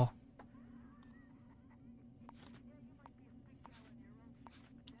Hall.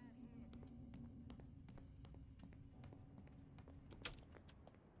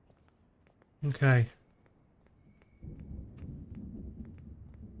 Okay.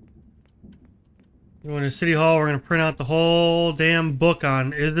 We're going to City Hall. We're going to print out the whole damn book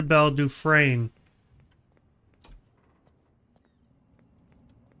on Isabel Dufresne.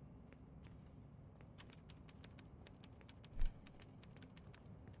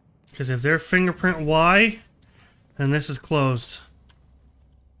 Because if they're fingerprint Y, then this is closed.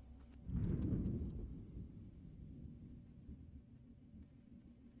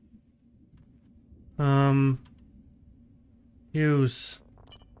 Use.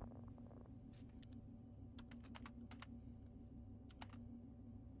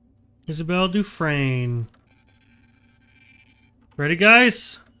 Isabel Dufresne. Ready,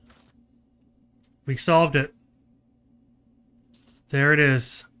 guys? We solved it. There it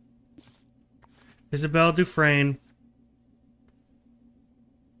is. Isabel Dufresne.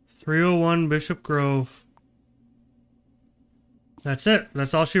 301 Bishop Grove. That's it.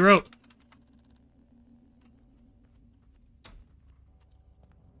 That's all she wrote.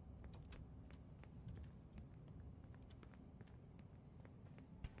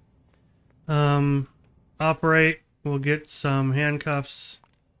 Operate. We'll get some handcuffs.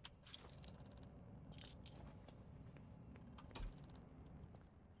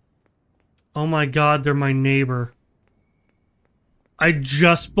 Oh my god, they're my neighbor. I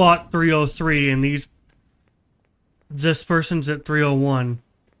just bought 303 and this person's at 301.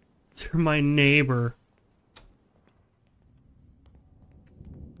 They're my neighbor.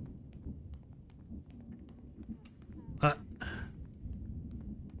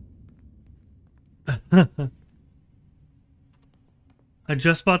 I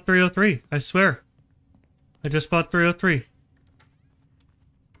just bought 303. I swear. I just bought 303.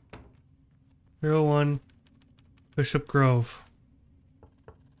 301 Bishop Grove.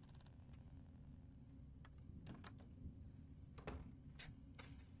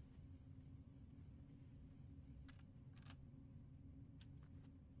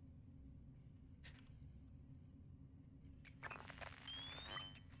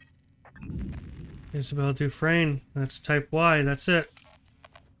 Isabel Dufresne. That's type Y. That's it.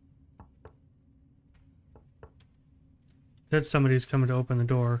 Said somebody's coming to open the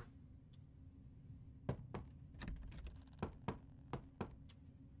door.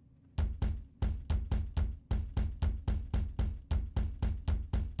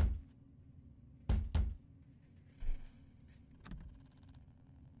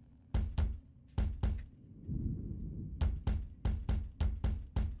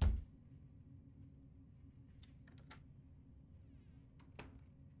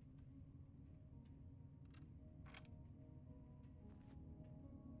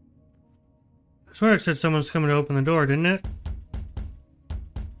 I swear it said someone's coming to open the door, didn't it?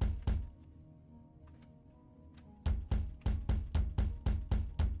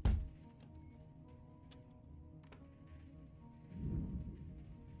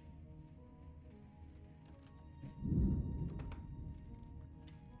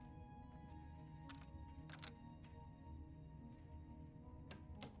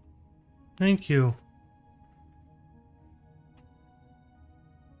 Thank you.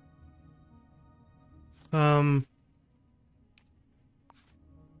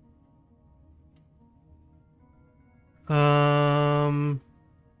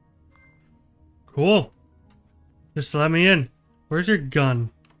 Cool. Just let me in. Where's your gun?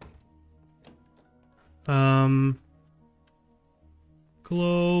 Globe,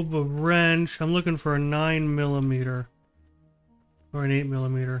 a wrench. I'm looking for a 9mm. Or an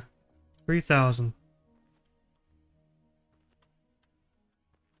 8mm. 3,000.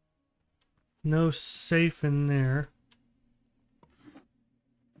 No safe in there.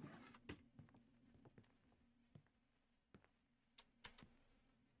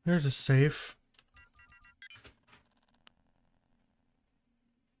 There's a safe.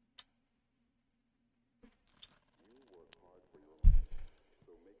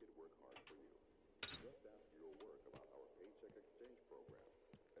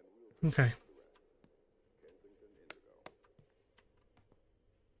 Okay.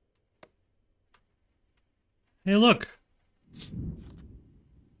 Hey, look.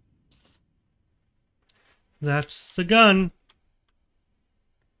 That's the gun.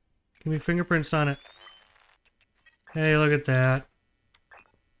 Give me fingerprints on it. Hey, look at that.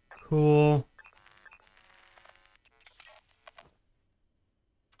 Cool.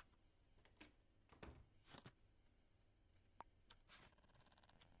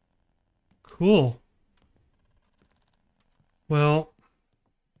 Cool. Well,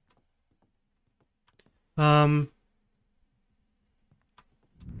 um,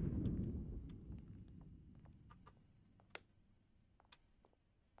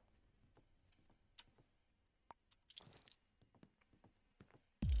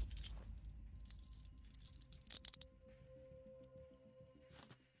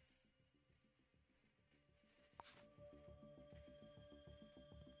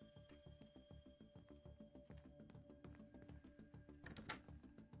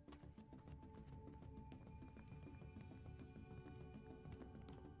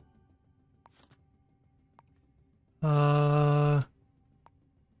 uh,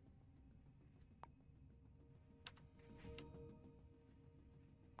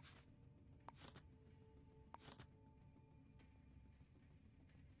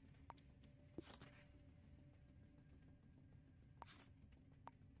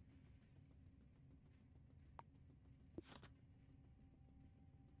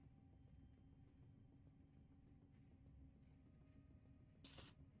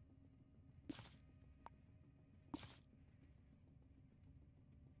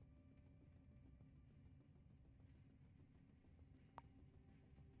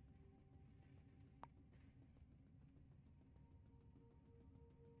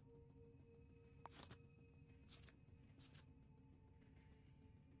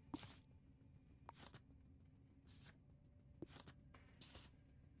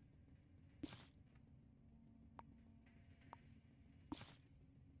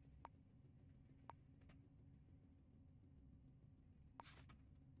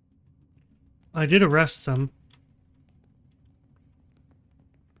 I did arrest them.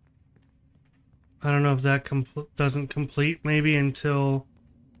 I don't know if that doesn't complete maybe until...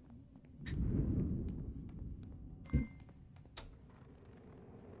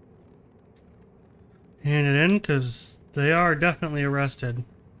 hand it in, because they are definitely arrested.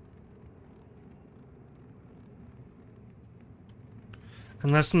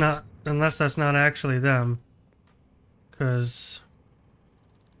 Unless that's not actually them.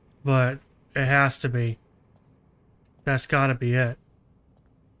 But it has to be. That's gotta be it.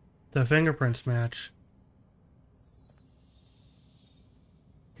 The fingerprints match.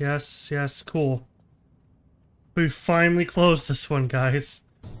 Yes, cool. We finally closed this one, guys.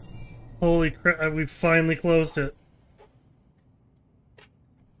 Holy crap, we finally closed it.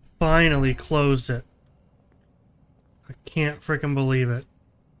 Finally closed it. I can't freaking believe it.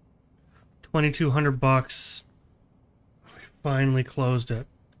 2,200 bucks. We finally closed it.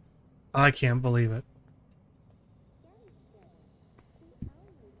 I can't believe it.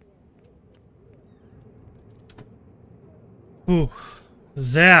 Ooh,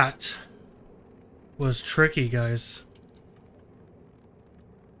 that was tricky, guys.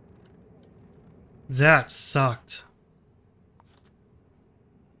 That sucked.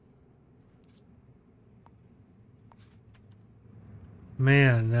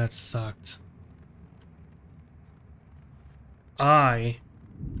 Man, that sucked. I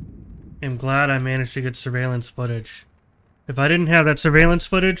am glad I managed to get surveillance footage. If I didn't have that surveillance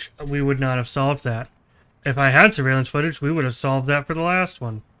footage, we would not have solved that. If I had surveillance footage, we would have solved that for the last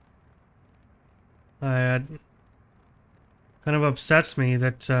one. Kind of upsets me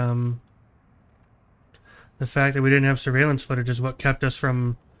that, the fact that we didn't have surveillance footage is what kept us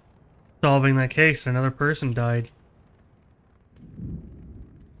from solving that case. Another person died.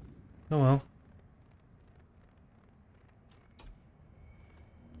 Oh well.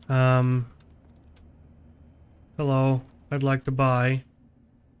 Hello. I'd like to buy,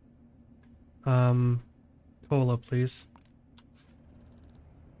 cola, please.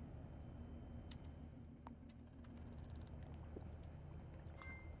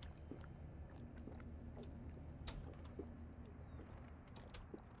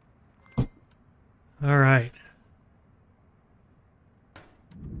 All right.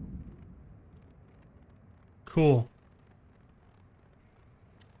 Cool.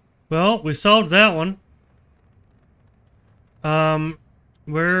 Well, we solved that one.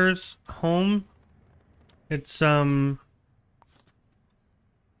 Where's home? It's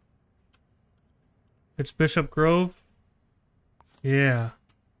Bishop Grove. Yeah.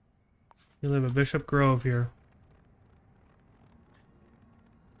 You live at Bishop Grove here.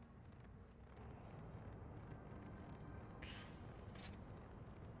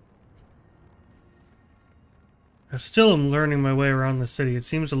 I still am learning my way around the city. It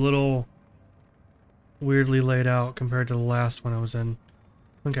seems a little weirdly laid out compared to the last one I was in.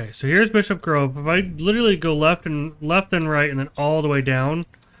 Okay, so here's Bishop Grove. If I literally go left and right and then all the way down,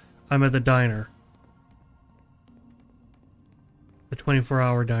 I'm at the diner. The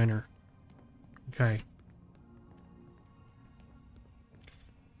 24-hour diner. Okay.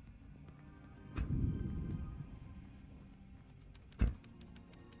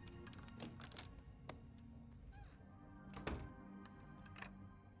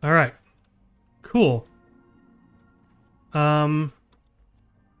 All right. Cool.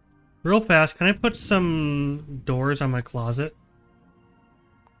 Real fast, can I put some doors on my closet?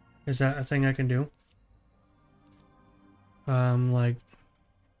 Is that a thing I can do? Like...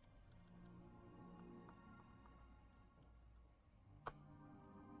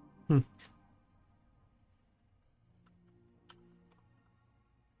 Could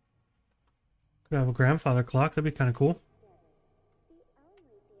have a grandfather clock, that'd be kind of cool.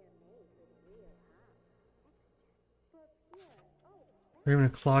 Or even a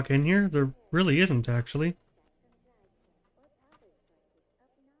clock in here? There really isn't, actually.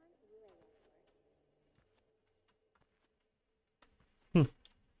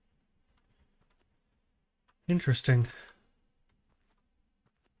 Interesting.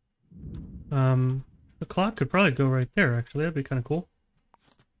 The clock could probably go right there, actually. That'd be kind of cool.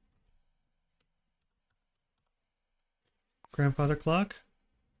 Grandfather clock.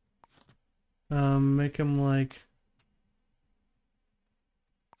 Make him like...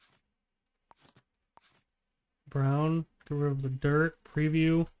 brown. Get rid of the dirt.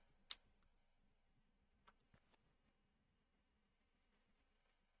 Preview.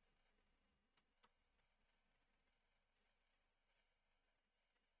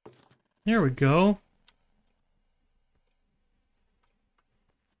 There we go.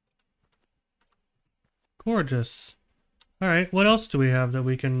 Gorgeous. Alright, what else do we have that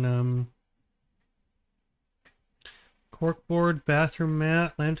we can, corkboard, bathroom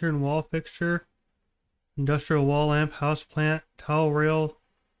mat, lantern wall fixture, industrial wall lamp, house plant, towel rail,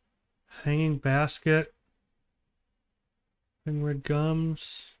 hanging basket, red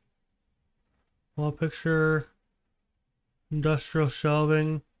gums, wall picture, industrial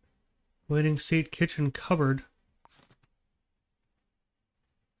shelving, waiting seat, kitchen cupboard.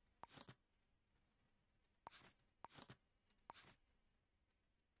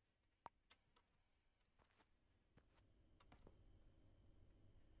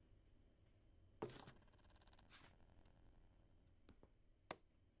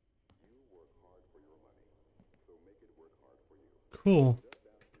 Cool.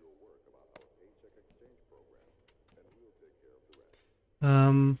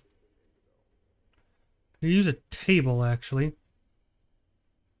 Could use a table, actually.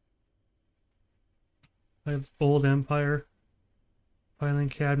 I have old Empire. Filing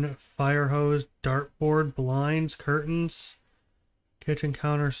cabinet, fire hose, dartboard, blinds, curtains, kitchen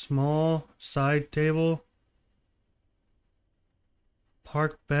counter small, side table,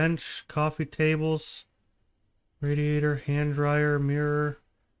 park bench, coffee tables, radiator, hand dryer, mirror,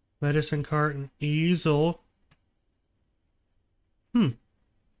 medicine cart, and easel.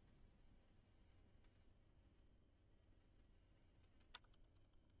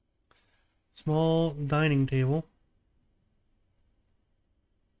 Small dining table.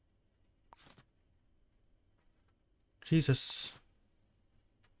 Jesus.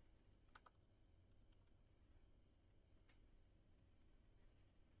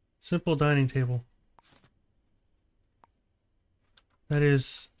 Simple dining table. That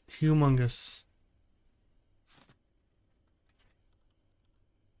is humongous.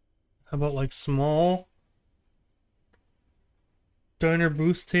 How about like small diner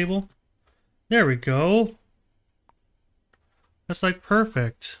booth table? There we go. That's like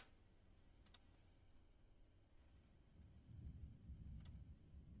perfect.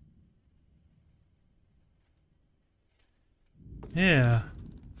 Yeah.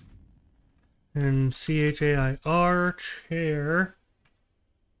 And CHAIR chair.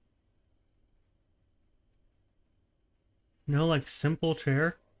 No, like simple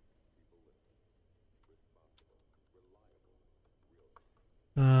chair.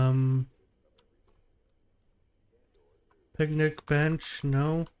 Picnic bench,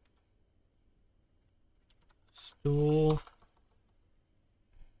 no. Stool.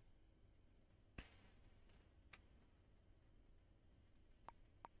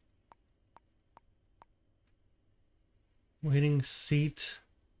 Waiting seat.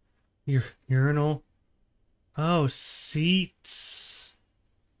 Urinal. Oh, seats.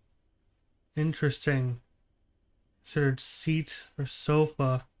 Interesting. Considered seat or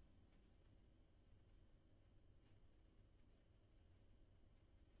sofa.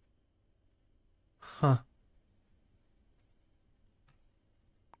 Huh.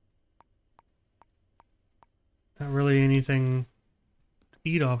 Not really anything to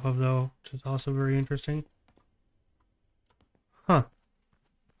eat off of, though, which is also very interesting. Huh.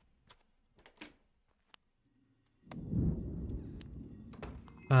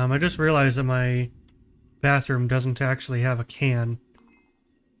 I just realized that my bathroom doesn't actually have a can.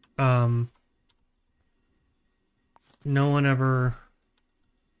 No one ever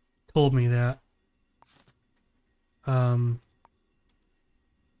told me that. It's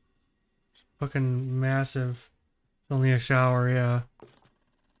fucking massive. It's only a shower, yeah.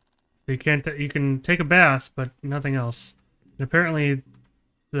 You can take a bath, but nothing else. And apparently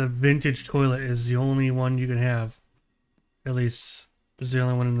the vintage toilet is the only one you can have. At least is the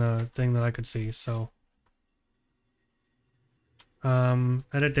only one in the thing that I could see, so.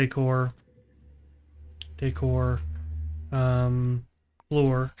 Edit decor.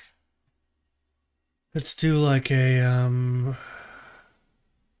 Floor. Let's do like a,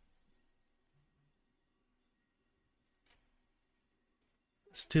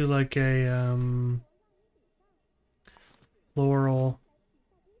 let's do like a, floral.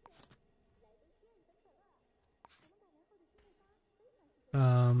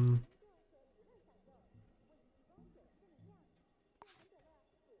 I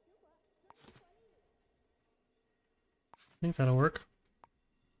think that'll work.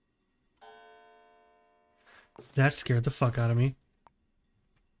 That scared the fuck out of me.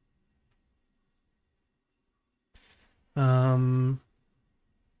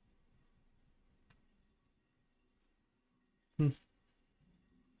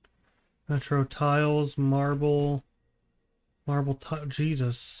 Metro tiles, marble tile.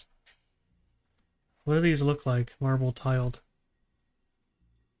 Jesus. What do these look like? Marble tiled.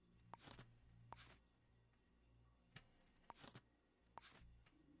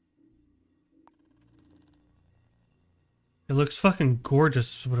 It looks fucking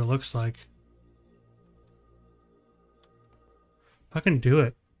gorgeous is what it looks like. Fucking do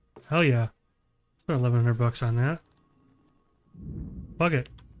it. Hell yeah. Spent $1,100 on that. Fuck it.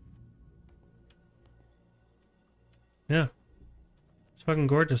 Yeah. It's fucking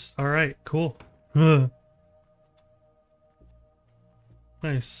gorgeous. Alright, cool.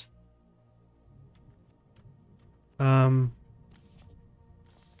 Nice.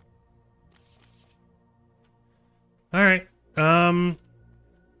 Alright.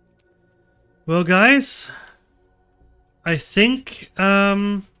 Well, guys, I think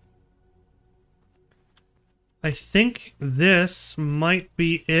this might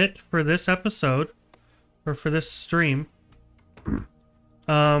be it for this episode, or for this stream.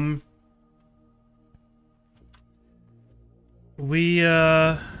 We're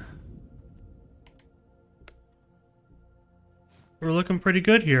looking pretty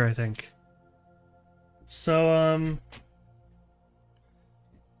good here, I think. So,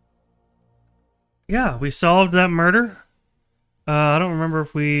 yeah, we solved that murder. I don't remember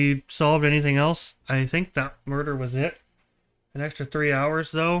if we solved anything else. I think that murder was it. An extra 3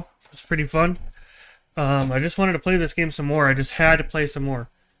 hours, though. It was pretty fun. I just wanted to play this game some more. I just had to play some more.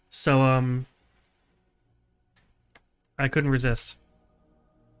 So, I couldn't resist.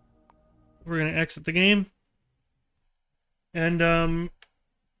 We're gonna exit the game. And,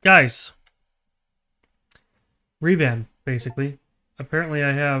 guys. Revan, basically. Apparently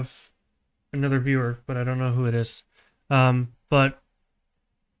I have another viewer, but I don't know who it is. But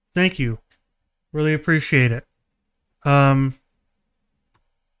thank you. Really appreciate it. Revan,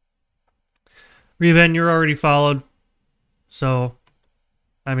 you're already followed. So,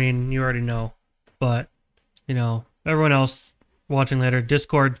 I mean, you already know. But, you know, everyone else watching later,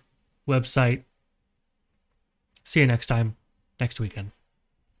 Discord, website. See you next time, next weekend.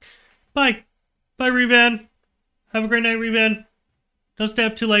 Bye. Bye, Revan. Have a great night, Revan. Don't stay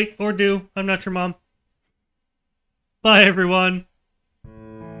up too late, or do. I'm not your mom. Bye, everyone.